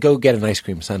 He's like, go get an ice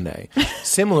cream sundae.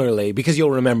 Similarly, because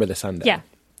you'll remember the sundae. Yeah.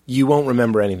 You won't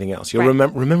remember anything else. You'll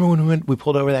Right. remember when we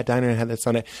pulled over that diner and had that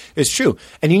sundae. It's true,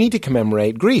 and you need to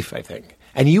commemorate grief. I think.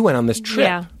 And you went on this trip.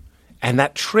 Yeah. And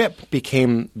that trip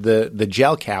became the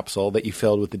gel capsule that you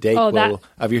filled with the Dayquil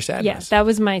of your sadness. Yes, that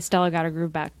was my Stella Got a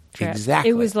Groove Back trip. Exactly.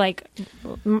 It was like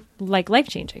life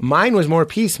changing. Mine was more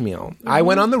piecemeal. I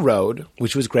went on the road,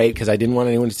 which was great because I didn't want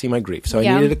anyone to see my grief. So I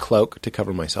Yeah. needed a cloak to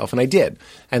cover myself, and I did.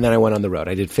 And then I went on the road.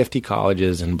 I did 50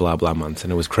 colleges and blah, blah months,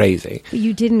 and it was crazy. But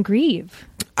you didn't grieve.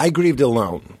 I grieved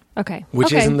alone. Okay. which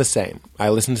Okay. isn't the same. I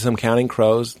listened to some Counting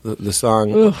Crows, the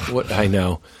song. What I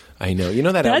know. You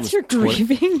know that That's album's your 20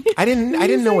 grieving. I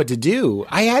didn't know what to do.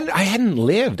 I hadn't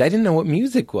lived. I didn't know what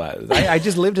music was. I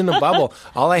just lived in a bubble.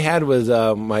 All I had was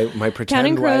my pretend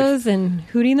Counting wife. Crows and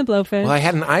Hootie and the Blowfish. Well, I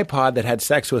had an iPod that had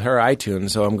Sex with Her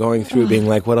iTunes, so I'm going through being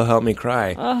like, what'll help me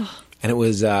cry? And it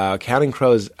was Counting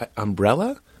Crows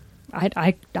Umbrella.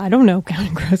 I don't know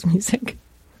Counting Crows music.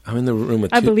 I'm in the room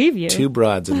with I believe you. two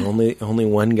broads, and only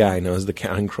one guy knows the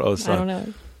Counting Crows song. I don't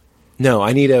know. No,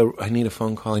 I need a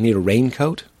phone call. I need a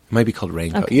raincoat. It might be called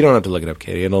Raincoat. Okay. You don't have to look it up,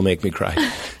 Katie. It'll make me cry.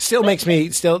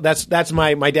 That's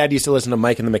my dad used to listen to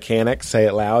Mike and the Mechanics, Say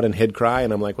It Loud, and he'd cry,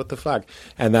 and I'm like, what the fuck?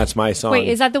 And that's my song. Wait,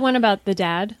 is that the one about the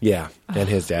dad? Yeah, and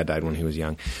his dad died when he was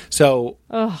young. So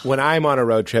when I'm on a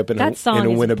road trip That song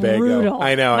in is Winnebago, brutal.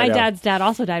 I know. My dad's dad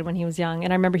also died when he was young,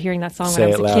 and I remember hearing that song Say when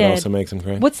I It was a Loud kid. also makes him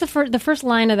cry. What's the first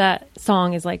line of that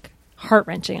song is like heart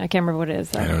wrenching. I can't remember what it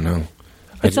is. I don't know.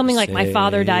 It's something like "My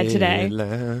father died today."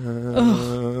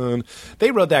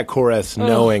 They wrote that chorus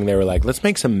knowing they were like, let's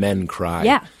make some men cry.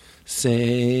 Yeah.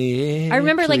 Say I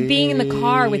remember like it being in the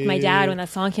car with my dad clear. when that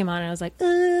song came on, and I was like,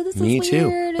 "This is Me too.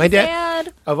 weird My and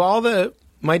dad, sad."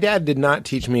 my dad did not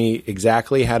teach me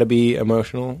exactly how to be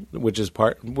emotional, which is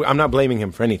part. I'm not blaming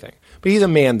him for anything, but he's a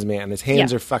man's man. His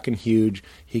hands Yeah. are fucking huge.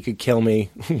 He could kill me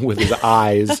with his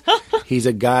eyes. He's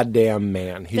a goddamn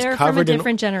man. He's They're from covered a in.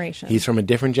 different generation. He's from a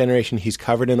different generation. He's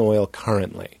covered in oil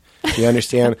currently. Do you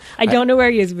understand? I don't know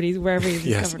where he is, but he's wherever he is.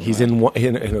 Yes, covered he's in oil.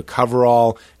 in a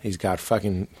coverall. He's got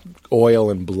fucking oil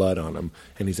and blood on him,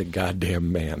 and he's a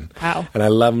goddamn man. Wow. And I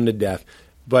love him to death.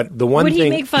 But the one Would thing, he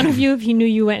make fun of you if he knew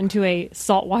you went into a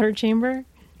saltwater chamber?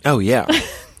 oh yeah,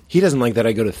 he doesn't like that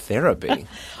I go to therapy.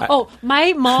 Oh,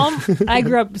 my mom, I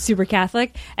grew up super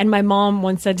Catholic, and my mom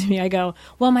once said to me, I go,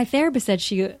 well, my therapist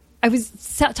said I was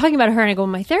talking about her, and I go,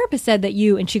 my therapist said that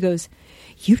and she goes,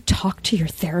 you talk to your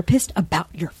therapist about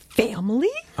your family?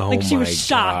 Oh, like she was my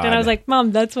shocked, and I God. was like,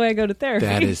 Mom, that's why I go to therapy.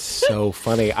 That is so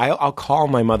funny. I'll call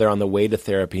my mother on the way to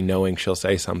therapy, knowing she'll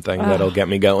say something that'll get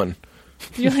me going.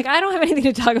 You're like, I don't have anything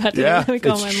to talk about today. Let me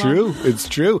call it's my true. mom. It's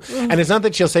true. And it's not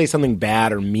that she'll say something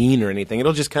bad or mean or anything.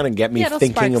 It'll just kind of get me Yeah, it'll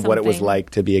thinking spark of what it was something. like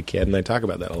to be a kid, and I talk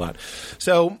about that a lot.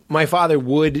 So my father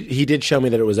he did show me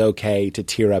that it was okay to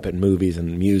tear up at movies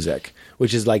and music,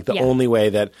 which is like the Yeah. only way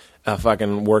that a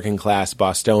fucking working class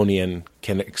Bostonian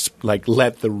can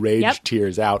let the rage Yep.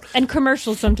 tears out. And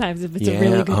commercials sometimes, if it's a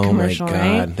really good commercial, oh my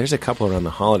God. right? There's a couple around the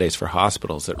holidays for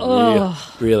hospitals that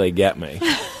really get me.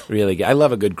 I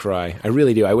love a good cry. I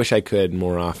really do. I wish I could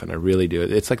more often. I really do.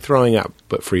 It's like throwing up,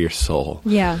 but for your soul.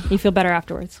 Yeah, you feel better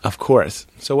afterwards. Of course.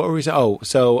 So what were we saying? Oh,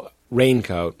 so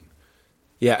Raincoat.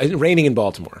 Yeah, it's raining in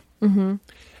Baltimore. Mm-hmm.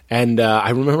 And I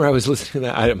remember I was listening to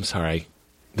that. I'm sorry.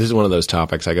 This is one of those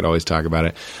topics. I could always talk about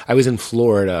it. I was in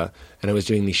Florida, and I was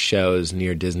doing these shows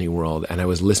near Disney World, and I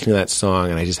was listening to that song,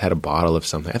 and I just had a bottle of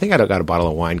something. I think I got a bottle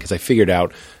of wine because I figured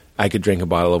out I could drink a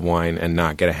bottle of wine and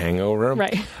not get a hangover.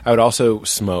 Right. I would also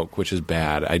smoke, which is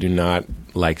bad. I do not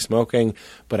like smoking,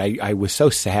 but I was so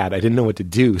sad. I didn't know what to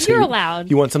do. So You're allowed.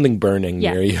 You want something burning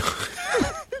Yeah. near you.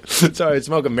 So I would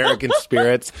smoke American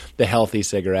Spirits, the healthy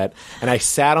cigarette, and I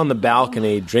sat on the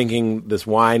balcony drinking this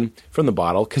wine from the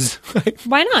bottle because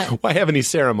Why not? why have any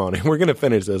ceremony? We're going to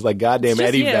finish this like goddamn It's just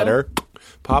Eddie you. Vedder.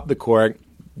 Pop the cork,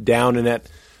 down in it,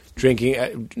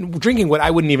 drinking what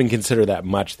I wouldn't even consider that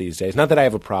much these days. Not that I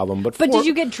have a problem, but But did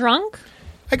you get drunk?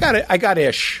 I got it. I got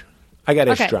ish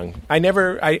Okay. drunk.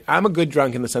 I'm a good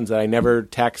drunk in the sense that I never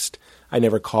text, I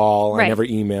never call, I Right. never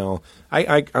email.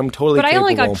 I'm totally. But I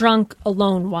only got capable. drunk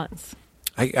alone once.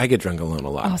 I get drunk alone a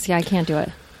lot. Oh, see, I can't do it.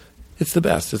 It's the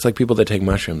best. It's like people that take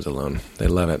mushrooms alone. They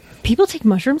love it. People take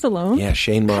mushrooms alone? Yeah,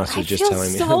 Shane Moss I was just feel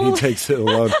telling me so- he takes it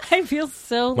alone. I feel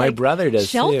so My like, brother does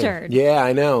sheltered. too. Yeah,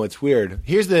 I know. It's weird.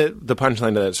 Here's the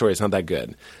punchline to that story. It's not that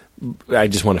good. I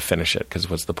just want to finish it because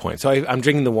what's the point? So I'm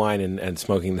drinking the wine and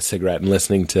smoking the cigarette and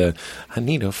listening to I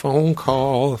Need a Phone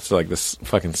Call. It's like this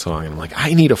fucking song. And I'm like,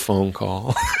 I need a phone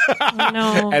call. Oh,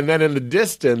 no. And then in the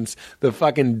distance, the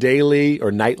fucking daily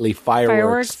or nightly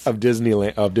fireworks Fireworks?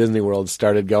 of Disney World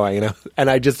started going, and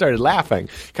I just started laughing,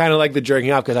 kind of like the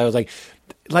jerking off because I was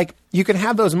like you can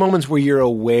have those moments where you're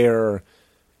aware.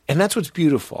 And that's what's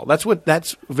beautiful.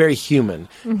 That's very human.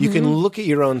 You can look at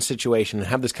your own situation and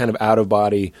have this kind of out of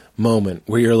body moment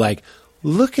where you're like,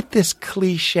 look at this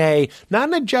cliche, not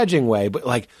in a judging way, but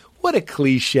like, what a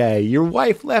cliche. Your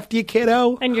wife left you,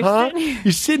 kiddo. And you're sitting here-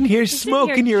 You're sitting here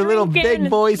smoking here your little drinking big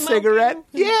boy and smoking. cigarette.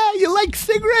 Yeah, you like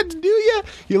cigarettes, do you?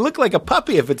 You look like a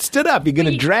puppy if it stood up. You're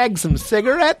going to drag some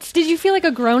cigarettes? Did you feel like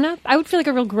a grown up? I would feel like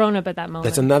a real grown up at that moment.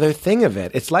 That's another thing of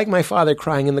it. It's like my father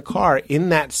crying in the car. In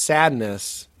that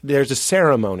sadness, there's a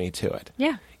ceremony to it.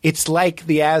 Yeah. It's like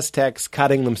the Aztecs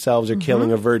cutting themselves or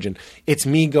killing a virgin. It's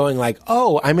me going like,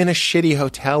 oh, I'm in a shitty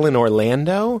hotel in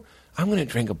Orlando. I'm going to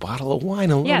drink a bottle of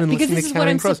wine alone Yeah, and because listen this to is what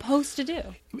Counting I'm Crows. supposed to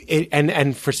do.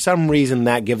 And for some reason,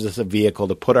 that gives us a vehicle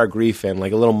to put our grief in,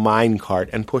 like a little mine cart,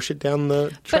 and push it down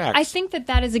the tracks. But I think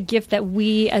that is a gift that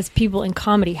we as people in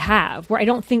comedy have, where I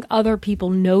don't think other people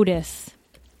notice.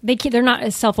 They're not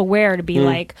as self-aware to be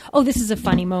like, oh, this is a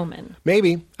funny moment.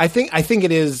 Maybe. I think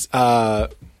it is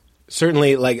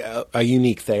certainly like a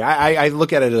unique thing. I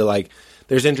look at it as like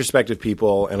there's introspective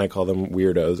people, and I call them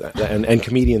weirdos, and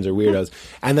comedians are weirdos.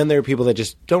 And then there are people that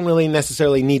just don't really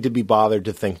necessarily need to be bothered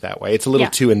to think that way. It's a little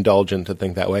too indulgent to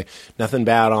think that way. Nothing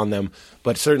bad on them,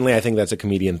 but certainly I think that's a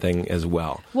comedian thing as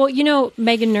well. Well,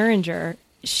 Megan Nuringer,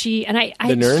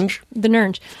 the Nurge? The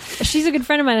Nurge. She's a good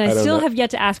friend of mine, and I don't still know. have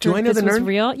yet to ask her Do I if know this the was Nurge?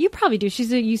 real. You probably do.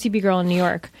 She's a UCB girl in New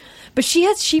York. But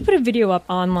she put a video up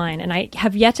online, and I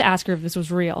have yet to ask her if this was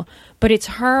real. But it's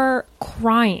her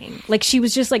crying. Like, she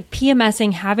was just like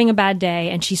PMSing, having a bad day,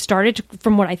 and she started to,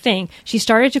 from what I think, she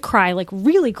started to cry, like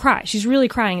really cry. She's really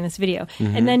crying in this video.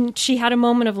 And then she had a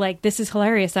moment of like, this is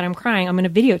hilarious that I'm crying. I'm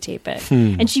going to videotape it.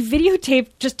 And she videotaped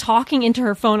just talking into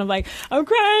her phone of like, I'm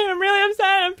crying, I'm really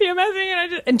upset, I'm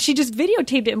PMSing, and she just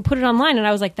videotaped it and put it online. And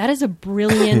I was like, that is a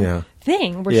brilliant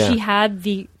thing where she had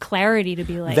the clarity to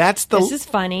be like, this is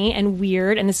funny and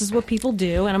weird, and this is what people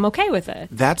do, and I'm okay with it.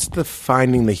 That's the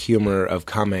finding the humor of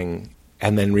coming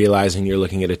and then realizing you're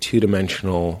looking at a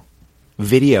two-dimensional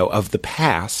video of the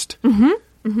past.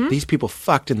 These people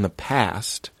fucked in the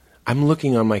past. I'm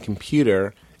looking on my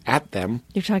computer at them.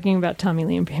 You're talking about Tommy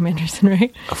Lee and Pam Anderson,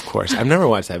 right? Of course. I've never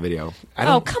watched that video.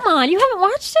 Oh, come on. You haven't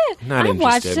watched it? Not I've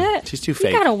watched interested. it. She's too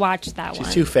fake. You gotta watch that one.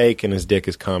 She's too fake, and his dick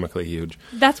is comically huge.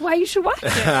 That's why you should watch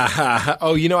it.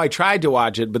 Oh, I tried to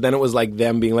watch it, but then it was like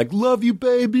them being like, love you,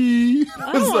 baby.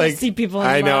 I don't want to see people in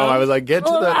I know. love. I was like, get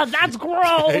to the... that's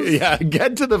gross. Yeah,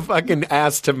 get to the fucking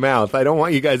ass to mouth. I don't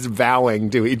want you guys vowing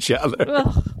to each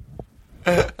other.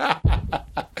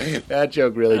 That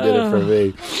joke really did it for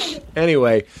me.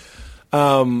 Anyway,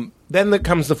 then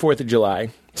comes the 4th of July.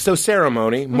 So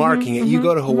ceremony, marking it. You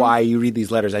go to Hawaii, you read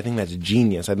these letters. I think that's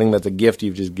genius. I think that's a gift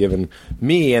you've just given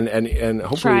me and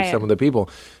hopefully some of the people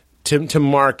to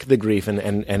mark the grief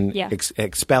and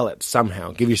expel it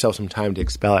somehow. Give yourself some time to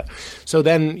expel it. So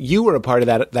then you were a part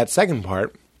of that second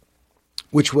part,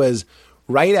 which was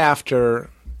right after,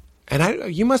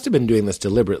 and you must have been doing this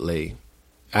deliberately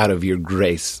out of your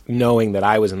grace, knowing that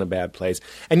I was in a bad place.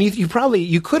 And you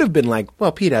could have been like,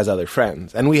 well, Pete has other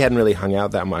friends. And we hadn't really hung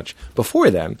out that much before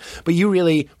then. But you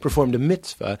really performed a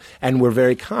mitzvah and were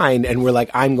very kind and were like,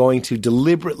 I'm going to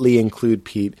deliberately include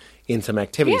Pete in some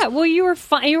activities. Yeah, well, you were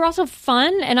fun. You were also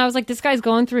fun, and I was like, this guy's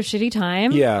going through a shitty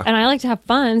time. Yeah. And I like to have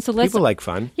fun, so let's... People like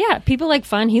fun. Yeah, people like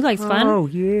fun. He likes fun. Oh,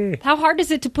 yeah. How hard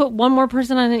is it to put one more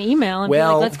person on an email and be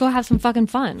like, let's go have some fucking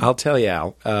fun? I'll tell you,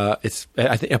 Al. I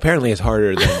think apparently it's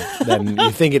harder than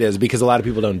you think it is because a lot of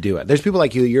people don't do it. There's people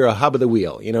like you. You're a hub of the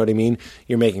wheel. You know what I mean?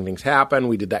 You're making things happen.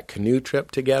 We did that canoe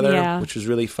trip together, which was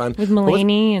really fun. With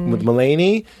Mulaney with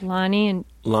Mulaney, Lonnie, and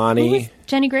Lonnie.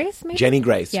 Jenny Grace, maybe? Jenny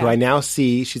Grace, Yeah. who I now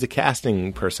see, she's a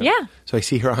casting person. Yeah. So I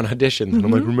see her on auditions, and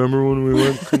I'm like, remember when we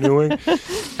went canoeing?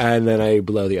 And then I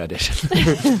blow the audition.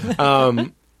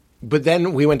 But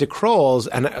then we went to Kroll's,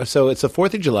 and so it's the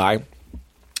 4th of July.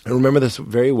 I remember this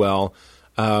very well.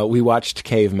 We watched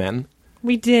Cavemen.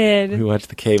 We did. We watched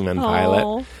the Cavemen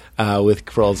pilot with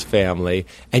Kroll's family.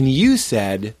 And you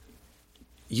said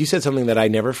something that I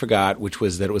never forgot, which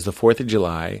was that it was the 4th of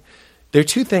July. There are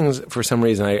two things, for some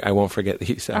reason, I won't forget that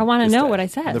he said. I want to know what I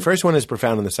said. The first one is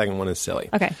profound and the second one is silly.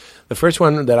 Okay. The first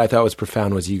one that I thought was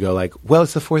profound was you go like, well,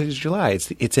 it's the 4th of July.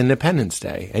 It's Independence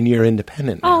Day, and you're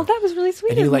independent now. Oh, that was really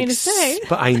sweet And of you me like, to say.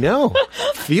 But I know.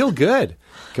 Feel good.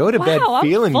 Go to bed I'm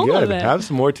feeling full good. of it. Have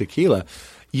some more tequila.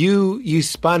 You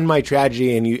spun my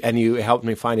tragedy and you helped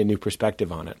me find a new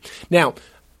perspective on it. Now,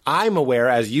 I'm aware,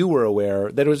 as you were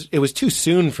aware, that it was too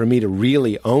soon for me to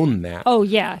really own that. Oh,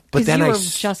 yeah. But Because then you I were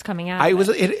s- just coming out. I of was.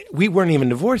 it. We weren't even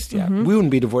divorced yet. We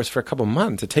wouldn't be divorced for a couple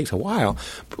months. It takes a while.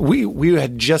 We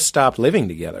had just stopped living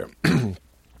together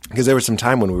because there was some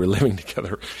time when we were living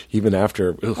together, even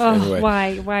after. Anyway,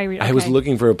 Why? I was okay.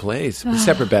 looking for a place, with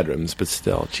separate bedrooms, but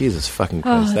still, Jesus fucking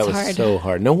Christ, that it's was hard. so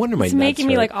hard. No wonder my It's nuts making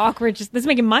me hurt. like awkward. This is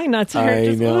making my nuts hurt. I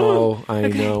Just, know, ooh. I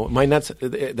know. My nuts,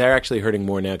 they're actually hurting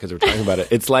more now because we're talking about it.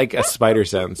 It's like a spider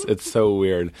sense. It's so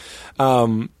weird.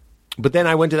 But then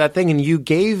I went to that thing and you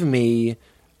gave me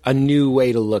a new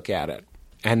way to look at it.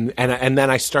 And then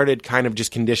I started kind of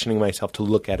just conditioning myself to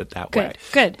look at it that way.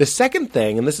 Good. The second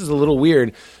thing, and this is a little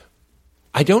weird,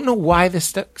 I don't know why this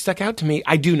stuck out to me.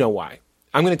 I do know why.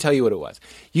 I'm going to tell you what it was.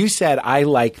 You said, I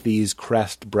like these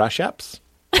Crest brush-ups.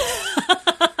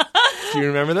 Do you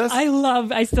remember this?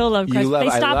 I still love Crest. They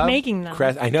I stopped love making them.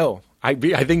 Crest. I know. I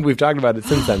think we've talked about it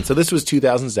since then. So this was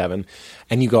 2007,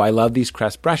 and you go, I love these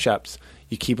Crest brush-ups.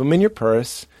 You keep them in your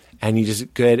purse, and you just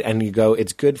and you go,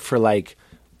 it's good for like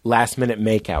last-minute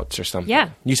makeouts or something. Yeah.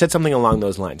 You said something along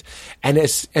those lines. And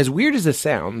as weird as this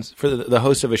sounds, for the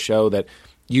host of a show that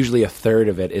usually a third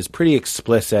of it is pretty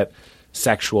explicit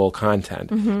sexual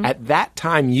content, at that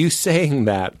time, you saying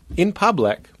that in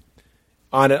public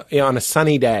on a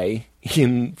sunny day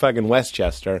in fucking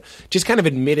Westchester, just kind of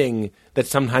admitting that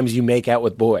sometimes you make out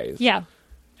with boys. Yeah.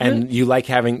 And you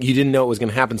didn't know it was going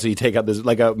to happen, so you take out this,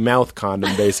 like a mouth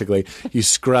condom, basically. You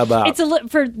scrub up. It's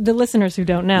for the listeners who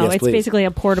don't know, Yes, it's please. basically a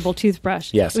portable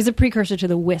toothbrush. Yes. It was a precursor to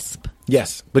the Wisp,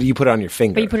 Yes, but you put it on your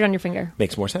finger. but you put it on your finger.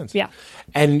 Makes more sense. Yeah.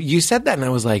 And you said that, and I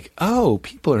was like, oh,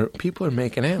 people are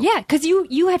making out. Yeah, because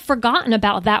you had forgotten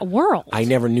about that world. I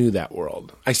never knew that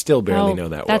world. I still barely know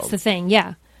that world. That's the thing,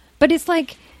 yeah. But it's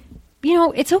like,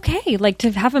 it's okay, like to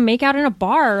have a makeout in a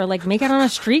bar or like make out on a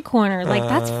street corner. Like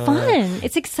that's fun.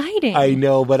 It's exciting. I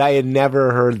know, but I had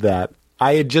never heard that.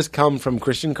 I had just come from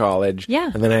Christian college.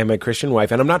 Yeah. And then I had my Christian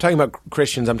wife. And I'm not talking about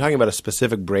Christians. I'm talking about a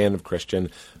specific brand of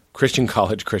Christian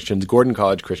college Christians, Gordon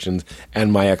College Christians,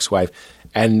 and my ex-wife.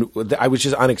 And I was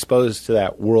just unexposed to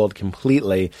that world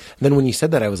completely. And then when you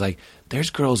said that, I was like, there's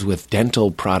girls with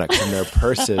dental products in their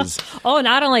purses. Oh,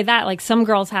 not only that, like some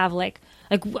girls have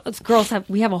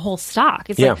we have a whole stock.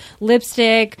 It's Yeah. like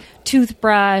lipstick,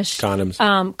 toothbrush, Condoms.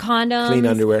 condoms,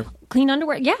 Clean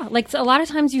underwear. Yeah, like a lot of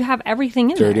times you have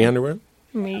everything in there. Dirty underwear.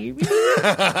 Maybe. His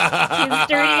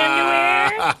dirty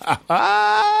underwear.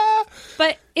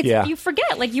 But you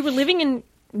forget, like you were living in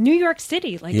New York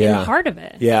City, like in the heart of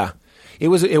it. Yeah. It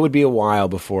would be a while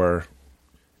before.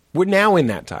 We're now in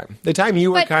that time. The time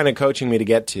you were But kind of coaching me to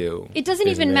get to. It doesn't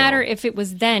is even now. matter if it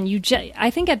was then. I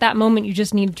think at that moment you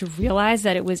just needed to realize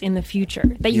that it was in the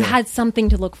future, that you had something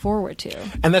to look forward to.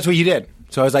 And that's what you did.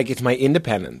 So I was like, it's my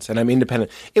independence, and I'm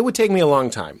independent. It would take me a long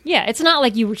time. Yeah, it's not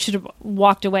like you should have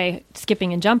walked away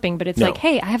skipping and jumping, but it's No. like,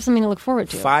 hey, I have something to look forward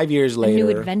to. 5 years later, new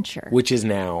adventure. which is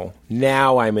now.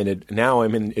 Now I'm in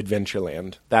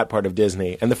Adventureland, that part of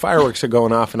Disney, and the fireworks are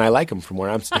going off, and I like them from where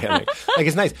I'm standing. Like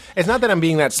it's nice. It's not that I'm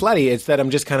being that slutty. It's that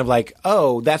I'm just kind of like,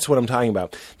 oh, that's what I'm talking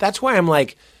about. That's why I'm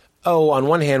like, oh, on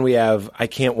one hand we have I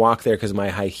can't walk there because of my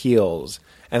high heels.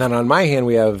 And then on my hand,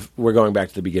 we're going back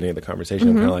to the beginning of the conversation.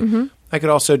 I'm kind of like, I could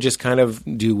also just kind of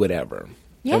do whatever.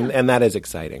 Yeah. And that is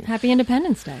exciting. Happy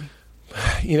Independence Day.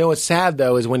 You know what's sad,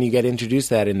 though, is when you get introduced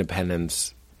to that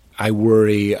independence, I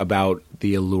worry about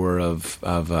the allure of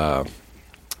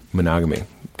monogamy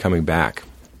coming back.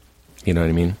 You know what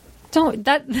I mean?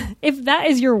 If that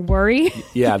is your worry,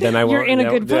 Yeah, then I won't. You're in a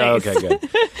good place. Okay,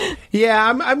 good.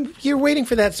 Yeah, you're waiting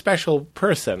for that special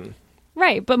person.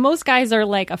 right, but most guys are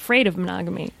like afraid of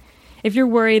monogamy. If you're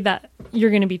worried that you're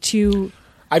going to be too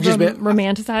I've just been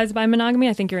romanticized by monogamy,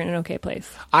 I think you're in an okay place.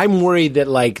 I'm worried that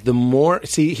like the more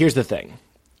here's the thing.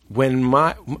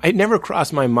 It never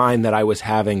crossed my mind that I was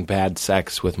having bad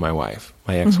sex with my wife,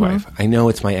 my ex-wife. I know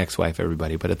it's my ex-wife,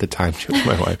 everybody, but at the time she was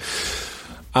my wife.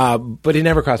 But it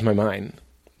never crossed my mind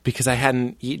because I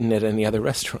hadn't eaten at any other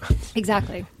restaurants.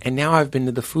 Exactly. And now I've been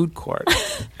to the food court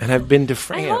and I've been to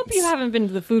France. I hope you haven't been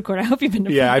to the food court. I hope you've been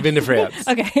to Yeah, I've been to France.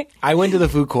 Okay. I went to the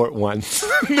food court once.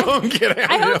 No, I'm kidding.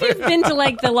 I hope you've been to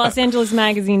like the Los Angeles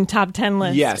Magazine top 10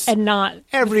 list. Yes. And not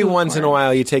Every the food once in a court.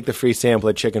 while you take the free sample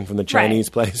of chicken from the Chinese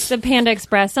Right. place. The Panda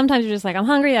Express. Sometimes you're just like, I'm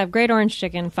hungry. I have great orange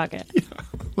chicken. Fuck it.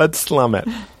 Let's slum it.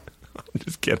 I'm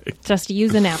just kidding. Just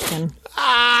use a napkin.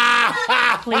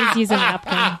 Please use a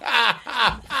napkin.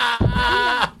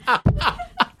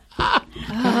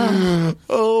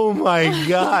 Oh my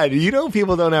God. You know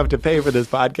people don't have to pay for this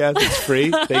podcast. It's free.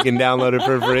 They can download it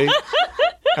for free.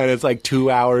 And it's like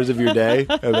 2 hours of your day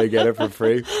and they get it for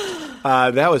free.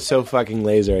 That was so fucking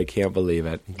laser. I can't believe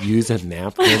it. Use a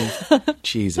napkin?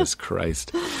 Jesus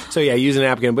Christ. So yeah, use a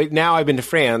napkin. But now I've been to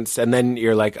France and then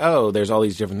you're like, oh, there's all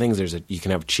these different things. You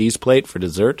can have a cheese plate for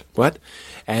dessert. What?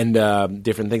 And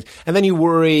different things. And then you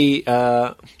worry,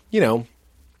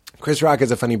 Chris Rock has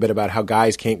a funny bit about how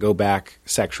guys can't go back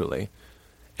sexually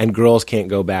and girls can't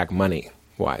go back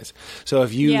money-wise. So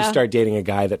if you start dating a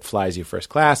guy that flies you first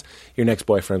class, your next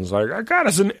boyfriend's like, I got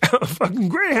us a fucking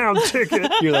Greyhound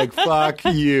ticket. You're like, fuck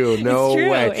you. No It's true.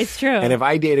 way. It's true. And if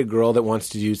I date a girl that wants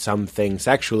to do something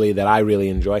sexually that I really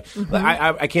enjoy,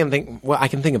 I can't think, well, I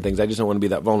can think of things. I just don't want to be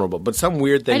that vulnerable. But some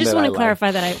weird thing I just that want I to like.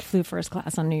 clarify that I flew first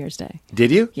class on New Year's Day.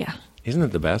 Did you? Yeah. Isn't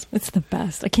it the best? It's the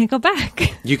best. I can't go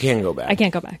back. You can go back. I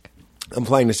can't go back. I'm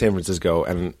flying to San Francisco,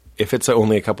 and if it's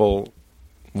only a couple,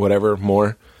 whatever,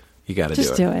 more, You got to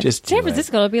Just do it. Just do San it.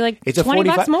 Francisco, it'll be like It's a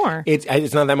 $20 more.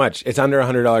 It's not that much. It's under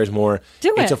 $100 more.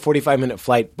 Do It's it. a 45-minute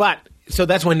flight, but so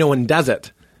that's why no one does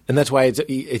it, and that's why it's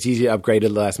easy to upgrade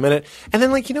at the last minute. And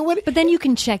then, like, you know what? But then you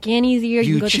can check in easier. You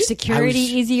You can go through should- security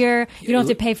easier. You don't have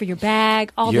to pay for your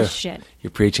bag. All You're- this shit.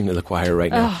 You're preaching to the choir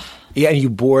right now. Yeah, and you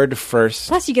board first.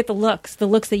 Plus, you get the looks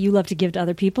that you love to give to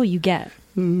other people. You get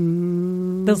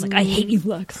those like I hate you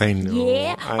looks. I know.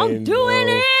 Yeah, I I'm doing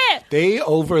know. it. They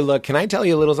overlook. Can I tell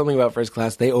you a little something about first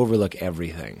class? They overlook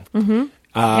everything.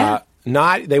 Yeah.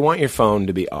 Not. They want your phone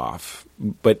to be off,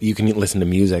 but you can listen to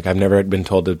music. I've never been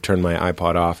told to turn my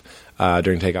iPod off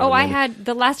during takeoff. Oh, I and landing. had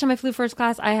the last time I flew first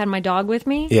class. I had my dog with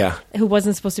me. Yeah. who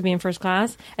wasn't supposed to be in first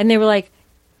class, and they were like,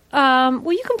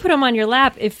 well, you can put him on your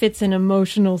lap if it's an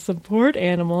emotional support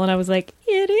animal. And I was like,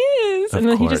 it is. And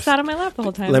then he course. just sat on my lap the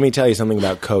whole time. Let me tell you something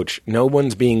about Coach. No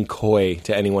one's being coy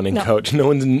to anyone in No. Coach. No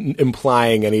one's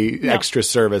implying any extra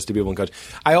service to people in Coach.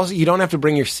 You don't have to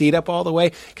bring your seat up all the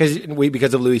way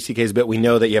because of Louis C.K.'s bit. We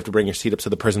know that you have to bring your seat up so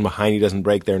the person behind you doesn't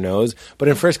break their nose. But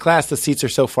in first class, the seats are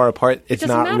so far apart, it's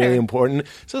doesn't not matter. really important.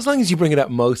 So as long as you bring it up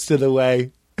most of the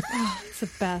way. It's the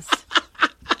best.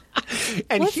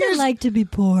 And What's here's it like to be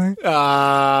poor?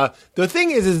 the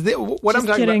thing is that what Just I'm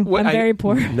talking kidding. about. I'm very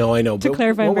poor. No, I know. To but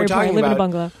clarify, I'm what we're very poor. I talking live in a about-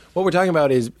 bungalow. What we're talking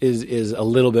about is a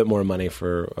little bit more money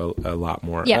for a lot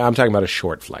more. Yeah. I'm talking about a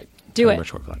short flight. Do Talking it. about a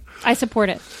short flight. I support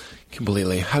it.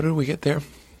 Completely. How did we get there?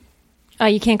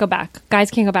 You can't go back.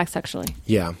 Guys can't go back sexually.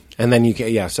 Yeah, and then you can.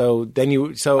 Yeah, so then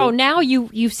you. So Oh, now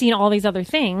you've seen all these other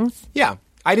things. yeah,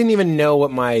 I didn't even know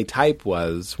what my type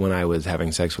was when I was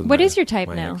having sex with. What my, is your type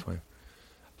my now? ex-wife.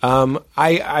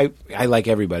 I like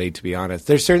everybody, to be honest.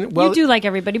 There's certain. Well, You do like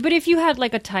everybody, but if you had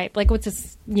like a type, like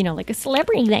what's like a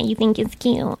celebrity that you think is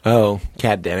cute. Oh,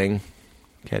 Kat Denning.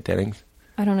 Kat Dennings.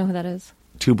 I don't know who that is.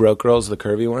 Two Broke Girls, the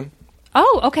curvy one.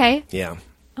 Oh, okay. Yeah.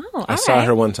 Oh, I saw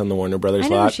her once on the Warner Brothers I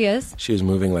know who lot. she is. She was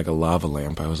moving like a lava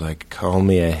lamp. I was like, call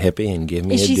me a hippie and give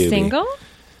me Is a she doobie. single?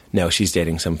 No, she's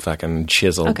dating some fucking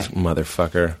chiseled Okay.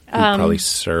 motherfucker who probably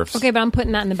surfs. Okay, but I'm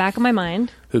putting that in the back of my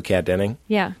mind. Who, Kat Denning?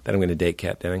 Yeah. That I'm going to date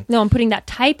Kat Denning. No, I'm putting that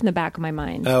type in the back of my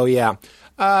mind. Oh, yeah.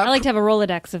 I like to have a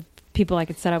Rolodex of people I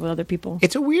could set up with other people.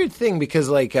 It's a weird thing because,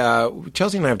 like,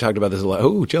 Chelsea and I have talked about this a lot.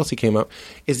 Oh, Chelsea came up.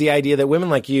 Is the idea that women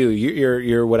like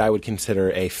you're what I would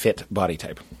consider a fit body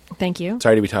type. Thank you.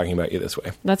 Sorry to be talking about you this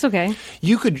way. That's okay.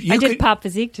 You could. I did Pop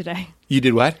Physique today. You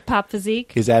did what? Pop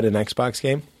Physique. Is that an Xbox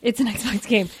game? It's an Xbox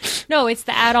game. No, it's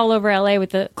the ad all over LA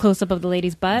with the close up of the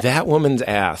lady's butt. That woman's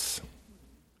ass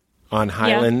on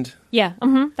Highland. Yeah,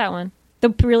 that one. The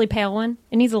really pale one.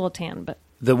 It needs a little tan, but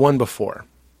The one before.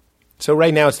 So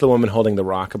right now it's the woman holding the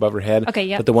rock above her head. Okay,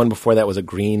 yep. But the one before that was a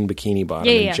green bikini bottom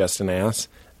Yeah, and yeah. just an ass.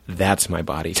 That's my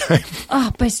body type.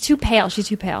 but it's too pale. She's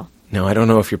too pale. No, I don't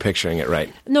know if you're picturing it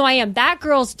right. No, I am. That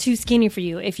girl's too skinny for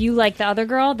you. If you like the other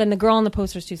girl, then the girl on the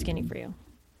poster is too skinny for you.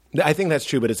 I think that's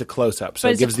true, but it's a close-up, so But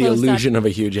it it's a gives the close-up. illusion of a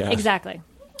huge ass. Exactly.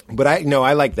 But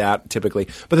I like that typically.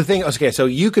 But the thing, okay, so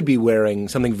you could be wearing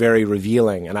something very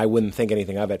revealing, and I wouldn't think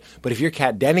anything of it. But if you're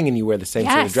Kat Denning and you wear the same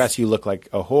sort of Yes. dress, you look like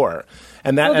a whore.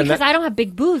 And that, Well, and because that, I don't have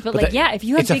big boobs, but like, that- if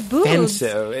you have it's big boobs,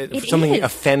 offensive. it Something is.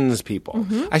 offends people.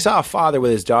 I saw a father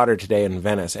with his daughter today in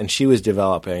Venice, and she was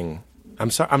developing. I'm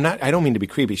sorry, I don't mean to be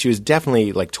creepy. She was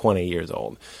definitely like 20 years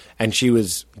old, and she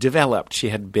was developed. She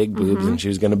had big boobs, and she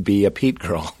was going to be a Pete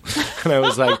girl. and I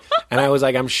was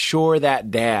like, I'm sure that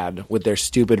dad with their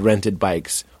stupid rented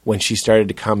bikes, when she started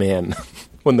to come in,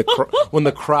 when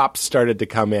the crops started to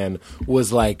come in,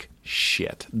 was like,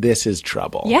 shit, this is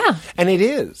trouble. Yeah. And it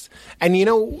is. And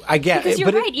I get Because it.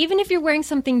 you're but right. Even if you're wearing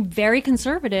something very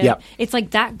conservative, Yep. it's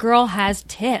like that girl has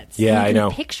tits. Yeah, And I you know.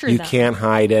 can Picture you them. can't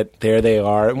hide it. There they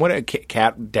are. And what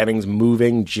Kat Denning's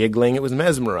moving, jiggling. It was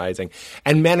mesmerizing.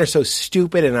 And men are so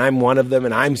stupid, and I'm one of them.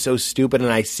 And I'm so stupid,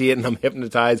 and I see it, and I'm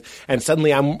hypnotized. And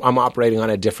suddenly, I'm operating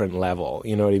on a different level.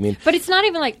 You know what I mean? But it's not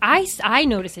even like I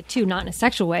notice it too, not in a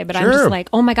sexual way. But I'm Sure. just like,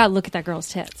 oh my god, look at that girl's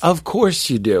tits. Of course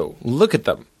you do. Look at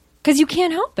them. Because you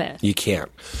can't help it. You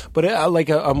can't. But like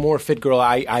a more fit girl,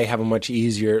 I have a much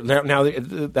easier. Now,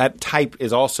 that type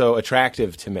is also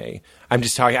attractive to me. I'm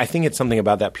just talking. I think it's something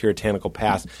about that puritanical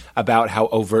past, about how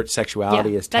overt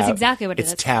sexuality Yeah, is. that's exactly what it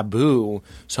it's is. taboo.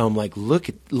 So I'm like, look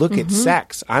at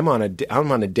sex. I'm on a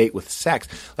date with sex.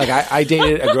 Like I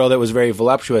dated a girl that was very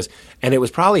voluptuous, and it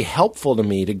was probably helpful to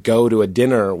me to go to a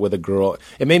dinner with a girl.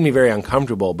 It made me very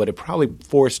uncomfortable, but it probably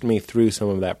forced me through some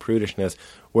of that prudishness.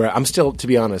 Where I'm still, to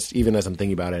be honest, even as I'm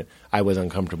thinking about it, I was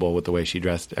uncomfortable with the way she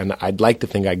dressed, and I'd like to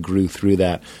think I grew through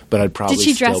that, but I'd probably Did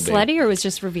she dress still be. slutty or was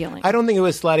just revealing? I don't think it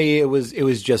was slutty. It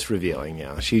was just revealing.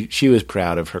 Yeah, she was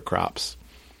proud of her crops.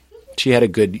 She had a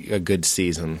good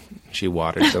season. She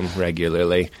watered them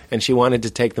regularly, and she wanted to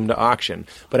take them to auction.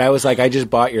 But I was like, I just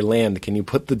bought your land. Can you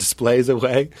put the displays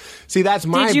away? See, that's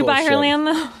my Did you buy her bullshit. land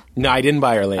though? No, I didn't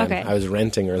buy her land. Okay. I was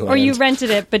renting her land. Or you rented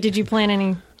it, but did you plant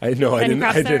any? I didn't.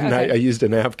 crops I there? didn't. Okay. I used a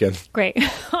napkin. Great.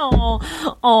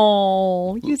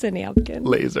 Oh, use a napkin.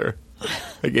 Laser.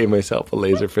 I gave myself a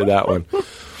laser for that one.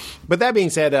 But that being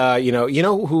said, you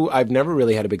know who I've never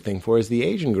really had a big thing for is the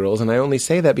Asian girls, and I only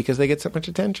say that because they get so much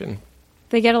attention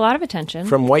They get a lot of attention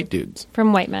from white dudes.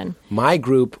 from white men. My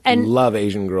group And- love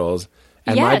Asian girls,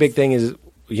 and my Yes. big thing is,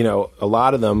 a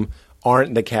lot of them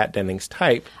aren't the Kat Dennings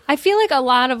type. I feel like a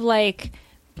lot of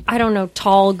I don't know,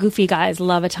 tall, goofy guys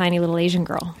love a tiny little Asian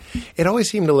girl. It always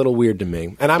seemed a little weird to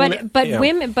me. And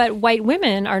But white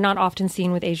women are not often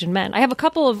seen with Asian men. I have a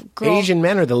couple of girls. Asian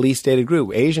men are the least dated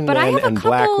group. Asian But I men have a and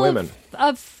black couple women.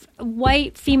 of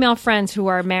white female friends who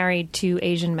are married to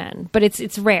Asian men, but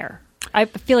it's rare. I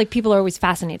feel like people are always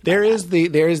fascinated. There by is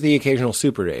the occasional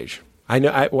super age. I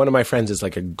know one of my friends is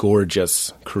like a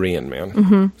gorgeous Korean man.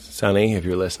 Mm-hmm. Sonny, if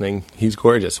you're listening, he's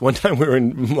gorgeous. One time we were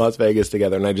in Las Vegas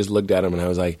together, and I just looked at him and I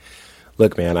was like,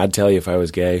 "Look, man, I'd tell you if I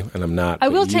was gay, and I'm not. I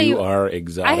but will tell you, are I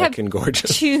exotic have and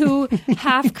gorgeous." 2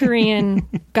 half Korean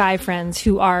guy friends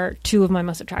who are 2 of my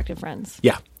most attractive friends.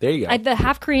 Yeah, there you go. The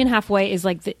half Korean, half white is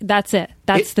that's it.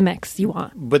 That's the mix you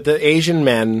want. But the Asian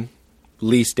men,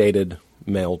 least dated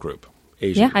male group.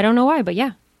 Asian. Yeah, I don't know why, but yeah,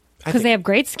 I because think- they have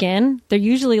great skin. They're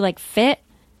usually fit.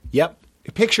 Yep.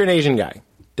 Picture an Asian guy.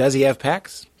 Does he have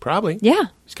pecs? Probably. Yeah,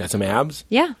 He's got some abs.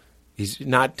 yeah. He's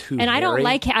not too. And I don't hairy.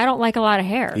 like a lot of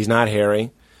hair. He's not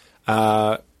hairy.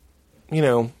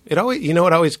 It always.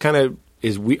 What always kind of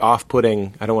is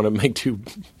off-putting. I don't want to make too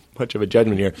much of a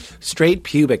judgment here. Straight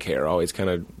pubic hair always kind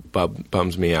of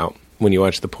bums me out when you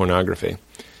watch the pornography.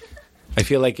 I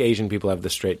feel like Asian people have the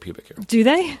straight pubic hair. Do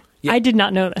they? Yeah. I did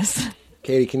not know this.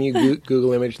 Katie, can you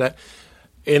Google image that?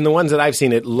 In the ones that I've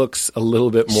seen, it looks a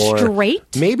little bit more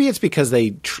Straight? Maybe it's because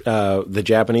the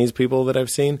Japanese people that I've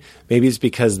seen. Maybe it's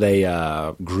because they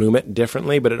groom it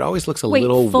differently, but it always looks a Wait,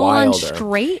 little full on wilder.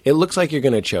 straight? It looks like you're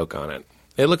going to choke on it.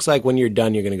 It looks like when you're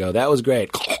done, you're going to go, "That was great."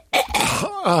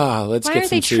 Let's Why get are some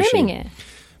they sushi. trimming it?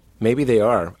 Maybe they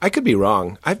are. I could be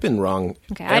wrong. I've been wrong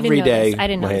Okay, I every didn't know day this. I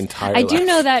didn't know my this. entire I life. do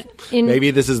know that in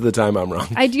Maybe this is the time I'm wrong.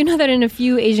 I do know that in a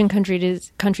few Asian countries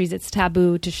it's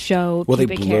taboo to show Well, they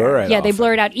pubic blur hair. it Yeah, they often.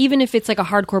 blur it out. Even if it's like a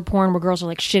hardcore porn where girls are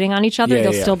like shitting on each other, Yeah,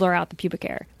 they'll yeah. still blur out the pubic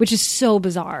hair, which is so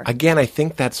bizarre. Again, I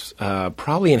think that's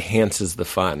probably enhances the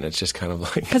fun. It's just kind of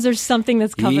like Because there's something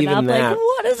that's covered Even up. Like, that-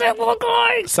 what does it look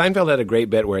like? Seinfeld had a great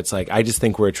bit where it's like, I just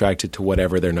think we're attracted to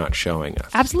whatever they're not showing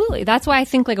us. Absolutely. That's why I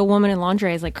think like a woman in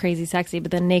lingerie is like crazy sexy,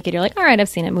 but then naked, you're like, all right, I've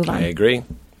seen it. Move on. I agree.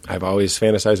 I've always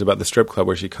fantasized about the strip club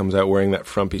where she comes out wearing that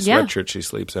frumpy Yeah. sweatshirt she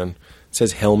sleeps in. It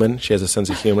says Hillman. She has a sense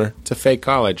of humor. It's a fake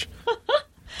college.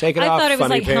 Take it I off, thought it was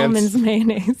funny like pants. Hellman's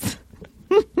mayonnaise.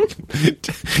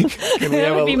 Can we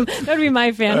have that would be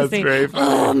my That's fantasy. very funny.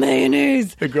 Oh,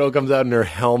 mayonnaise. The girl comes out in her Egg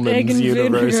Hellman's and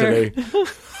University.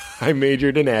 I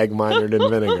majored in egg, minored in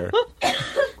vinegar.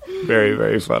 Very,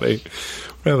 very funny.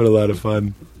 We're having a lot of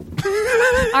fun.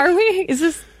 Are we? Is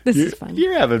this is fun.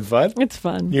 You're having fun. It's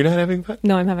fun. You're not having fun?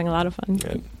 No, I'm having a lot of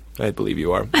fun. I believe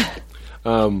you are.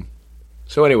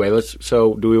 So anyway,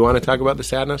 so do we want to talk about the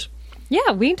sadness?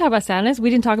 Yeah, we can talk about sadness. We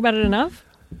didn't talk about it enough.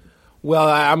 Well,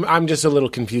 I'm just a little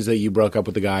confused that you broke up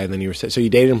with the guy and then you were so you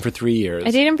dated him for 3 years.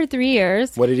 I dated him for 3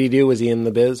 years. What did he do? Was he in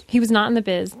the biz? He was not in the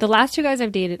biz. The last 2 guys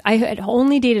I've dated, I had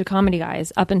only dated comedy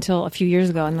guys up until a few years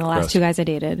ago, and the last Gross. 2 guys I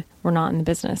dated were not in the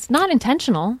business. Not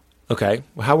intentional. Okay.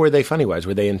 How were they funny wise?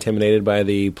 Were they intimidated by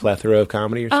the plethora of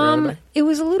comedy you're surrounded by? It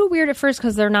was a little weird at first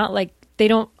because they're not like, they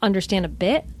don't understand a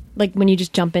bit. Like when you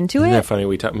just jump into Isn't it. that funny?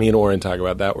 Me and Oren talk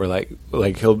about that. We're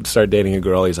like he'll start dating a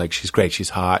girl. He's like, she's great. She's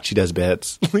hot. She does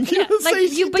bits. Like, Yeah,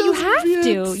 like you, but you have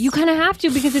to. You kind of have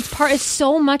to because it's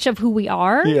so much of who we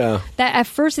are. Yeah. That at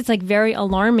first it's like very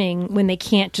alarming when they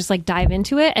can't just like dive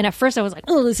into it. And at first I was like,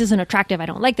 oh, this isn't attractive. I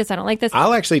don't like this. I don't like this.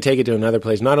 I'll actually take it to another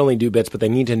place. Not only do bits, but they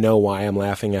need to know why I'm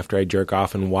laughing after I jerk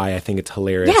off and why I think it's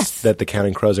hilarious Yes. that the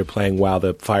Counting Crows are playing while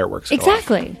the fireworks go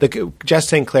Exactly. off. Jess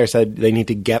St. Clair said they need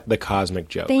to get the cosmic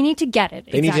joke. They need to get it.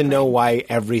 They need to know why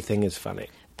everything is funny.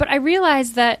 But I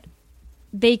realized that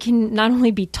they can not only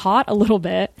be taught a little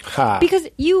bit, Ha. because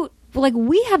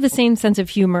we have the same sense of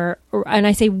humor, and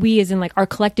I say we as in like our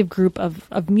collective group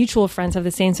of mutual friends have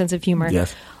the same sense of humor.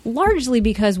 Yes. Largely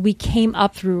because we came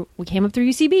up through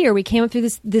UCB, or we came up through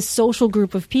this social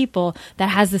group of people that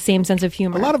has the same sense of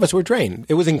humor. A lot of us were trained.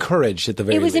 It was encouraged at the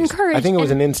very It was least. encouraged. I think it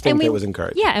was and- an instinct and we- that was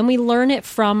encouraged. Yeah, and we learn it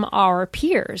from our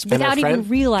peers And our without even friend-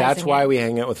 realizing That's why it. we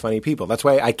hang out with funny people. That's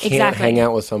why I can't Exactly. hang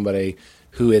out with somebody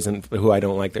who I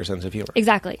don't like their sense of humor.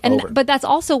 Exactly. But that's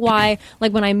also why,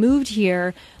 like, when I moved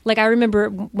here, like, I remember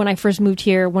when I first moved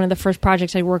here, one of the first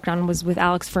projects I worked on was with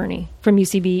Alex Fernie from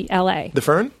UCB LA. The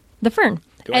Fern? The Fern.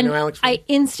 Do I know Alex Fernie?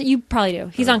 You probably do.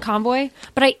 He's on Convoy.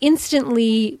 But I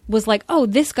instantly was like, oh,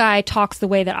 this guy talks the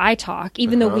way that I talk,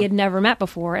 even though we had never met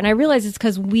before. And I realized it's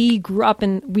because we grew up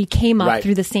and we came up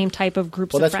through the same type of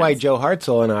groups of friends. Well, that's why Joe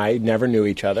Hartzell and I never knew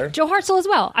each other. Joe Hartzell as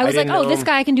well. I was like, oh, this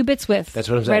guy I can do bits with. That's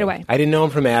what I'm saying. Right away. I didn't know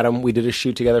him from Adam. We did a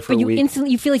shoot together for a week.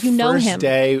 Instantly, you feel like you know him. First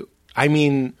day, I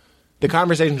mean, the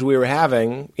conversations we were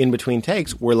having in between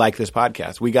takes were like this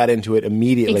podcast. We got into it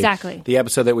immediately. Exactly. The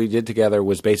episode that we did together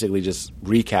was basically just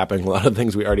recapping a lot of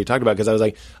things we already talked about because I was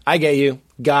like, I get you.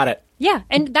 Got it. Yeah,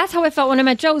 and that's how I felt when I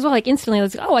met Joe as well. Like, instantly, I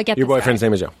was like, oh, I get Your this boyfriend's guy.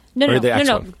 name is Joe? No, Or the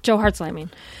ex-one? Joe Hartzell, I mean.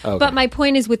 Okay. But my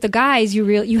point is with the guys,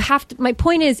 you have to. My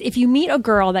point is, if you meet a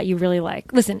girl that you really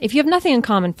like, listen, if you have nothing in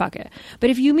common, fuck it.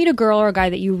 But if you meet a girl or a guy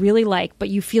that you really like, but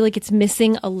you feel like it's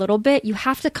missing a little bit, you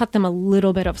have to cut them a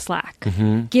little bit of slack.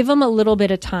 Mm-hmm. Give them a little bit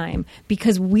of time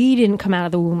because we didn't come out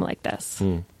of the womb like this.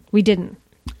 We didn't.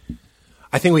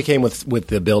 I think we came with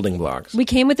the building blocks. We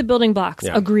came with the building blocks,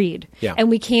 Yeah. agreed. Yeah. And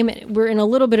we're in a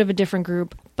little bit of a different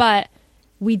group, but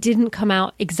we didn't come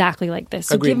out exactly like this.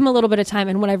 So Agreed. give them a little bit of time.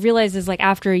 And what I've realized is, like,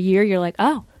 after a year, you're like,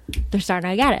 oh, they're starting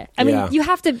to get it. I mean, Yeah. you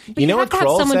have to, but you know have what to have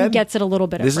Kroll someone who said? gets it a little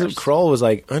bit This at is first. Kroll was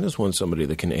like, I just want somebody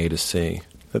that can A to C.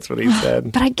 That's what he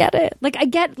said. But I get it.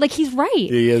 Like, he's right.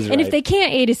 He is And if right. they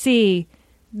can't A to C,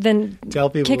 then Tell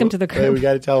people, kick them to the Hey, curb. we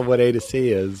got to tell them what A to C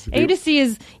is. A to C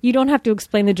is, you don't have to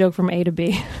explain the joke from A to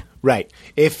B. Right.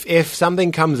 If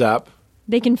something comes up,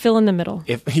 They can fill in the middle.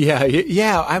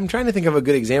 yeah. I'm trying to think of a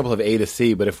good example of A to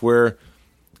C, but if we're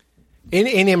in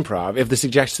improv, if the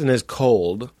suggestion is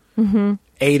cold,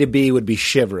 A to B would be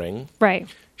shivering. Right.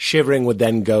 Shivering would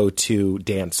then go to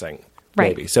dancing.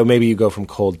 Right. Maybe. So maybe you go from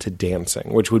cold to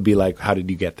dancing, which would be like, how did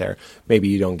you get there? Maybe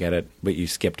you don't get it, but you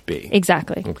skipped B.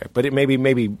 Exactly. Okay, but it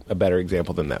maybe a better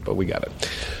example than that, but we got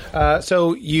it.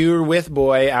 So you're with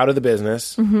Boy out of the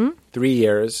business, 3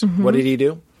 years. What did he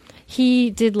do? He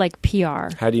did, like,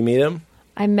 PR. How do you meet him?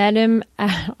 I met him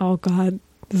at, oh, God.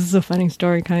 This is a funny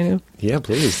story, kind of. Yeah,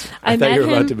 please. I thought met you were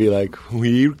him- about to be like,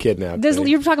 you kidnapped me.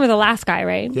 You're talking about the last guy,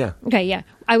 right? Yeah. Okay, yeah.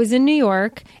 I was in New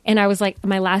York, and I was like,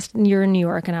 my last year in New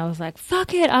York, and I was like,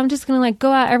 fuck it, I'm just going to, like,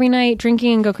 go out every night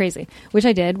drinking and go crazy, which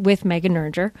I did with Megan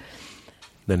Nerger,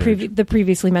 The nerd. the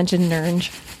previously mentioned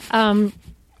Nerge. And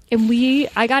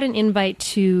I got an invite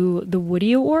to the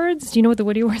Woody Awards. Do you know what the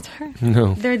Woody Awards are?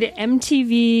 No. They're the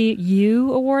MTV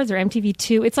U Awards or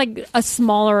MTV2. It's like a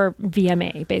smaller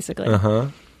VMA, basically. Uh-huh.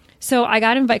 So I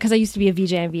got invited because I used to be a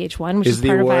VJ on VH1, which is Is the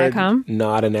part of award Viacom.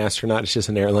 not an astronaut, it's just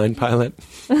an airline pilot?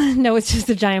 No, it's just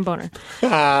a giant boner.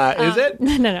 Is it?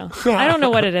 No. I don't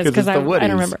know what it is 'Cause because it's I the don't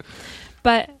Woodies. remember.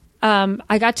 But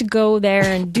I got to go there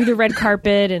and do the red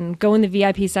carpet and go in the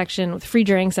VIP section with free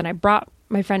drinks, and I brought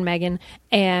my friend Megan,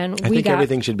 and I we think got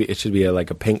everything should be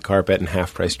like a pink carpet and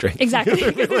half price drinks. exactly.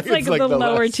 It's like the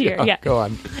lower lowest. tier. Yeah. Go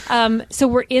on. So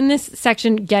we're in this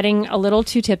section getting a little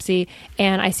too tipsy,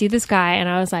 and I see this guy, and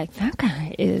I was like, that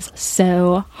guy is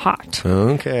so hot.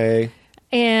 Okay.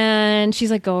 And she's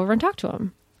like, go over and talk to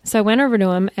him. So I went over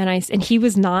to him, and he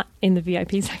was not in the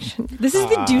VIP section. This is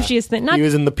the douchiest thing. He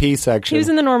was in the P section. He was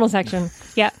in the normal section.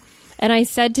 Yeah. And I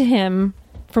said to him,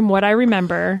 from what I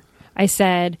remember, I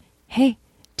said, hey,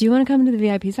 do you want to come to the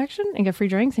VIP section and get free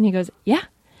drinks? And he goes, yeah.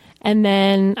 And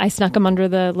then I snuck him under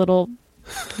the little,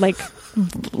 like,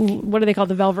 what do they call it,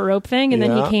 the velvet rope thing? And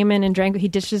then Yeah. he came in and drank. He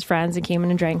ditched his friends and came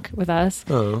in and drank with us.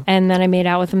 Oh. And then I made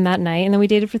out with him that night. And then we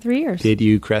dated for 3 years. Did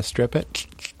you crest strip it?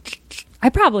 I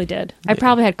probably did. I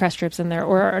probably had crest strips in there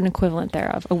or an equivalent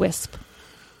thereof, a wisp.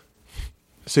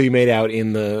 So you made out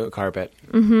in the carpet.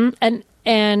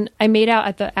 And I made out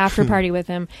at the after party with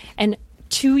him. And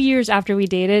 2 years after we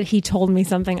dated, he told me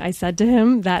something I said to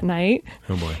him that night.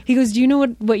 Oh, boy. He goes, do you know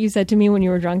what you said to me when you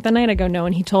were drunk that night? I go, no.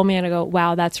 And he told me, and I go,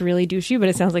 wow, that's really douchey, but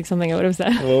it sounds like something I would have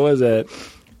said. What was it?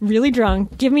 Really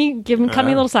drunk. Cut me a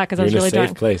little slack because I was You're in really a safe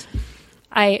drunk. place.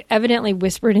 I evidently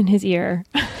whispered in his ear.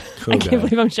 I can't God.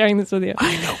 believe I'm sharing this with you.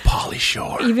 I know Pauly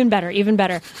Shore. Even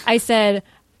better. I said,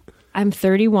 I'm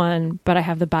 31, but I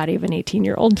have the body of an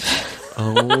 18-year-old.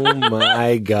 Oh,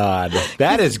 my God.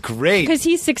 That is great. Because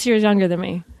he's 6 years younger than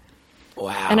me.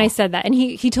 Wow. And I said that. And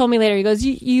he told me later, he goes,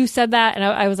 you said that? And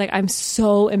I was like, I'm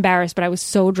so embarrassed, but I was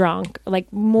so drunk,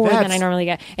 like more than That's- I normally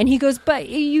get. And he goes, but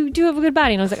you do have a good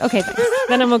body. And I was like, okay, thanks.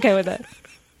 Then I'm okay with it.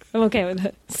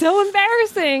 So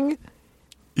embarrassing.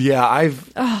 Yeah, I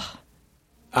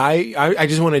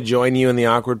just want to join you in the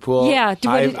awkward pool. Yeah,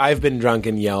 I've been drunk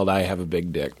and yelled, I have a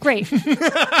big dick. Great. Do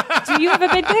you have a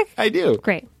big dick? I do.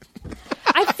 Great.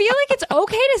 I I feel like it's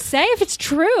okay to say if it's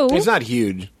true, It's not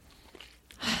huge.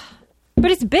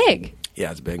 but it's big.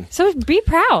 Yeah, it's big. So be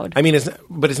proud. I mean,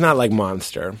 it's not like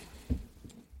Monster.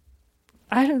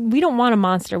 We don't want a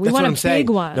monster. We That's want what a I'm saying. big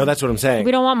one. No, that's what I'm saying.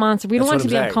 We don't want monster. We don't That's want what to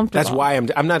be I'm saying. uncomfortable. That's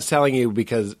why I'm not selling you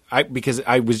because I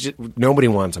was just nobody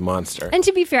wants a monster. And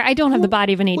to be fair, I don't have the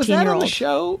body of an Was that on 18-year-old. the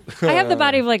show? I have the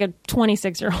body of like a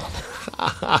 26-year-old,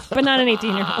 but not an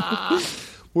 18-year-old.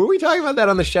 Were we talking about that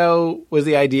on the show? Was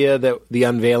the idea that the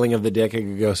unveiling of the dick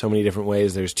could go so many different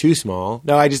ways? There's too small.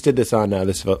 No, I just did this on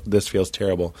This Feels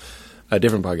Terrible, a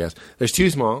different podcast. There's too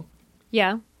small.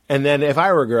 Yeah. And then if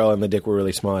I were a girl and the dick were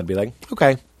really small, I'd be like,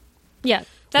 okay, Yeah.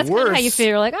 That's kind of how Worse. you feel.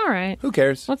 You're like, all right. who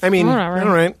cares? What's- I mean, whatever.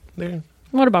 all right. There.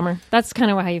 What a bummer. That's kind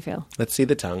of how you feel. Let's see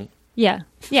the tongue. Yeah.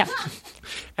 Yeah.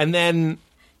 And then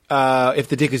if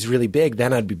the dick is really big,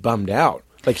 then I'd be bummed out.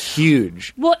 Like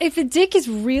huge. Well, if the dick is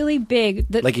really big,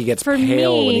 Like he gets for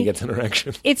pale me, when he gets an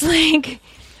erection. it's like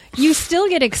you still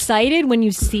get excited when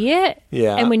you see it.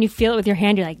 Yeah. And when you feel it with your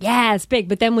hand, you're like, yeah, it's big.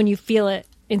 But then when you feel it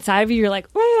inside of you, you're like,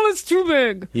 oh, it's too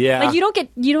big. Yeah. Like you don't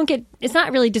get, it's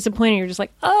not really disappointing. You're just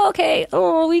like, oh, okay.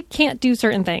 Oh, we can't do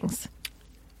certain things.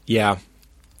 Yeah.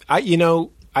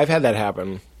 I've had that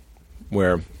happen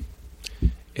where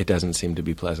it doesn't seem to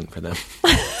be pleasant for them.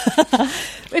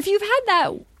 If you've had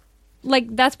that,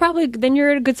 like, that's probably, then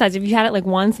you're at a good size. If you had it like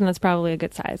once, then that's probably a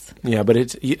good size. Yeah,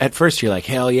 but at first you're like,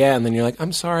 hell yeah, and then you're like,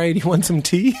 I'm sorry, do you want some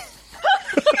tea?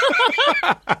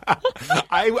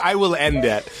 I will end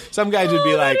it. Some guys would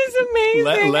be like, that is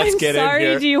amazing. Let's I'm get sorry, in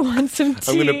here. do you want some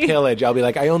tea? I'm going to pillage. I'll be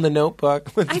like, I own the Notebook.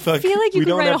 I feel like you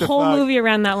could write a whole movie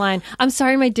around that line. I'm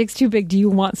sorry, my dick's too big. Do you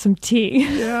want some tea?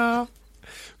 Yeah.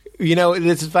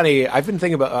 This is funny. I've been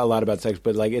thinking a lot about sex,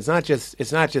 but like, it's not just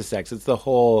sex. It's the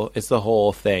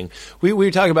whole thing. We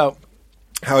were talking about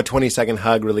how a 20-second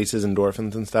hug releases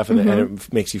endorphins and stuff, and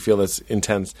it makes you feel this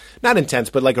intense, not intense,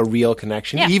 but like a real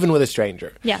connection, Yeah. even with a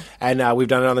stranger. Yeah. And we've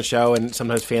done it on the show, and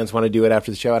sometimes fans want to do it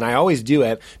after the show, and I always do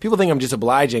it. People think I'm just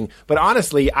obliging, but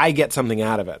honestly, I get something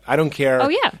out of it. I don't care Oh,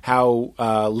 yeah. how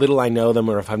little I know them,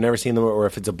 or if I've never seen them, or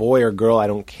if it's a boy or girl, I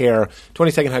don't care.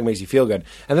 20-second hug makes you feel good.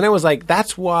 And then I was like, that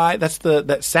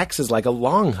sex is like a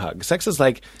long hug. Sex is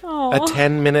like Aw. a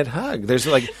 10-minute hug. There's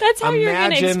like, That's how you're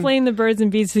going to imagine- explain the birds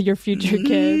and bees to your future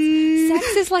kids.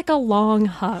 Sex is like a long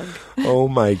hug. Oh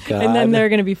my God. And then they're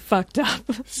going to be fucked up.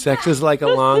 Sex is like a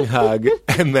long hug,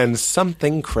 and then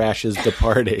something crashes the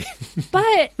party.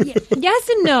 But yes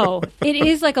and no. It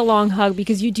is like a long hug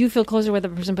because you do feel closer with a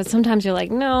person, but sometimes you're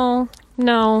like, no.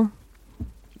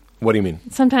 What do you mean?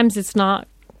 Sometimes it's not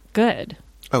good.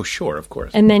 Oh, sure, of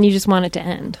course. And then you just want it to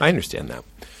end. I understand that.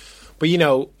 But,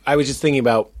 I was just thinking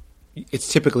about,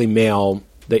 it's typically male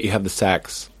that you have the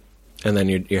sex, and then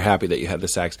you're happy that you had the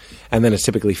sex. And then it's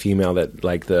typically female that,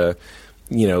 like, the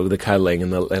cuddling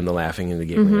and the laughing and the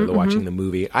giggling or the watching the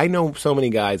movie. I know so many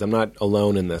guys, I'm not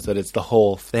alone in this, that it's the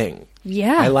whole thing.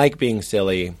 Yeah. I like being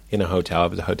silly in a hotel. I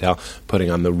was at a hotel, putting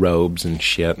on the robes and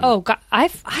shit. Oh, God. I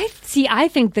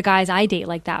think the guys I date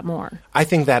like that more. I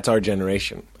think that's our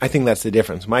generation. I think that's the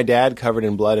difference. My dad, covered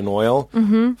in blood and oil,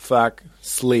 fuck,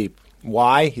 sleep.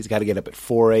 Why? He's got to get up at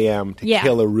 4 a.m. to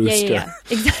kill a rooster. Yeah.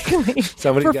 Exactly.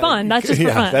 Somebody's for gotta- fun. That's just for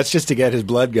fun. That's just to get his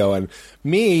blood going.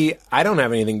 Me, I don't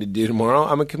have anything to do tomorrow.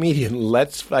 I'm a comedian.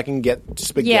 Let's fucking get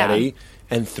spaghetti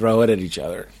and throw it at each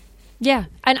other. Yeah.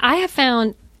 And I have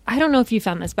found, I don't know if you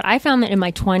found this, but I found that in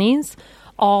my 20s,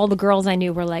 all the girls I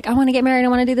knew were like, I want to get married, I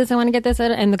want to do this, I want to get this.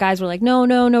 And the guys were like, no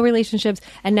relationships.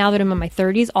 And now that I'm in my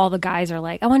 30s, all the guys are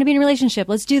like, I want to be in a relationship.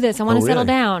 Let's do this. I want to settle really?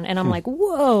 down. And I'm like,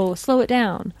 whoa, slow it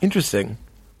down. Interesting.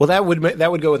 Well, that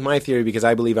would go with my theory because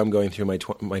I believe I'm going through my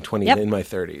 20s Yep. in my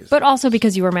 30s. But also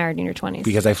because you were married in your 20s.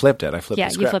 Because I flipped it. I flipped Yeah,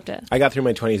 the you script. flipped it. I got through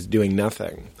my 20s doing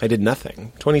nothing. I did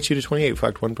nothing. 22 to 28,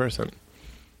 fucked one person.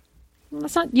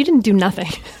 That's not, you didn't do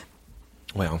nothing.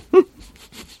 Well,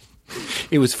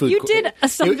 it was food. You did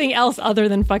something else other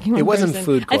than fucking one It wasn't person.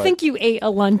 food I court. think you ate a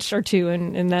lunch or two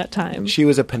in that time. She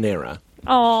was a Panera.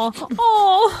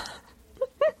 Oh.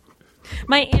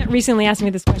 My aunt recently asked me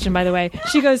this question, by the way.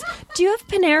 She goes, do you have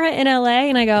Panera in LA?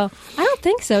 And I go, I don't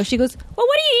think so. She goes, well,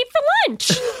 what do you eat for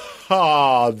lunch?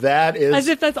 Oh, that is As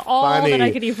if that's all funny. that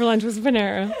I could eat for lunch was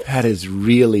Panera. That is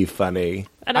really funny.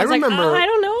 And I was like, I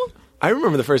don't know. I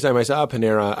remember the first time I saw a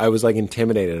Panera, I was like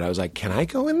intimidated. I was like, "Can I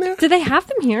go in there?" Do they have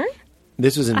them here?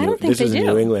 This was in I don't think they in do.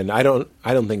 New England. I don't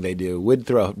think they do. Would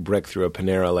throw a brick through a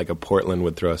Panera like a Portland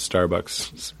would throw a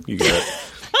Starbucks. You get it.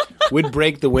 Would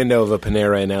break the window of a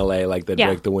Panera in LA like they'd Yeah.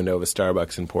 break the window of a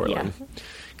Starbucks in Portland.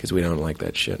 Because we don't like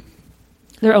that shit.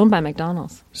 They're owned by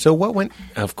McDonald's. So what went?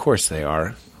 Of course they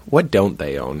are. What don't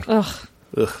they own? Ugh.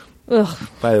 Ugh. Ugh.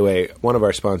 By the way, one of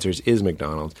our sponsors is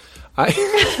McDonald's.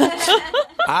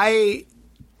 I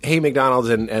hate McDonald's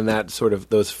and that sort of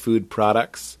those food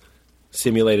products,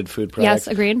 simulated food products. Yes,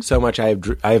 agreed. So much I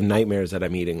have nightmares that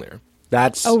I'm eating there.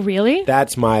 That's Oh, really?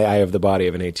 That's my I have the body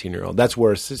of an 18-year-old. That's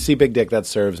worse. See Big Dick, that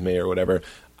serves me or whatever.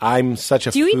 I'm such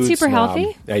a Do you eat food super snob.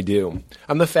 healthy? I do.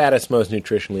 I'm the fattest, most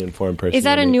nutritionally informed person. Is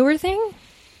that I a meet. newer thing?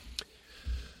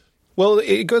 Well,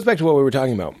 it goes back to what we were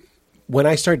talking about. When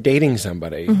I start dating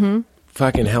somebody,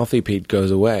 fucking healthy Pete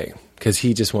goes away because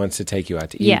he just wants to take you out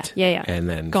to eat. Yeah. And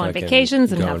then Go on fucking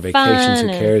vacations and go have on vacations. fun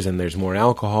Who and- cares? And there's more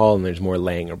alcohol and there's more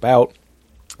laying about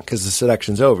because the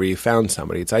seduction's over. You found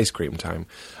somebody. It's ice cream time.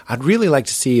 I'd really like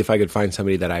to see if I could find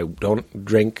somebody that I don't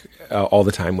drink all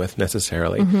the time with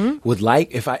necessarily. Would like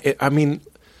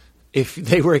if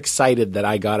they were excited that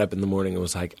I got up in the morning and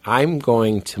was like, I'm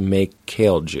going to make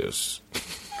kale juice.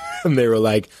 And they were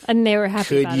like, And they were happy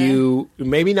could about you,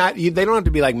 maybe not, they don't have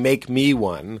to be like, make me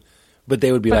one, but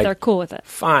they would be But like, they're cool with it.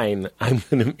 fine, I'm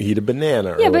going to eat a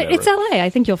banana. Yeah, or but whatever. it's LA.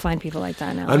 I think you'll find people like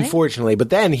that in LA. Unfortunately.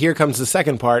 But then here comes the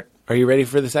second part. Are you ready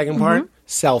for the second part?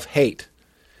 Self-hate.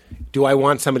 Do I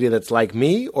want somebody that's like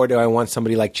me, or do I want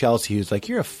somebody like Chelsea who's like,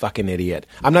 you're a fucking idiot?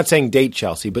 I'm not saying date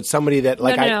Chelsea, but somebody that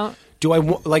like No. do I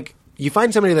want like you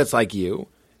find somebody that's like you,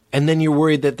 and then you're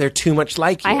worried that they're too much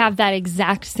like you. I have that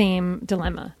exact same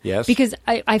dilemma. Yes? Because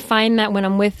I find that when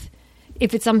I'm with,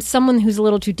 if I'm someone who's a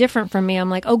little too different from me, I'm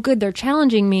like, oh, good, they're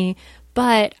challenging me,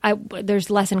 but there's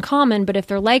less in common. But if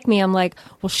they're like me, I'm like,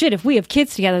 well, shit, if we have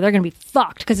kids together, they're going to be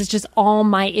fucked because it's just all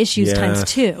my issues times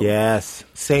two. Yes.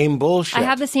 Same bullshit. I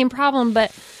have the same problem,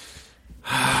 but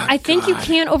I think you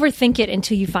can't overthink it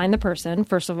until you find the person,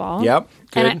 first of all. Yep,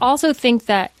 And I good. also think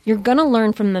that you're going to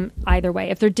learn from them either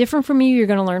way. If they're different from you, you're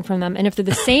going to learn from them. And if they're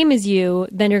the same as you,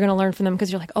 then you're going to learn from them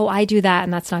because you're like, oh, I do that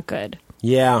and that's not good.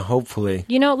 Yeah, hopefully.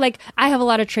 You know, like I have a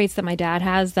lot of traits that my dad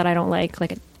has that I don't like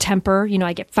a temper. You know,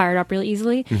 I get fired up really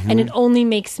easily. And it only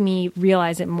makes me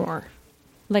realize it more.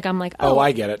 Like I'm like, Oh,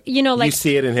 I get it. You know, like you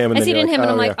see it in him. And I then see it you're in him, like,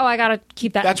 and I'm oh, like, yeah. oh, I gotta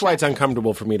keep that. That's in why check. it's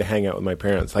uncomfortable for me to hang out with my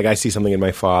parents. Like I see something in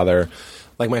my father.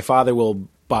 Like my father will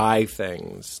buy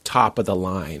things top of the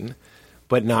line,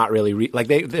 but not really like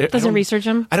they Doesn't research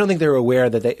them? I don't think they're aware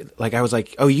that they like. I was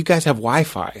like, oh, you guys have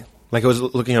Wi-Fi. Like I was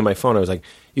looking on my phone. I was like,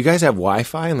 you guys have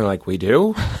Wi-Fi, and they're like, we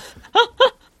do.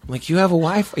 I'm like, you have a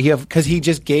Wi-Fi? You have because he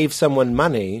just gave someone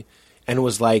money and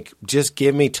was like, just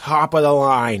give me top of the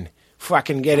line.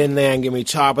 Fucking get in there and give me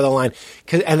top of the line.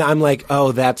 And I'm like,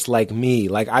 oh, that's like me.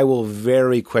 Like I will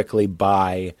very quickly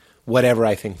buy whatever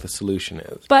I think the solution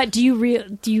is. But do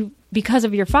you because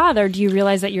of your father, do you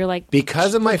realize that you're like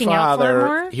Because of my looking out for it father,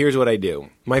 more? here's what I do.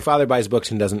 My father buys books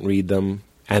and doesn't read them.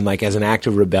 And like as an act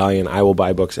of rebellion, I will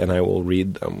buy books and I will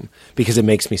read them because it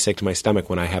makes me sick to my stomach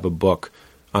when I have a book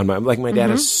on my like my dad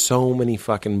Mm-hmm. has so many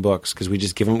fucking books because we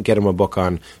just get him a book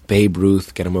on Babe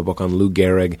Ruth, get him a book on Lou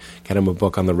Gehrig, get him a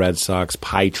book on the Red Sox,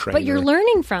 Pie Trainer. But you're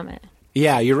learning from it.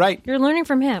 Yeah, you're right. You're learning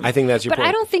from him. I think that's your But point.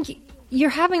 I don't think you're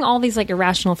having all these like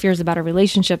irrational fears about a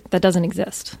relationship that doesn't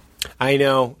exist. I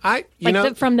know.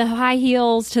 From the high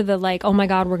heels to the like, oh my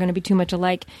God, we're going to be too much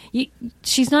alike.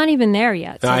 She's not even there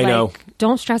yet. So I know.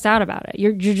 Don't stress out about it.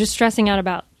 You're just stressing out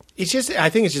about. It's just. I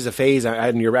think it's just a phase,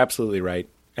 and you're absolutely right.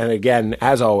 And again,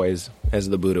 as always, as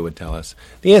the Buddha would tell us,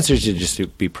 the answer is to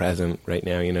just be present right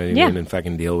now. You know what I Yeah. mean, and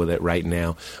fucking deal with it right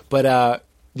now. But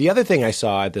the other thing I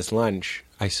saw at this lunch,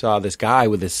 I saw this guy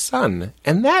with his son,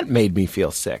 and that made me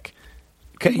feel sick.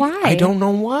 Why? I don't know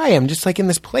why. I'm just like in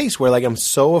this place where like I'm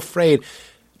so afraid.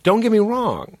 Don't get me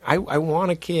wrong. I want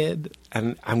a kid,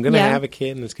 and I'm going to Yeah. have a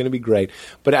kid, and it's going to be great.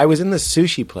 But I was in this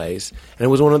sushi place, and it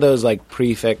was one of those like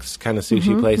prefix kind of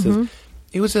sushi places.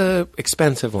 It was a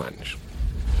expensive lunch.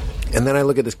 And then I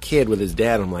look at this kid with his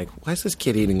dad, and I'm like, why is this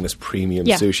kid eating this premium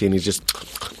Yeah. sushi? And he's just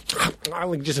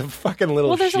like just a fucking little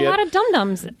Well, there's shit. a lot of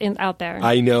dum-dums out there.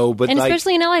 I know, but and like,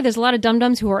 especially in LA, there's a lot of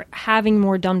dum-dums who are having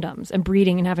more dum-dums and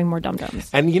breeding and having more dum-dums.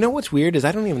 and you know what's weird is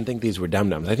I don't even think these were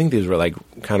dum-dums. I think these were like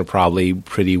kind of probably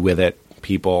pretty with it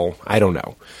people. I don't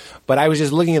know. But I was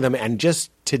just looking at them, and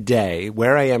just today,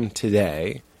 where I am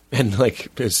today, and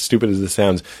like as stupid as this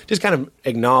sounds, just kind of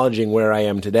acknowledging where I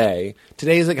am today.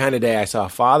 Today is the kind of day I saw a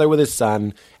father with his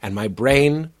son, and my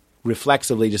brain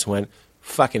reflexively just went,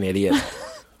 fucking idiot.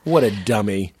 What a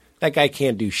dummy. That guy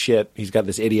can't do shit. He's got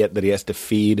this idiot that he has to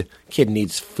feed. Kid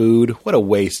needs food. What a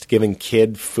waste, giving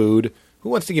kid food. Who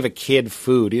wants to give a kid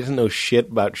food? He doesn't know shit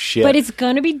about shit. But it's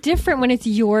going to be different when it's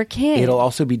your kid. It'll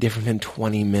also be different in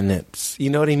 20 minutes.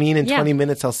 You know what I mean? In Yeah. 20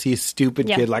 minutes, I'll see a stupid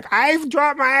Yeah. kid like, I've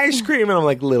dropped my ice cream. And I'm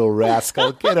like, little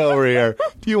rascal, get over here.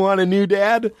 Do you want a new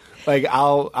dad? Like,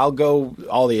 I'll go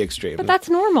all the extremes. But that's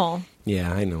normal.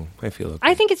 Yeah, I know. I feel it.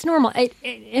 I think it's normal.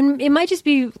 And it might just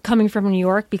be coming from New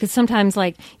York because sometimes,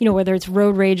 like, you know, whether it's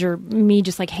road rage or me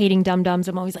just like hating dum-dums,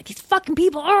 I'm always like, these fucking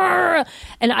people. Argh!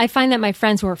 And I find that my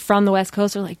friends who are from the West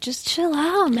Coast are like, just chill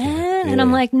out, man. Yeah. And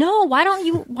I'm like, no, why don't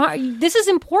you? This is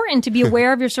important to be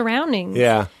aware of your surroundings.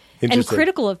 Yeah. And Interesting.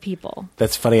 critical of people.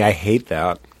 That's funny. I hate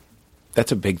that.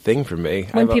 That's a big thing for me.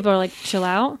 When people are like, chill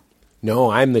out. No,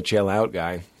 I'm the chill out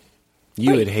guy.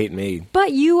 You would hate me.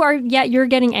 But you're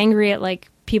getting angry at like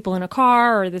people in a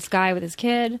car or this guy with his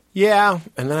kid. Yeah,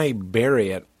 and then I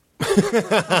bury it.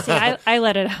 See, I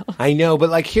let it out. I know, but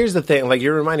like, here's the thing. Like,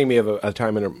 you're reminding me of a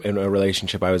time in a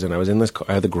relationship I was in. I was in this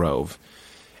car, the Grove,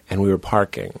 and we were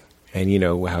parking. And you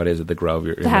know how it is at the Grove.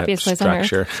 You're in happiest that place on earth.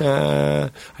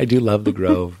 structure. I do love the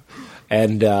Grove.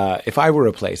 And if I were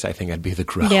a place, I think I'd be the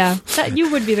Grove. Yeah,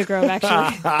 you would be the Grove,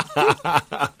 actually.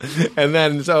 And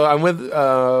then, so I'm with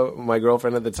my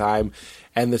girlfriend at the time,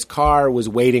 and this car was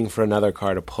waiting for another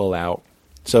car to pull out.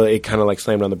 So it kind of like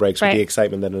slammed on the brakes with the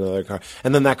excitement that another car.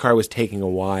 And then that car was taking a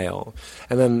while.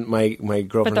 And then my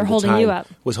girlfriend they're at the holding time you up.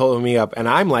 was holding me up. And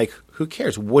I'm like, who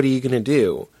cares? What are you going to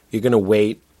do? You're going to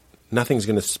wait. Nothing's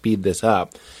going to speed this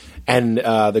up. And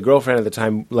the girlfriend at the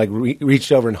time like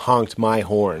reached over and honked my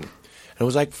horn. And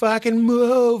was like, fucking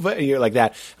move. And you're like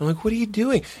that. I'm like, what are you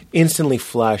doing? Instantly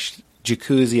flushed,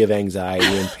 jacuzzi of anxiety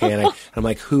and panic. I'm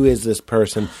like, who is this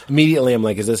person? Immediately, I'm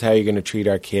like, is this how you're going to treat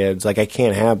our kids? Like, I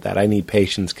can't have that. I need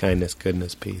patience, kindness,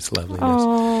 goodness, peace, loveliness.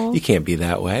 Aww. You can't be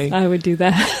that way. I would do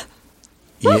that.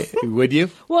 Yeah, would you?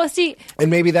 Well, see,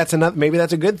 And maybe that's a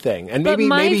good thing. And But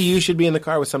maybe you should be in the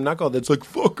car with some knuckle that's like,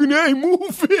 fucking hey,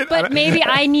 move it. but maybe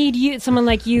I need someone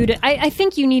like you to. I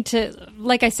think you need to,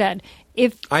 like I said,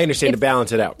 I understand, to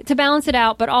balance it out. To balance it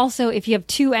out, but also if you have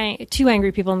two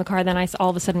angry people in the car, then I all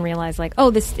of a sudden realize like,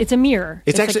 oh, it's a mirror.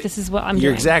 It's actually, like, this is what I'm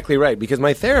You're doing. exactly right, because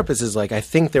my therapist is like, I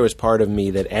think there was part of me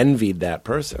that envied that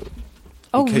person.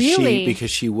 Oh, really? Because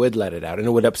she would let it out, and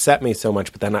it would upset me so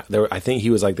much. But then I think he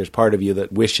was like, "There's part of you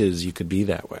that wishes you could be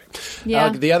that way."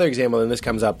 Yeah. The other example, and this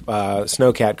comes up,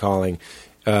 snowcat calling,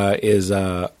 is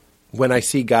when I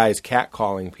see guys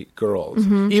catcalling girls,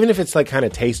 even if it's like kind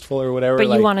of tasteful or whatever. But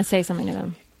like, you want to say something to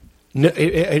them. No,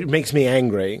 it makes me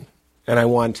angry, and I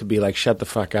want to be like, "Shut the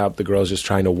fuck up!" The girl's just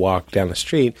trying to walk down the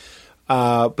street.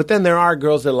 But then there are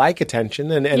girls that like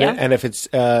attention, and if it's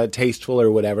tasteful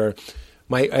or whatever.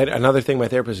 Another thing my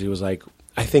therapist he was like,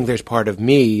 I think there's part of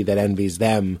me that envies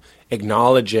them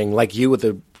acknowledging, like you with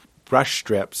the brush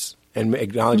strips, and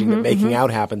acknowledging that making out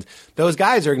happens. Those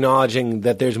guys are acknowledging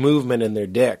that there's movement in their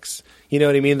dicks. You know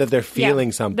what I mean? That they're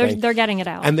feeling something. They're getting it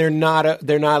out, and they're not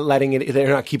letting it. They're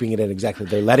not keeping it in exactly.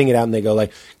 They're letting it out, and they go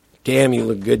like, "Damn, you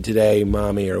look good today,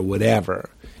 mommy," or whatever.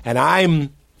 And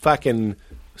I'm fucking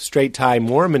straight tie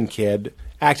Mormon kid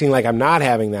acting like I'm not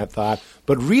having that thought,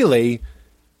 but really.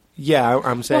 Yeah,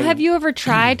 I'm saying. Well, have you ever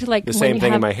tried to like the same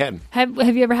thing in my head? Have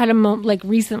you ever had a moment like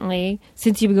recently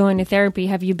since you've been going to therapy?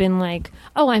 Have you been like,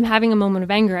 oh, I'm having a moment of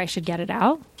anger. I should get it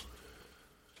out.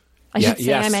 I should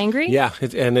say I'm angry. Yeah,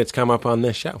 and it's come up on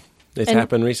this show. It's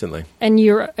happened recently. And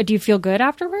do you feel good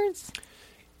afterwards?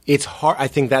 It's hard. I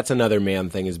think that's another man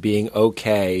thing is being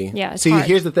okay. Yeah, it's See, hard.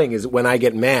 here's the thing is when I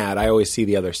get mad, I always see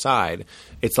the other side.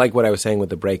 It's like what I was saying with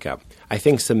the breakup. I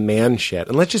think some man shit,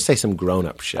 and let's just say some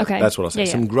grown-up shit. Okay. That's what I'll say.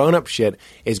 Yeah, some yeah. grown-up shit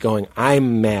is going,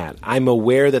 I'm mad. I'm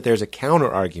aware that there's a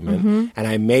counter-argument, and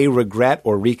I may regret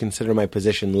or reconsider my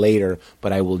position later,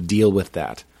 but I will deal with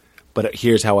that. But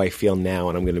here's how I feel now,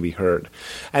 and I'm going to be heard.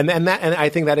 And I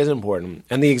think that is important.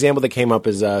 And the example that came up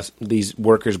is these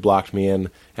workers blocked me in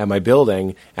at my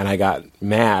building, and I got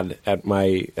mad at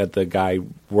the guy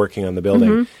working on the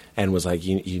building, and was like,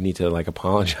 "You need to like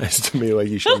apologize to me, like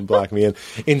you shouldn't block me in,"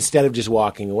 instead of just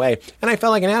walking away. And I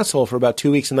felt like an asshole for about 2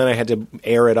 weeks, and then I had to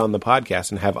air it on the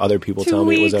podcast and have other people tell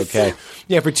me it was okay.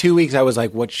 Yeah, for 2 weeks I was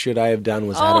like, "What should I have done?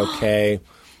 Was that okay?"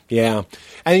 Yeah.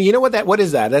 And you know what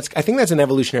is that? I think that's an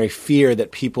evolutionary fear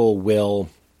that people will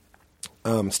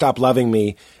stop loving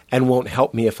me and won't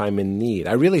help me if I'm in need.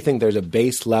 I really think there's a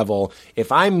base level. If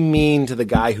I'm mean to the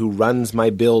guy who runs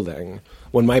my building,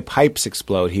 when my pipes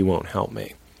explode, he won't help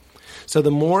me. So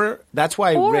the more, that's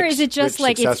why Or is it just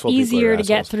like it's easier to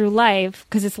get through life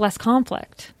because it's less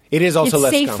conflict? It is also it's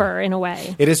less safer in a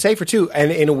way. It is safer too. And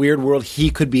in a weird world, he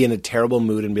could be in a terrible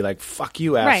mood and be like, "Fuck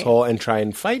you, asshole," and try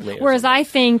and fight me. Whereas I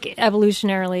think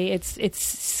evolutionarily,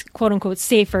 it's quote unquote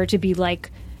safer to be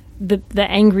like the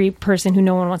angry person who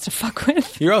no one wants to fuck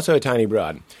with. You're also a tiny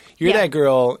broad. You're that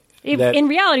girl. In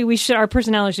reality, our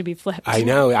personality should be flipped. I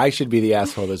know. I should be the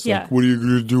asshole that's Yeah. like, "What are you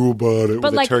going to do about it?"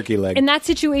 But with like, a turkey leg. in that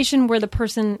situation where the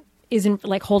person isn't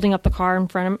like holding up the car in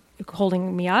front of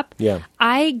holding me up. Yeah.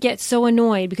 I get so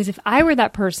annoyed because if I were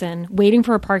that person waiting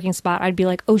for a parking spot, I'd be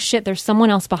like, oh shit, there's someone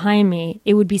else behind me.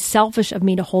 It would be selfish of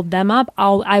me to hold them up.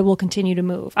 I will continue to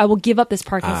move. I will give up this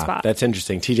parking spot. That's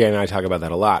interesting. TJ and I talk about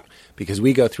that a lot because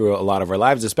we go through a lot of our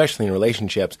lives, especially in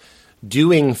relationships,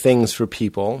 doing things for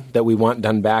people that we want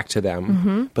done back to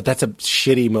them. But that's a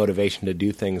shitty motivation to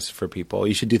do things for people.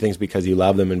 You should do things because you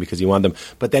love them and because you want them.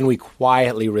 But then we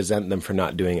quietly resent them for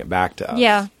not doing it back to us.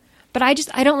 Yeah. But I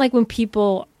don't like when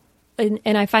people, and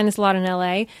I find this a lot in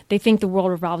LA, they think the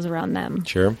world revolves around them.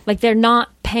 Sure. Like they're not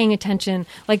paying attention.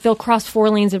 Like they'll cross 4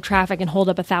 lanes of traffic and hold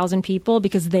up 1,000 people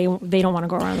because they don't want to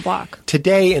go around the block.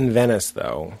 Today in Venice,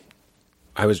 though,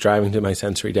 I was driving to my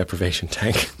sensory deprivation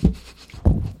tank.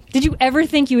 Did you ever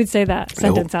think you would say that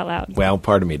sentence out loud? Well,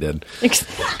 part of me did.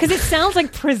 Because it sounds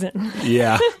like prison.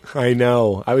 Yeah, I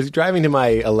know. I was driving to my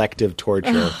elective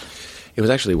torture. It was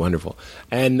actually wonderful.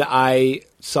 And I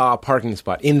saw a parking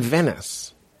spot in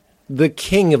Venice, the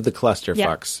king of the clusterfucks.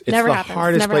 Yeah, It's never the happens.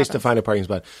 hardest Never place to happens. find a parking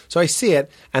spot. So I see it,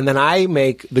 and then I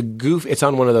make the goof. It's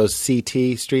on one of those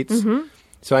CT streets.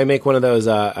 So I make one of those,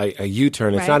 a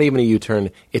U-turn. It's Right. not even a U-turn.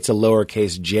 It's a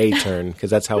lowercase j turn because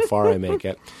that's how far I make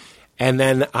it. And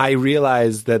then I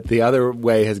realize that the other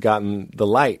way has gotten the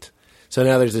light. So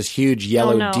now there's this huge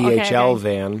yellow no. DHL Okay.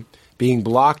 van being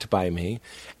blocked by me.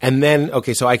 And then,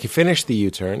 okay, so I can finish the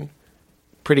U-turn.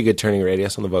 Pretty good turning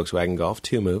radius on the Volkswagen Golf,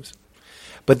 2 moves.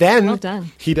 But then Well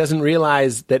done. he doesn't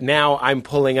realize that now I'm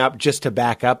pulling up just to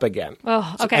back up again.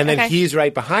 Oh, okay, And then okay. he's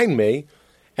right behind me.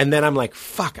 And then I'm like,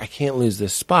 fuck, I can't lose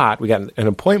this spot. We got an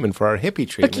appointment for our hippie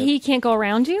treatment. But he can't go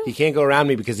around you? He can't go around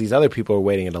me because these other people are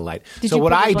waiting at a light. Did so you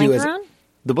what put the I do blinker is on?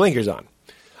 the blinker's on.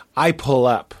 I pull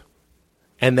up,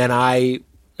 and then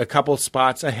a couple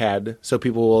spots ahead, so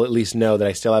people will at least know that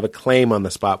I still have a claim on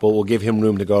the spot, but we'll give him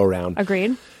room to go around.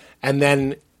 Agreed. And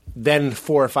then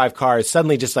 4 or 5 cars,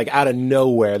 suddenly just like out of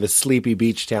nowhere, the sleepy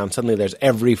beach town, suddenly there's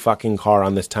every fucking car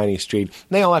on this tiny street. And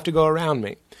they all have to go around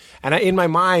me. And in my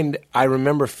mind, I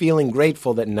remember feeling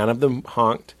grateful that none of them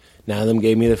honked. None of them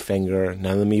gave me the finger.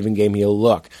 None of them even gave me a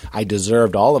look. I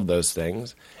deserved all of those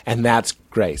things. And that's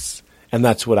grace. And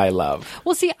that's what I love.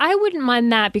 Well, see, I wouldn't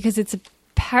mind that because it's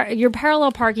you're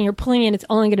parallel parking, you're pulling in, it's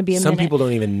only going to be a Some minute. people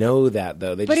don't even know that,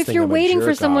 though. They But just if think you're I'm a waiting for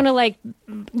jerk someone off. to like,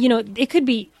 it could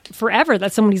be forever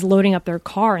that somebody's loading up their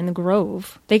car in the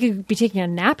Grove. They could be taking a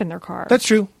nap in their car. That's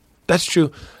true. That's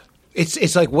true.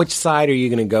 It's like, which side are you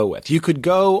going to go with? You could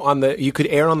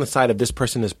err on the side of this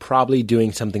person is probably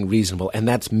doing something reasonable, and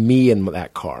that's me in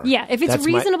that car. Yeah, if it's That's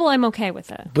my- reasonable, I'm okay with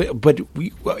it. But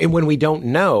when we don't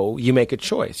know, you make a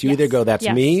choice. You Yes. either go, that's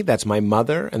Yes. me, that's my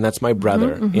mother, and that's my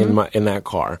brother in that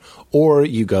car, or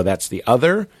you go, that's the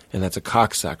other, and that's a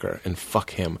cocksucker, and fuck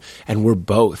him. And we're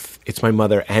both. It's my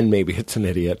mother, and maybe it's an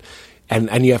idiot.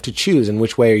 And you have to choose, in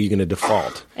which way are you going to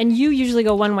default? And you usually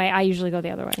go one way, I usually go the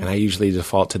other way. And I usually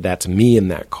default to that's me in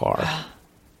that car.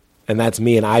 And that's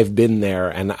me, and I've been there,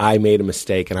 and I made a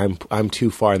mistake, and I'm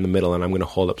too far in the middle, and I'm going to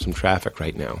hold up some traffic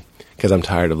right now because I'm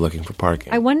tired of looking for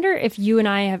parking. I wonder if you and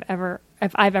I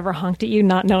if I've ever honked at you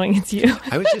not knowing it's you.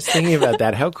 I was just thinking about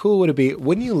that. How cool would it be?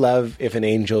 Wouldn't you love if an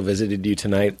angel visited you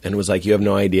tonight and was like, you have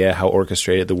no idea how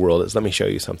orchestrated the world is. Let me show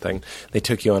you something. They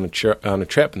took you on a trip,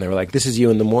 and they were like, this is you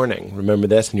in the morning. Remember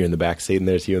this? And you're in the back seat, and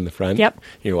there's you in the front. Yep. And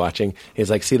you're watching. He's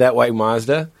like, see that white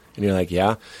Mazda? And you're like,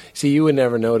 yeah. See, you would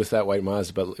never notice that white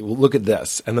Mazda, but look at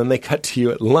this. And then they cut to you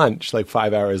at lunch, like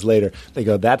 5 hours later. They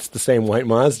go, that's the same white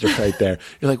Mazda right there.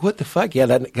 You're like, what the fuck? Yeah,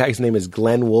 that guy's name is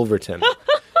Glenn Wolverton.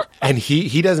 And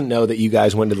he doesn't know that you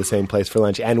guys went to the same place for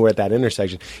lunch and we're at that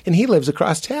intersection. And he lives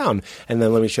across town. And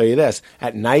then let me show you this.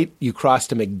 At night, you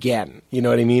crossed him again. You know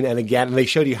what I mean? And again, and they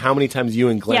showed you how many times you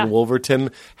and Glenn Yeah.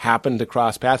 Wolverton happened to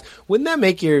cross paths. Wouldn't that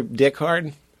make your dick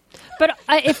hard? But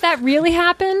if that really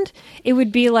happened, it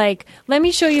would be like, let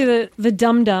me show you the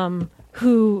dum-dum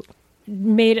who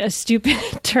made a stupid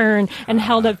turn and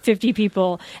held up 50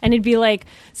 people. And it'd be like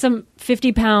some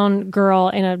 50-pound girl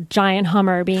in a giant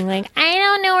Hummer being like, I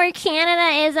don't know where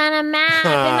Canada is on a map.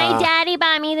 And my daddy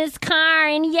bought me this car.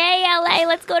 And yay, LA,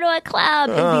 let's go to a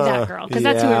club. It'd be that girl. Because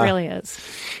that's who it yeah. really is.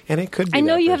 And it could be I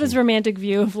know that you have this person. romantic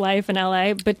view of life in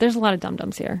LA, but there's a lot of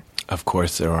dum-dums here. Of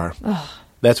course there are.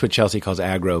 That's what Chelsea calls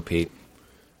aggro, Pete.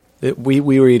 We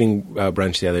were eating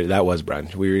brunch the other day. That was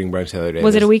brunch. We were eating brunch the other day.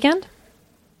 Was it a weekend?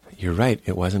 You're right.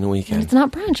 It wasn't a weekend. It's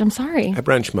not brunch. I'm sorry. I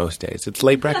brunch most days. It's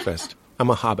late breakfast. I'm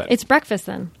a hobbit. It's breakfast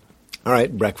then. All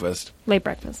right, breakfast. Late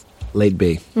breakfast. Late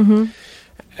B.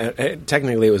 Mm-hmm.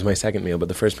 Technically, it was my second meal, but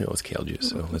the first meal was kale juice.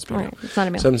 So let's be All real. right, it's not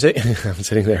a meal. So I'm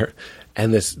sitting there,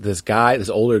 and this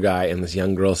older guy, and this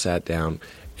young girl sat down,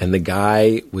 and the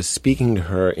guy was speaking to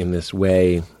her in this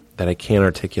way that I can't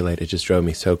articulate. It just drove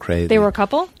me so crazy. They were a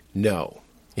couple? No.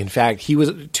 In fact, he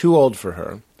was too old for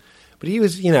her. But he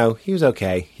was, he was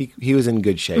okay. He was in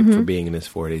good shape for being in his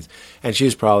 40s. And she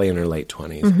was probably in her late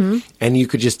 20s. And you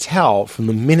could just tell from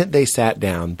the minute they sat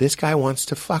down, this guy wants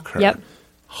to fuck her. Yep.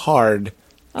 Hard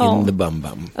Oh. in the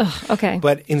bum-bum. Ugh, okay.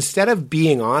 But instead of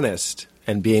being honest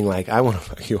and being like, I want to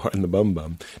fuck you hard in the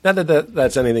bum-bum. Not that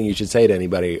that's anything you should say to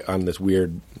anybody on this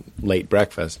weird late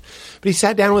breakfast. But he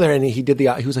sat down with her and he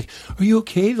was like, are you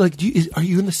okay? Like, are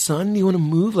you in the sun? Do you want to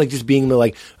move? Like, just being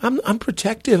like, I'm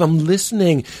protective. I'm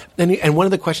listening. And one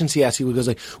of the questions he asked, he goes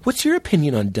like, what's your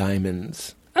opinion on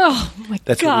diamonds? Oh, my God.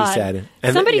 That's what he said.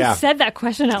 And Somebody yeah. said that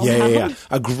question out Yeah, loud. yeah, yeah.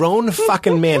 A grown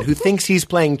fucking man who thinks he's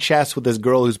playing chess with this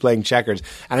girl who's playing checkers.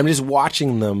 And I'm just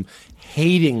watching them,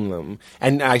 hating them.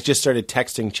 And I just started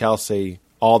texting Chelsea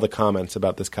all the comments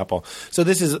about this couple. So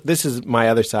this is my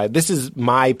other side. This is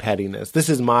my pettiness. This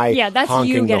is my that's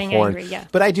honking you getting the horn. angry, yeah.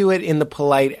 But I do it in the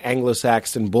polite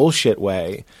Anglo-Saxon bullshit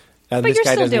way. But this you're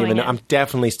guy still doesn't even doing know. it. I'm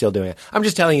definitely still doing it. I'm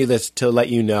just telling you this to let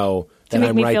you know that make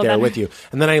I'm me right feel there better. with you.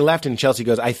 And then I left and Chelsea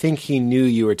goes, I think he knew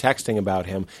you were texting about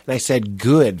him. And I said,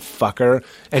 good, fucker.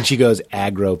 And she goes,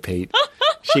 aggro, Pete.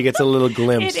 She gets a little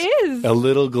glimpse. It is. A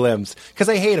little glimpse. Because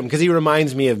I hate him. Because he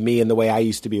reminds me of me and the way I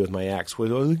used to be with my ex. Where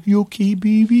I was like, you okay,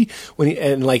 baby?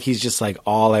 And he's just like,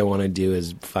 all I want to do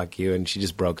is fuck you. And she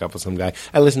just broke up with some guy.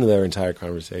 I listened to their entire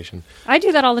conversation. I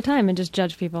do that all the time and just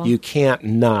judge people. You can't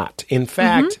not. In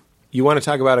fact, you want to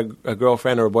talk about a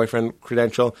girlfriend or a boyfriend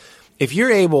credential. If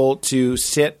you're able to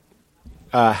sit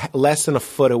less than a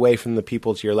foot away from the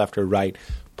people to your left or right,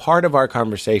 part of our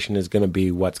conversation is going to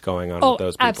be what's going on with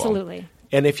those people. Absolutely.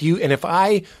 And if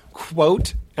I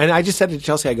quote, and I just said to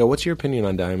Chelsea, I go, "What's your opinion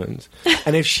on diamonds?"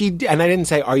 And if and I didn't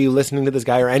say, "Are you listening to this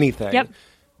guy or anything?" Yep.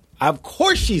 Of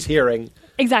course she's hearing.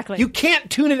 Exactly. You can't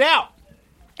tune it out.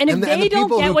 and if and the they don't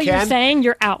people get who what you're can- saying,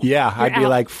 you're out. Yeah, You're I'd be out.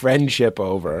 like, friendship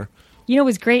over. You know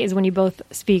what's great is when you both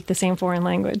speak the same foreign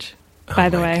language, by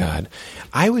the way. Oh my God.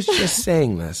 I was just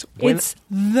saying this. It's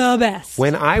the best.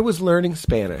 When I was learning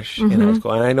Spanish in high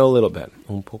school, and I know a little bit,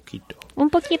 un poquito. Un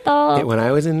poquito. When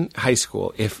I was in high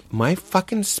school, if my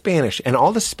fucking Spanish and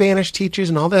all the Spanish teachers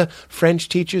and all the French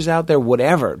teachers out there,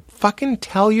 whatever, fucking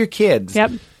tell your kids,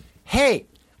 Yep. hey,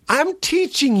 I'm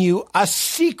teaching you a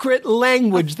secret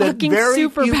language that fucking very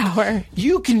superpower.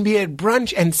 You can be at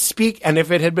brunch and speak. And if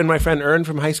it had been my friend Ern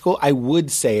from high school, I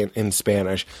would say in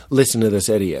Spanish, "Listen to this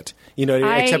idiot." You know,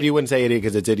 except you wouldn't say idiot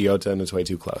because it's idiota and it's way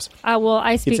too close. Well,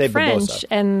 I speak say French, babosa.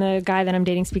 and the guy that I'm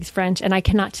dating speaks French, and I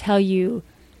cannot tell you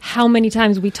how many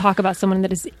times we talk about someone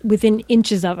that is within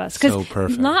inches of us. So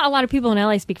perfect. Not a lot of people in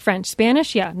LA speak French.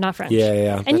 Spanish, yeah, not French. Yeah,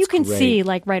 yeah, And that's you can great. see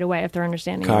like right away if they're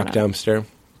understanding. or Cock not. dumpster.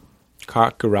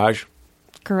 Cock garage.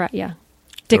 Correct. Yeah.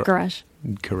 Dick garage.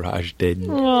 Garage did.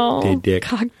 Oh, Did dick.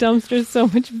 cock dumpster is so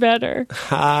much better.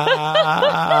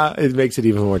 It makes it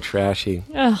even more trashy.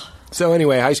 Ugh, So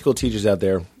anyway, high school teachers out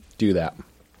there, do that.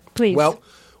 please. Well,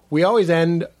 we always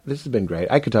end. This has been great.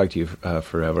 I could talk to you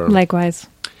forever. Likewise.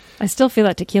 I still feel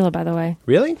that tequila, by the way.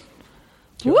 Really?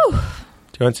 Woo!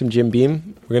 Do you want some Jim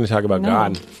Beam? We're going to talk about No.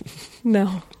 God.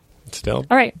 No. Still,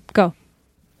 All right, go.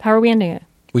 How are we ending it?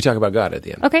 we talk about God at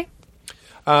the end. Okay.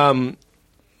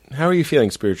 How are you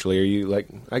feeling spiritually? Are you like?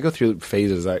 I go through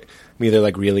phases. I'm either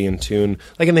like really in tune.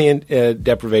 Like in the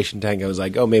deprivation tank, I was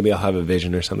like, oh, maybe I'll have a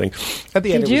vision or something. At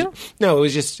the end, Did you? No, it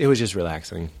was just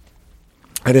relaxing.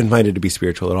 I didn't find it to be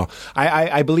spiritual at all.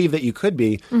 I believe that you could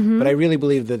be, Mm-hmm. but I really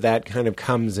believe that kind of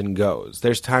comes and goes.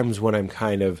 There's times when I'm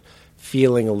kind of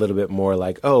feeling a little bit more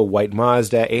like, oh, White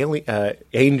Mazda,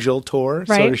 Angel Tour sort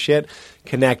Right. of shit,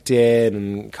 connected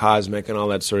and cosmic and all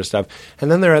that sort of stuff.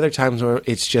 And then there are other times where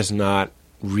it's just not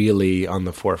really on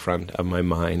the forefront of my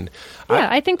mind. Yeah,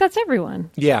 I think that's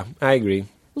everyone. Yeah, I agree.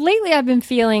 Lately, I've been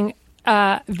feeling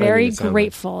very it sounds like-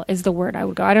 grateful is the word I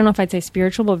would go. I don't know if I'd say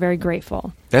spiritual, but very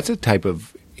grateful. That's a type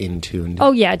of in tune.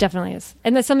 Oh, yeah, it definitely is.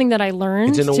 And that's something that I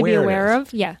learned It's an to be aware awareness.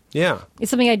 of. Yeah. Yeah. It's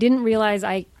something I didn't realize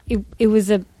it was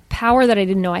a power that I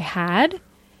didn't know I had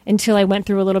until I went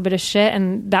through a little bit of shit.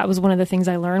 And that was one of the things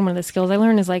I learned. One of the skills I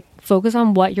learned is like focus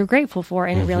on what you're grateful for,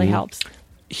 and it really helps.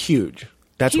 Huge.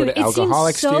 That's Huge. what It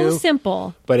alcoholics seems so do.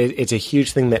 simple. But it's a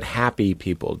huge thing that happy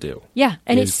people do. Yeah,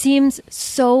 and it Is- seems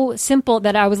so simple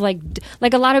that I was like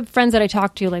a lot of friends that I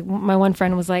talked to, like my one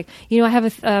friend was like, I have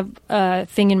a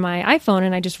thing in my iPhone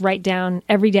and I just write down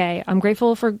every day, I'm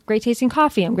grateful for great tasting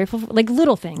coffee. I'm grateful for like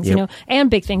little things, Yep.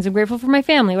 and big things. I'm grateful for my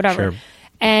family, whatever. Sure.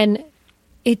 And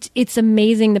it's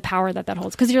amazing the power that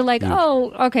holds, because you're like,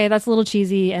 oh, okay, that's a little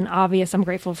cheesy and obvious. I'm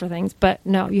grateful for things, but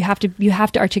no, you have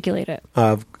to articulate it.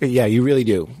 Yeah, you really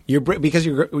do. Because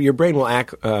your brain will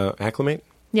acclimate.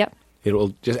 Yep. It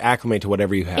will just acclimate to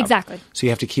whatever you have. Exactly. So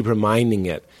you have to keep reminding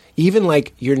it. Even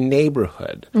like your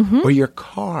neighborhood or your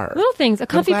car. Little things. A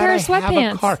comfy pair of I have a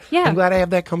sweatpants. car. Yeah. I'm glad I have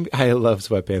that comfy. I love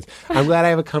sweatpants. I'm glad I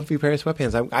have a comfy pair of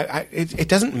sweatpants. It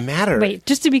doesn't matter. Wait,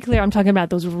 just to be clear, I'm talking about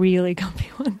those really comfy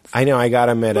ones. I know. I got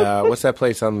them at what's that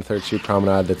place on the 3rd Street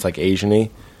Promenade that's like Asian-y?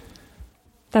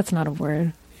 That's not a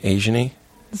word. Asian-y?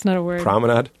 It's not a word.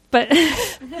 Promenade? But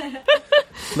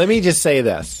Let me just say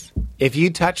this: if you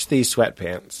touch these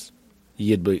sweatpants,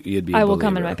 you'd be. I will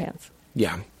come in my pants.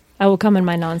 Yeah. I will come in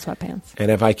my non-sweatpants.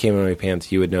 And if I came in my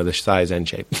pants, you would know the size and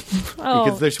shape. Oh,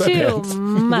 because they're sweatpants. too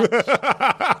much.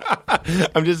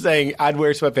 I'm just saying, I'd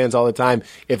wear sweatpants all the time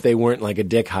if they weren't like a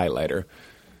dick highlighter.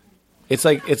 It's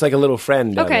like a little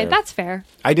friend. Down Okay, there. that's fair.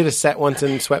 I did a set once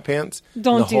in sweatpants.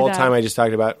 Don't the do whole that. time I just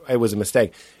talked about it was a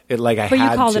mistake. But you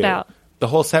had called to. it out. The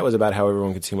whole set was about how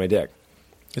everyone could see my dick.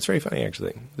 It's very funny,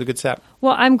 actually. It's a good set.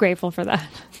 Well, I'm grateful for that.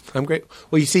 I'm great.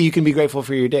 Well, you see, you can be grateful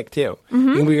for your dick too. Mm-hmm.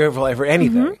 You can be grateful for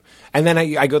anything. And then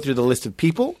I go through the list of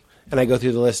people, and I go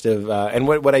through the list of. And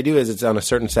what I do is it's on a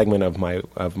certain segment of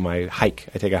my hike.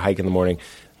 I take a hike in the morning.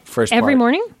 Every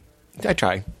morning? I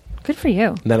try. Good for you.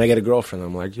 And then I get a girlfriend.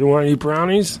 I'm like, you want to eat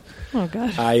brownies? Oh,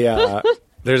 gosh.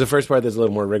 There's a first part that's a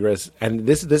little more rigorous, and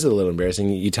this is a little embarrassing.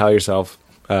 You tell yourself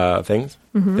things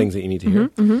that you need to hear.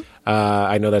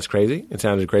 I know that's crazy. It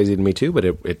sounded crazy to me too, but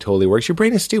it totally works. Your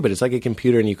brain is stupid. It's like a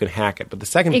computer, and you can hack it. But the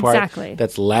second Exactly. part,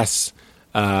 that's less.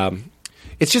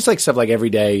 It's just like stuff like every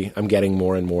day I'm getting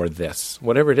more and more this,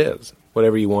 whatever it is,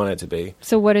 whatever you want it to be.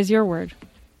 So what is your word?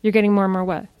 You're getting more and more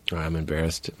what? I'm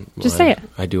embarrassed. Just say it.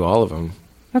 I do all of them.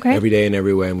 Okay. Every day in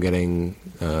every way, I'm getting,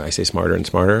 I say smarter and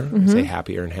smarter. I say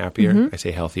happier and happier. I say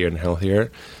healthier and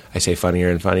healthier. I say funnier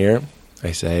and funnier.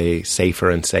 I say safer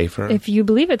and safer. If you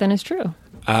believe it, then it's true.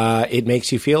 It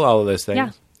makes you feel all of those things. Yeah,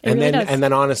 it really does. And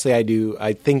then honestly,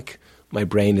 I think my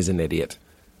brain is an idiot.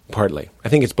 Partly. I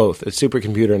think it's both. It's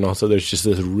supercomputer, and also there's just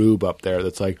this rube up there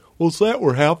that's like, well, it's that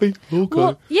we're happy. Okay.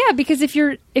 Well, yeah, because if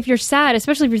you're sad,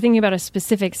 especially if you're thinking about a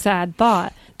specific sad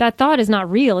thought, that thought is not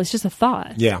real. It's just a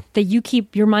thought. Yeah. That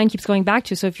your mind keeps going back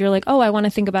to. So if you're like, oh, I want to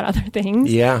think about other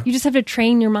things. Yeah. You just have to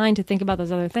train your mind to think about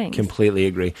those other things. Completely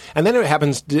agree. And then it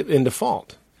happens in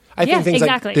default. I Yeah, think things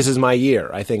exactly. like, this is my year.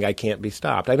 I think I can't be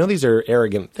stopped. I know these are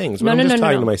arrogant things, but I'm just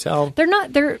talking to myself. They're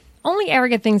not. They're only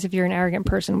arrogant things if you're an arrogant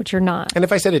person, which you're not. And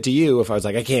if I said it to you, if I was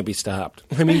like, I can't be stopped.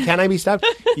 I mean, can I be stopped?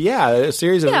 Yeah, a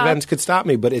series of Yeah. events could stop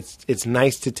me, but it's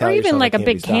nice to tell Or yourself even like I a can't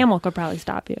be big stopped. camel could probably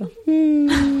stop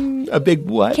you. A big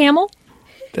what? Camel?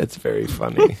 That's very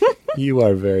funny. You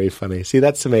are very funny. See,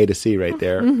 that's some A to C right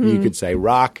there. You could say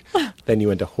rock, then you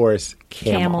went to horse,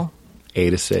 camel.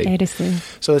 A to C. A to C.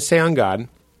 So let's say on God.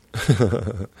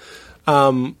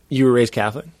 You were raised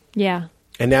Catholic, Yeah.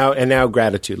 and now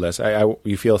gratitudeless.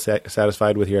 You feel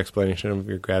satisfied with your explanation of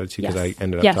your gratitude because Yes. I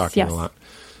ended up Yes, talking yes. a lot.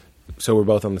 So we're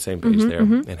both on the same page there,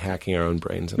 and hacking our own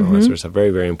brains and all that sort of stuff.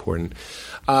 Very, very important.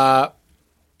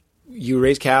 You were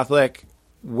raised Catholic.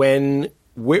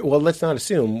 Well, let's not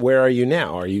assume. Where are you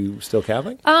now? Are you still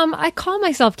Catholic? I call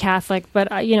myself Catholic, but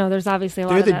there's obviously a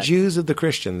lot They're of the that. Jews of the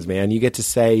Christians, man. You get to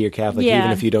say you're Catholic Yeah,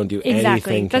 even if you don't do exactly.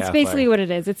 anything That's Catholic. basically what it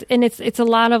is. It's a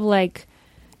lot of like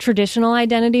traditional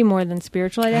identity more than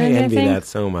spiritual I identity. envy think. that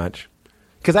so much.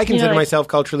 Because I consider like- myself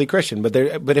culturally Christian, but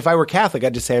if I were Catholic,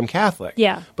 I'd just say I'm Catholic.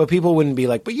 Yeah. But people wouldn't be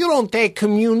like, but you don't take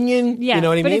communion. Yeah, You know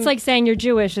what I but mean? it's like saying you're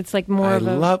Jewish. It's like more of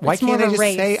a. Why it's more can't I of a just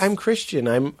race. say I'm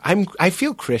Christian? I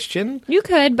feel Christian. You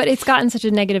could, but it's gotten such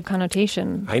a negative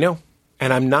connotation. I know.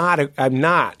 And I'm not.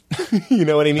 You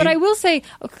know what I mean? But I will say,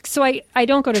 so I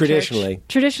don't go to Traditionally. church.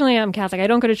 Traditionally, I'm Catholic. I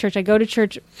don't go to church. I go to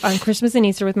church on Christmas and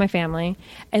Easter with my family.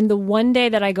 And the one day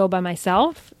that I go by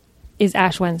myself is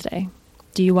Ash Wednesday.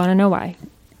 Do you want to know why?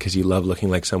 Because you love looking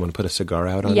like someone put a cigar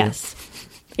out on you? Yes.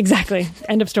 Exactly.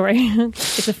 End of story.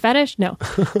 It's a fetish? No.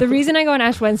 The reason I go on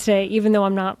Ash Wednesday, even though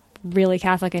I'm not really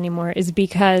Catholic anymore, is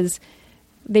because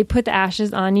they put the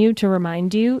ashes on you to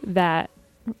remind you that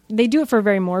they do it for a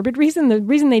very morbid reason. The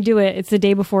reason they do it, it's the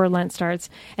day before Lent starts,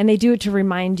 and they do it to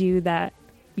remind you that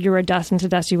you're a dust, and to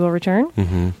dust you will return.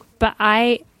 Mm-hmm. But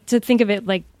to think of it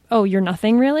like, oh, you're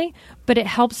nothing really, but it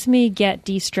helps me get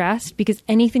de-stressed because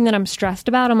anything that I'm stressed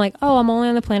about, I'm like, oh, I'm only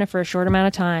on the planet for a short amount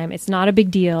of time. It's not a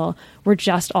big deal. We're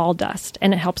just all dust,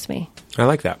 and it helps me. I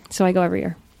like that. So I go every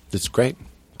year. That's great.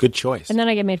 Good choice. And then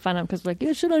I get made fun of because like, you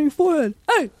got shit on your forehead.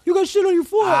 Hey, you got shit on your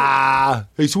forehead.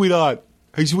 Hey, sweetheart.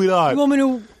 Hey, sweetheart. You want me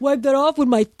to wipe that off with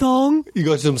my tongue? You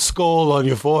got some skull on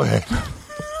your forehead.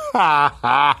 All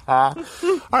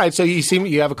right, so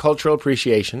you have a cultural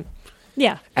appreciation.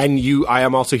 Yeah. And I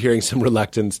am also hearing some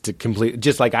reluctance to complete,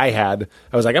 just like I had.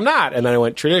 I was like, I'm not. And then I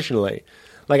went traditionally.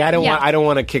 Like I don't Yeah. want. I don't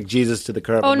want to kick Jesus to the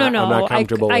curb. Oh, I'm no. not, I'm not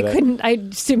comfortable I with it. couldn't.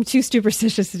 I'm too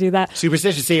superstitious to do that.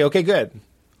 Superstitious. See, okay, good.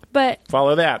 But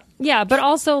Follow that. yeah, but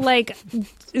also like,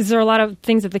 is there a lot of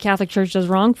things that the Catholic Church does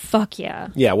wrong? Fuck yeah.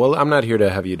 Yeah. Well, I'm not here to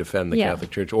have you defend the Yeah.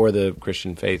 Catholic Church or the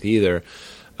Christian faith either.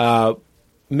 But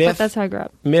Myth. that's how I grew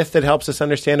up. Myth that helps us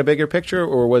understand a bigger picture,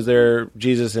 or was there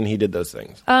Jesus and he did those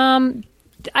things?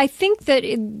 I think that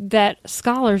that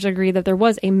scholars agree that there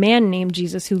was a man named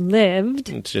Jesus who lived.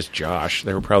 It's just Josh.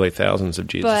 There were probably thousands of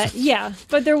Jesus. But yeah,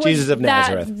 but there was Jesus of that,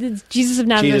 Nazareth. Jesus of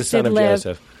Nazareth Jesus, son did of live.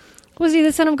 Joseph. Was he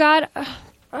the son of God?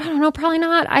 I don't know. Probably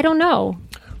not. I don't know.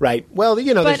 Right. Well,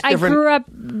 you know, But there's I different. grew up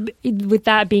with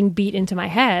that being beat into my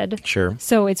head. Sure.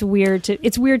 So it's weird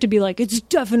to be like, it's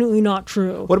definitely not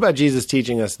true. What about Jesus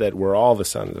teaching us that we're all the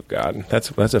sons of God?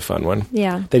 That's a fun one.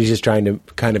 Yeah. That he's just trying to,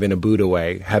 kind of in a Buddha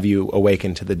way, have you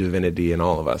awaken to the divinity in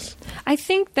all of us. I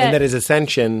think And that his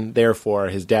ascension, therefore,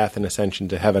 his death and ascension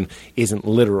to heaven, isn't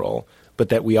literal, but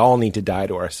that we all need to die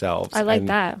to ourselves. I like and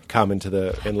that. Come into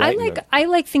the enlightenment. I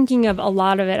like thinking of a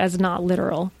lot of it as not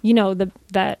literal. You know,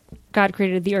 that God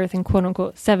created the earth in quote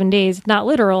unquote 7 days, not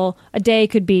literal. A day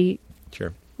could be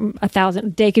Sure. 1,000. A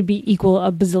day could be equal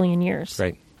a bazillion years.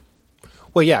 Right.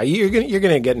 Well, yeah, you're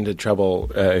gonna get into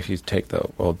trouble if you take the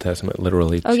Old Testament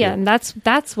literally. Oh too. yeah, and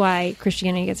that's why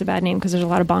Christianity gets a bad name, because there's a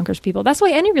lot of bonkers people. That's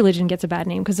why any religion gets a bad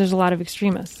name, because there's a lot of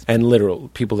extremists. And literal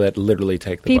people that literally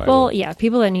take the People, Bible. yeah,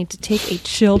 people that need to take a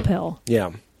chill pill.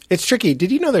 Yeah. It's tricky.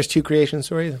 Did you know there's two creation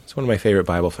stories? It's one of my favorite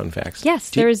Bible fun facts.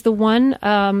 Yes, Do you- there is the one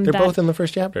They're both in the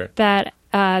first chapter. that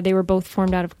they were both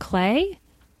formed out of clay,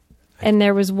 and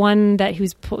there was one that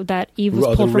that Eve was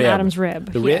Oh, the pulled from rib. Adam's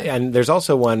rib. The rib, and there's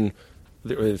also one.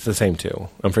 It's the same two.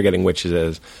 I'm forgetting which it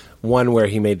is. One where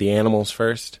he made the animals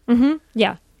first,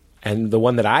 Yeah, and the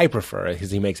one that I prefer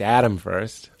is he makes Adam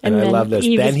first. And I then love this.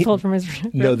 Eve then is he, pulled from his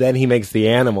rib. no, then he makes the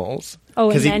animals. Oh,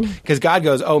 and because God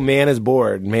goes, oh, man is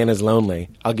bored, man is lonely.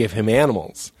 I'll give him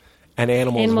animals, and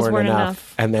animals weren't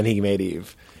enough. And then he made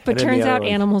Eve. But And then the turns other out one-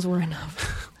 animals were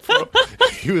enough.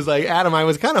 He was like, Adam, I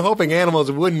was kind of hoping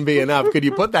animals wouldn't be enough. Could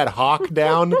you put that hawk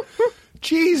down?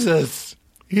 Jesus.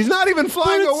 He's not even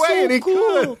flying away, and he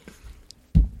could.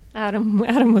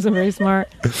 Adam wasn't very smart.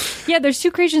 Yeah, there's two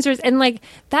creation stories, and like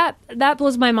that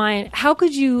blows my mind. How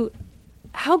could you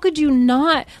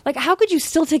not, like, how could you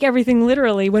still take everything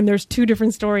literally when there's two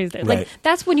different stories there? Right. Like,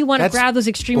 that's when you want to That's- grab those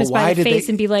extremists but why by the did face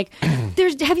they- and be like,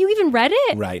 have you even read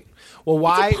it? Right. Well,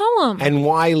 why? poem. And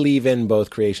why leave in both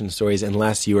creation stories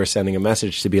unless you are sending a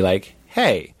message to be like,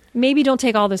 hey, Maybe don't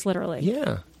take all this literally.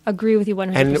 yeah. Agree with you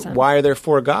 100%. And why are there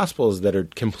 4 Gospels that are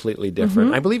completely different?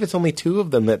 Mm-hmm. I believe it's only 2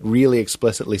 of them that really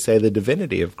explicitly say the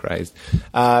divinity of Christ.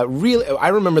 Really, I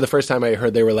remember the first time I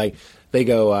heard they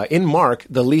go in Mark,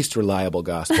 the least reliable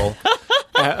gospel.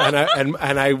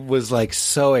 and I was like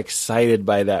so excited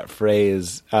by that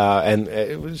phrase, and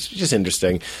it was just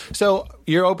interesting. So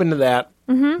you're open to that,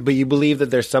 but you believe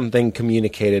that there's something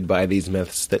communicated by these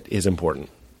myths that is important.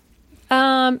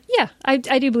 Yeah, I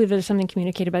do believe there's something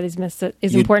communicated by these myths that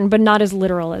is important, but not as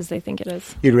literal as they think it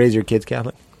is. You'd raise your kids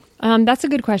Catholic? That's a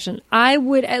good question. I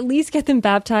would at least get them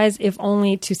baptized, if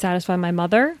only to satisfy my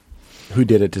mother. Who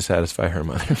did it to satisfy her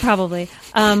mother? Probably.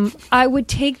 I would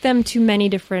take them to many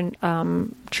different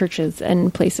churches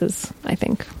and places, I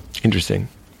think. Interesting.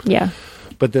 Yeah.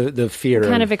 But the fear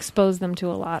Kind of expose them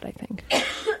to a lot, I think.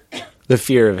 the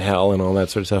fear of hell and all that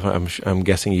sort of stuff, I'm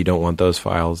guessing you don't want those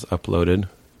files uploaded.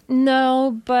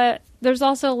 No, but there's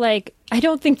also like, I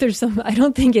don't think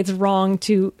it's wrong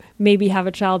to maybe have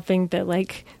a child think that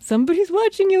like somebody's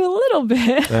watching you a little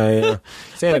bit. Yeah.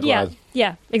 Santa But yeah, Claus.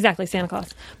 yeah, exactly, Santa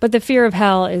Claus. But the fear of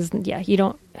hell is, you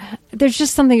don't, there's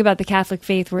just something about the Catholic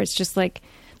faith where it's just like,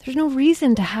 there's no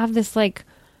reason to have this like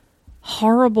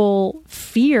horrible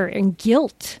fear and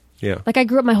guilt. Yeah. Like I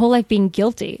grew up my whole life being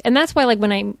guilty. And that's why like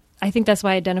I think that's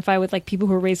why I identify with like people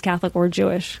who are raised Catholic or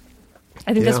Jewish.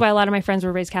 I think that's Yeah. why a lot of my friends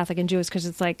were raised Catholic and Jewish, because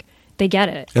it's like, they get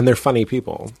it. And they're funny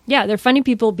people. Yeah, they're funny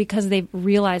people because they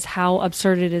realize how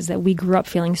absurd it is that we grew up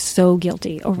feeling so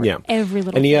guilty over Yeah. every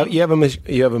little And thing. you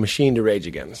have a machine to rage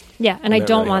against. Yeah, and I that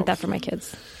don't really want helps. that for my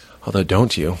kids. Although,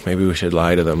 don't you? Maybe we should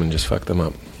lie to them and just fuck them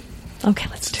up. Okay,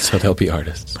 let's do So it. they'll be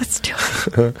artists. Let's do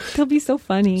it. They'll be so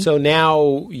funny. So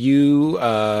now you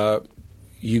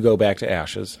go back to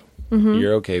ashes. Mm-hmm.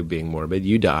 You're okay being morbid.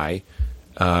 You die.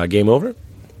 Game over?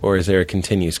 Or is there a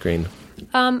continue screen?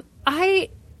 I'm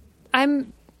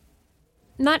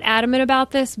not adamant about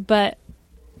this, but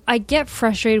I get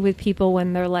frustrated with people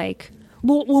when they're like,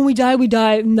 well, when we die,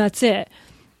 and that's it.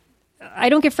 I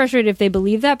don't get frustrated if they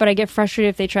believe that, but I get frustrated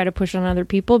if they try to push on other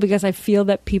people, because I feel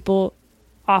that people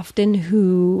often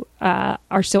who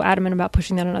are so adamant about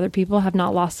pushing that on other people have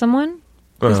not lost someone.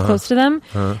 who's close to them.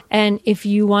 And if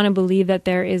you want to believe that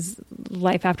there is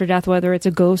life after death, whether it's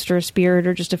a ghost or a spirit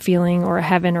or just a feeling or a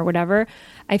heaven or whatever,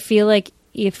 I feel like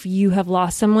if you have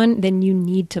lost someone, then you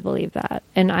need to believe that.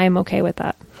 And I am okay with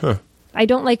that. I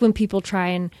don't like when people try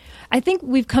and... I think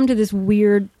we've come to this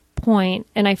weird point,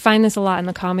 and I find this a lot in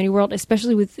the comedy world,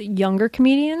 especially with younger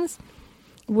comedians,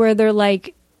 where they're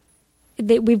like...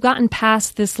 we've gotten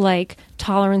past this like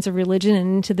tolerance of religion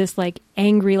and into this like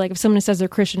angry, like if someone says they're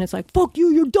Christian, it's like, fuck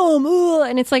you, you're dumb. Ugh.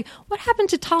 And it's like, what happened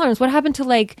to tolerance? What happened to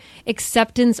like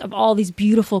acceptance of all these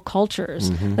beautiful cultures?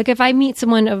 Like if I meet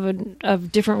someone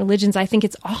of different religions, I think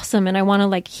it's awesome and I want to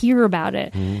like hear about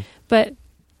it. But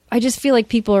I just feel like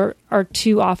people are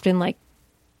too often like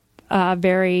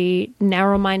very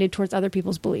narrow-minded towards other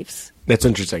people's beliefs. That's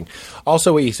interesting.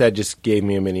 Also, what you said just gave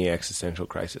me a mini existential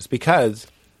crisis because...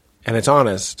 and it's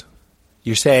honest,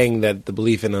 you're saying that the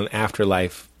belief in an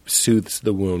afterlife soothes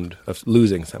the wound of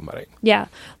losing somebody. Yeah.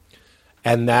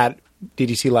 And that, did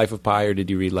you see Life of Pi or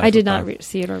did you read Life of Pi? I did not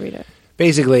see it or read it.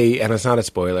 Basically, and it's not a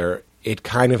spoiler, it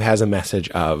kind of has a message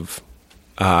of,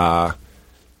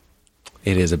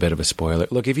 it is a bit of a spoiler.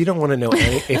 Look, if you don't want to know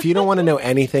if you don't want to know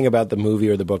anything about the movie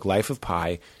or the book Life of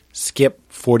Pi, skip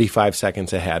 45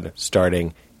 seconds ahead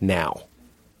starting now.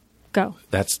 Go.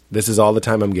 This is all the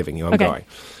time I'm giving you. I'm going.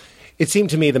 It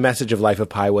seemed to me the message of Life of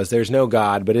Pi was there's no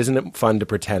God, but isn't it fun to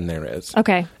pretend there is?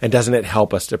 Okay. And doesn't it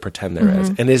help us to pretend there is?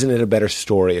 And isn't it a better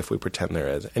story if we pretend there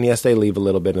is? And yes, they leave a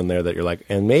little bit in there that you're like,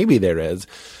 and maybe there is.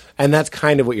 And that's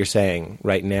kind of what you're saying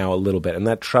right now a little bit. And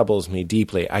that troubles me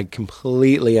deeply. I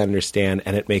completely understand,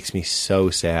 and it makes me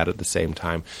so sad at the same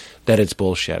time that it's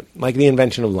bullshit. Like the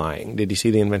invention of lying. Did you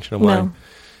see the invention of lying? No.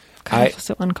 God,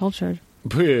 so uncultured.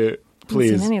 Please.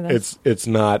 Seen any of this. It's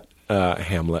not...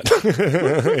 Hamlet.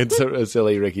 It's a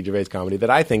silly Ricky Gervais comedy that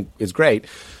I think is great.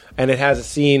 And it has a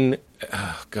scene,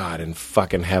 oh God, in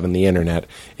fucking heaven, the internet.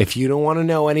 If you don't want to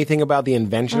know anything about the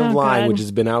invention of lying, which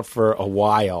has been out for a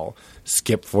while,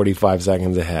 skip 45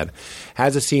 seconds ahead.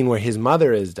 Has a scene where his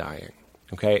mother is dying.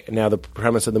 Okay? Now, the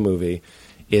premise of the movie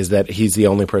is that he's the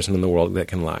only person in the world that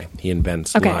can lie. He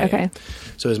invents lying. Okay.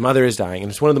 So his mother is dying,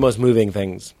 and it's one of the most moving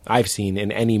things I've seen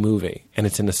in any movie, and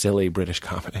it's in a silly British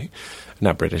comedy.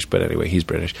 Not British, but anyway, he's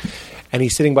British. And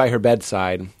he's sitting by her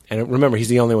bedside, and remember, he's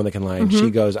the only one that can lie, and she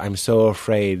goes, I'm so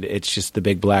afraid, it's just the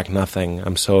big black nothing.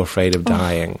 I'm so afraid of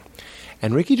dying.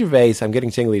 And Ricky Gervais, I'm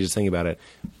getting tingly just thinking about it,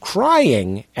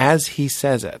 crying as he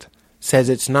says it, says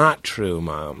it's not true,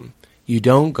 Mom. You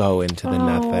don't go into the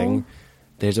nothing.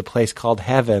 There's a place called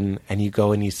heaven, and you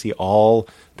go and you see all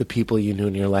the people you knew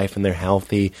in your life, and they're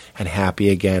healthy and happy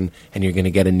again, and you're going to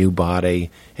get a new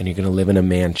body, and you're going to live in a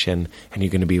mansion, and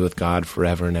you're going to be with God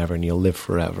forever and ever, and you'll live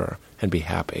forever and be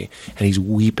happy. And he's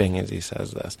weeping as he says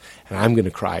this, and I'm going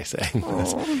to cry saying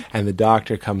this. And the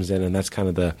doctor comes in, and that's kind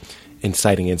of the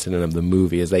inciting incident of the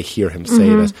movie, as they hear him say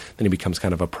this. Then he becomes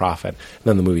kind of a prophet. And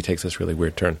then the movie takes this really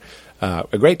weird turn.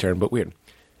 A great turn, but weird.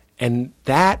 And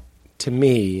that, to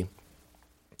me...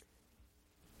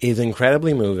 is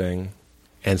incredibly moving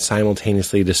and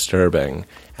simultaneously disturbing.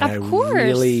 And Of course.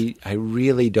 I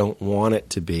really don't want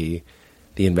it to be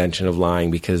the invention of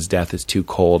lying because death is too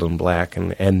cold and black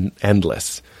and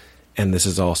endless. And this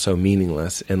is all so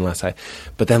meaningless unless I...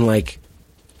 But then, like,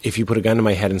 if you put a gun to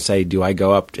my head and say, do I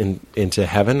go up into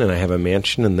heaven and I have a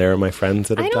mansion and there are my friends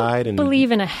that have died? I don't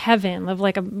believe in a heaven of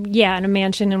like in a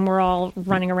mansion and we're all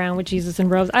running around with Jesus in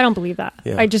robes. I don't believe that.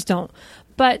 Yeah. I just don't.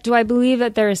 But do I believe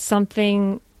that there is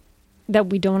something that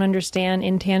we don't understand,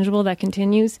 intangible, that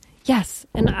continues? Yes.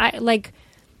 And I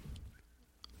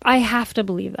have to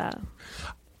believe that.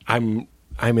 I'm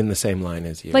in the same line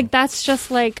as you. Like, that's just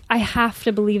like, I have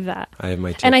to believe that. I have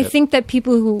my ticket. And I think that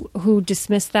people who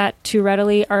dismiss that too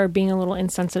readily are being a little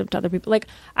insensitive to other people. Like,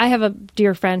 I have a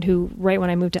dear friend who, right when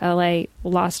I moved to LA,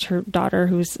 lost her daughter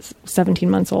who's 17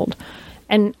 months old.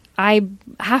 And I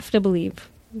have to believe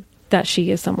that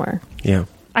she is somewhere. Yeah.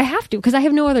 I have to, because I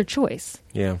have no other choice.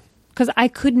 Yeah. Because I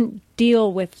couldn't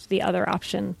deal with the other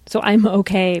option. So I'm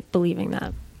okay believing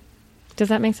that. Does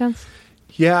that make sense?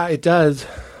 Yeah, it does.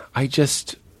 I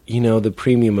just, the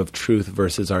premium of truth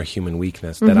versus our human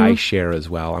weakness that I share as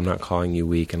well. I'm not calling you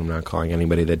weak, and I'm not calling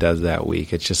anybody that does that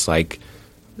weak. It's just like,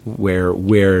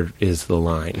 where is the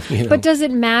line? But does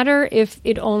it matter if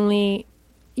it only...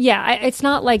 Yeah, it's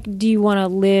not like, do you want to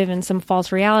live in some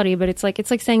false reality? But it's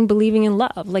like saying believing in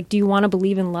love. Like, do you want to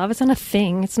believe in love? It's not a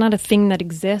thing. It's not a thing that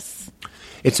exists.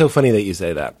 It's so funny that you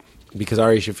say that, because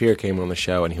Ari Shaffir came on the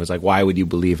show and he was like, why would you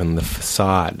believe in the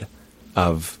facade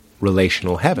of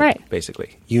relational heaven, Right.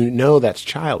 basically. You know that's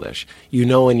childish. You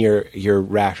know in your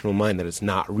rational mind that it's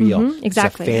not real.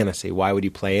 exactly. It's a fantasy. Why would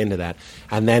you play into that?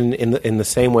 And then in the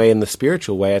same way, in the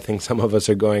spiritual way, I think some of us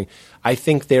are going, I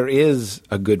think there is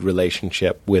a good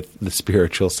relationship with the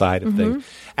spiritual side of things.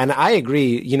 And I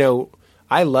agree,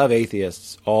 I love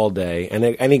atheists all day, and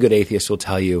any good atheist will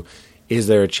tell you, is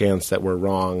there a chance that we're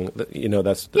wrong?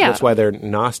 That's why they're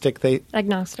Gnostic.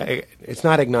 Agnostic. It's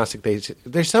not agnostic.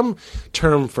 There's some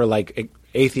term for like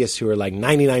atheists who are like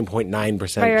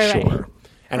 99.9% Right. sure.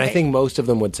 And I Right. think most of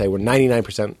them would say we're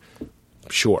 99%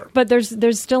 sure. But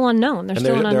there's still unknown. There's And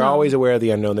still an unknown. they're always aware of the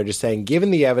unknown. They're just saying,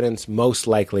 given the evidence, most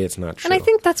likely it's not true. And I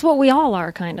think that's what we all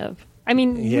are, kind of. I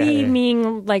mean, Yeah. we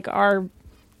meaning like our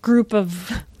group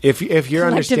of if your collective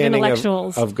understanding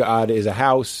intellectuals. of God is a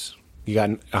house, you got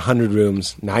 100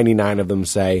 rooms, 99 of them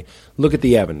say, look at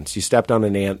the evidence. You stepped on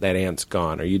an ant, that ant's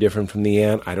gone. Are you different from the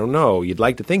ant? I don't know. You'd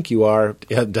like to think you are.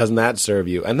 Doesn't that serve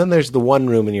you? And then there's the one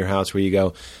room in your house where you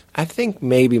go, I think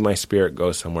maybe my spirit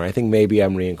goes somewhere. I think maybe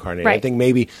I'm reincarnated. Right. I think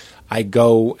maybe I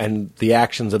go and the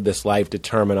actions of this life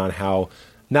determine on how,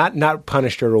 not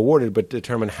punished or rewarded, but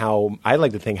determine how, I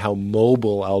like to think how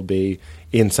mobile I'll be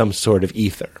in some sort of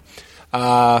ether.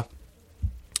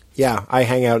 Yeah, I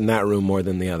hang out in that room more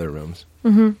than the other rooms.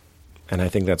 Mm-hmm. And I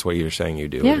think that's what you're saying you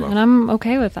do Yeah, as well. and I'm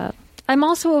okay with that. I'm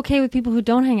also okay with people who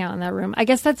don't hang out in that room. I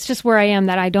guess that's just where I am,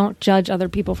 that I don't judge other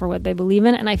people for what they believe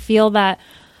in. And I feel that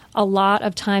a lot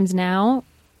of times now,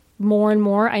 more and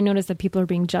more, I notice that people are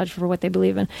being judged for what they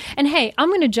believe in. And hey, I'm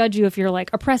going to judge you if you're like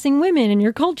oppressing women in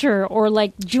your culture or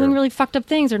like doing Sure. really fucked up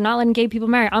things or not letting gay people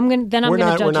marry. I'm going to judge We're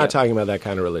you. not talking about that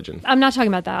kind of religion. I'm not talking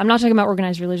about that. I'm not talking about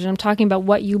organized religion. I'm talking about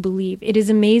what you believe. It is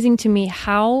amazing to me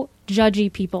how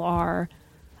judgy people are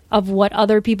of what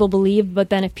other people believe, but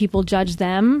then if people judge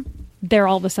them, they're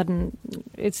all of a sudden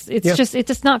it's Yeah.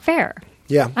 just not fair.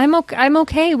 Yeah. I'm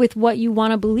okay with what you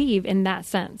want to believe in that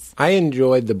sense. I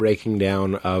enjoyed the breaking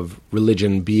down of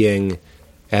religion being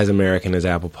as American as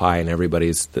apple pie and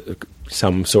everybody's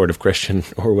some sort of Christian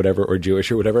or whatever, or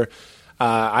Jewish or whatever.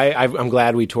 I'm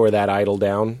glad we tore that idol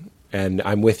down, and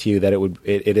I'm with you that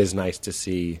it is nice to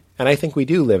see. And I think we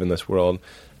do live in this world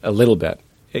a little bit.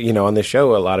 On this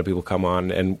show, a lot of people come on,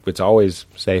 and it's always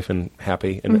safe and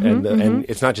happy. And and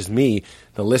it's not just me.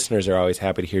 The listeners are always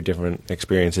happy to hear different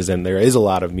experiences, and there is a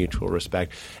lot of mutual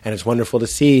respect. And it's wonderful to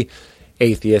see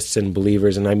atheists and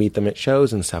believers, and I meet them at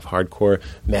shows and stuff, hardcore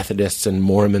Methodists and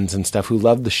Mormons and stuff who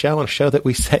love the show, and a show that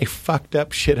we say fucked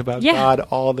up shit about Yeah. God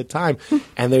all the time.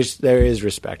 And there is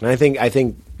respect. And I think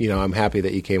I'm happy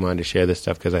that you came on to share this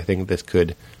stuff, because I think this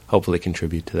could hopefully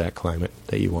contribute to that climate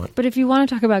that you want. But if you want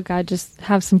to talk about God, just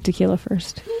have some tequila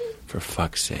first. For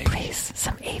fuck's sake. Please,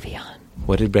 some Avion.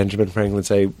 What did Benjamin Franklin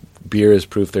say? Beer is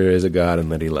proof there is a God and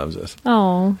that he loves us.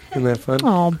 Oh, Isn't that fun?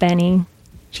 oh, Benny.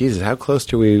 Jesus, how close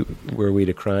were we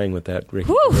to crying with that Ricky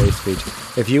Whew. Gervais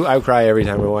speech? I cry every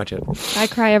time I watch it. I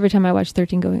cry every time I watch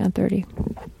 13 Going on 30.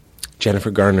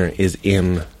 Jennifer Garner is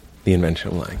in The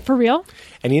Invention of Lying. For real?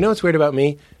 And you know what's weird about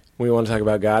me? When we want to talk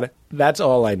about God, that's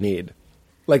all I need.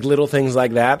 Like little things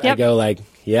like that, I Yep. go like,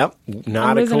 yep, not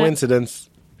I'm a losing it. coincidence.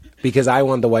 Because I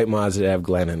want the white Mazda to have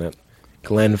Glenn in it.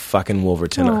 Glenn fucking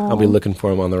Wolverton. Aw. I'll be looking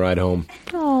for him on the ride home.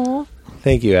 Oh,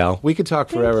 Thank you, Al. We could talk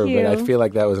Thank forever, but I you. feel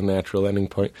like that was a natural ending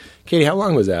point. Katie, how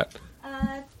long was that?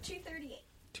 238.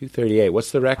 2:38.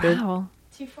 What's the record? wow.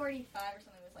 245 or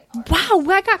something was like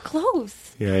Wow, I got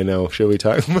close. Yeah, I know. Should we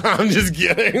talk? I'm just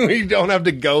kidding. We don't have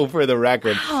to go for the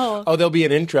record. Wow. Oh, there'll be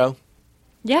an intro.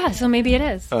 Yeah, so maybe it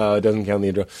is. It doesn't count the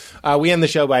intro. We end the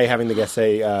show by having the guest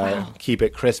say, keep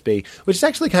it crispy, which is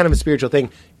actually kind of a spiritual thing.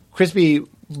 Crispy,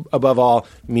 above all,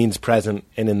 means present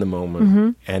and in the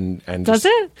moment. And Does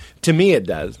it? To me, it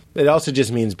does. It also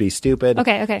just means be stupid.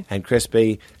 Okay. And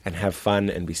crispy and have fun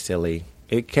and be silly.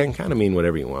 It can kind of mean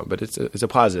whatever you want, but it's a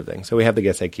positive thing. So we have the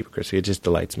guest say, keep it crispy. It just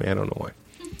delights me. I don't know why.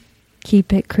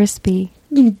 Keep it crispy.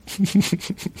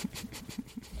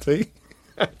 See?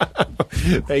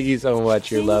 Thank you so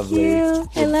much. You're lovely. you.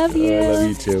 I love you. I love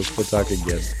you too. We'll talk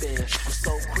again.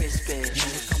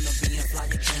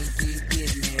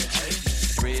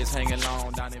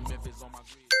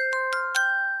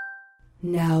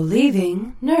 Now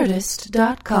leaving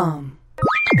Nerdist.com.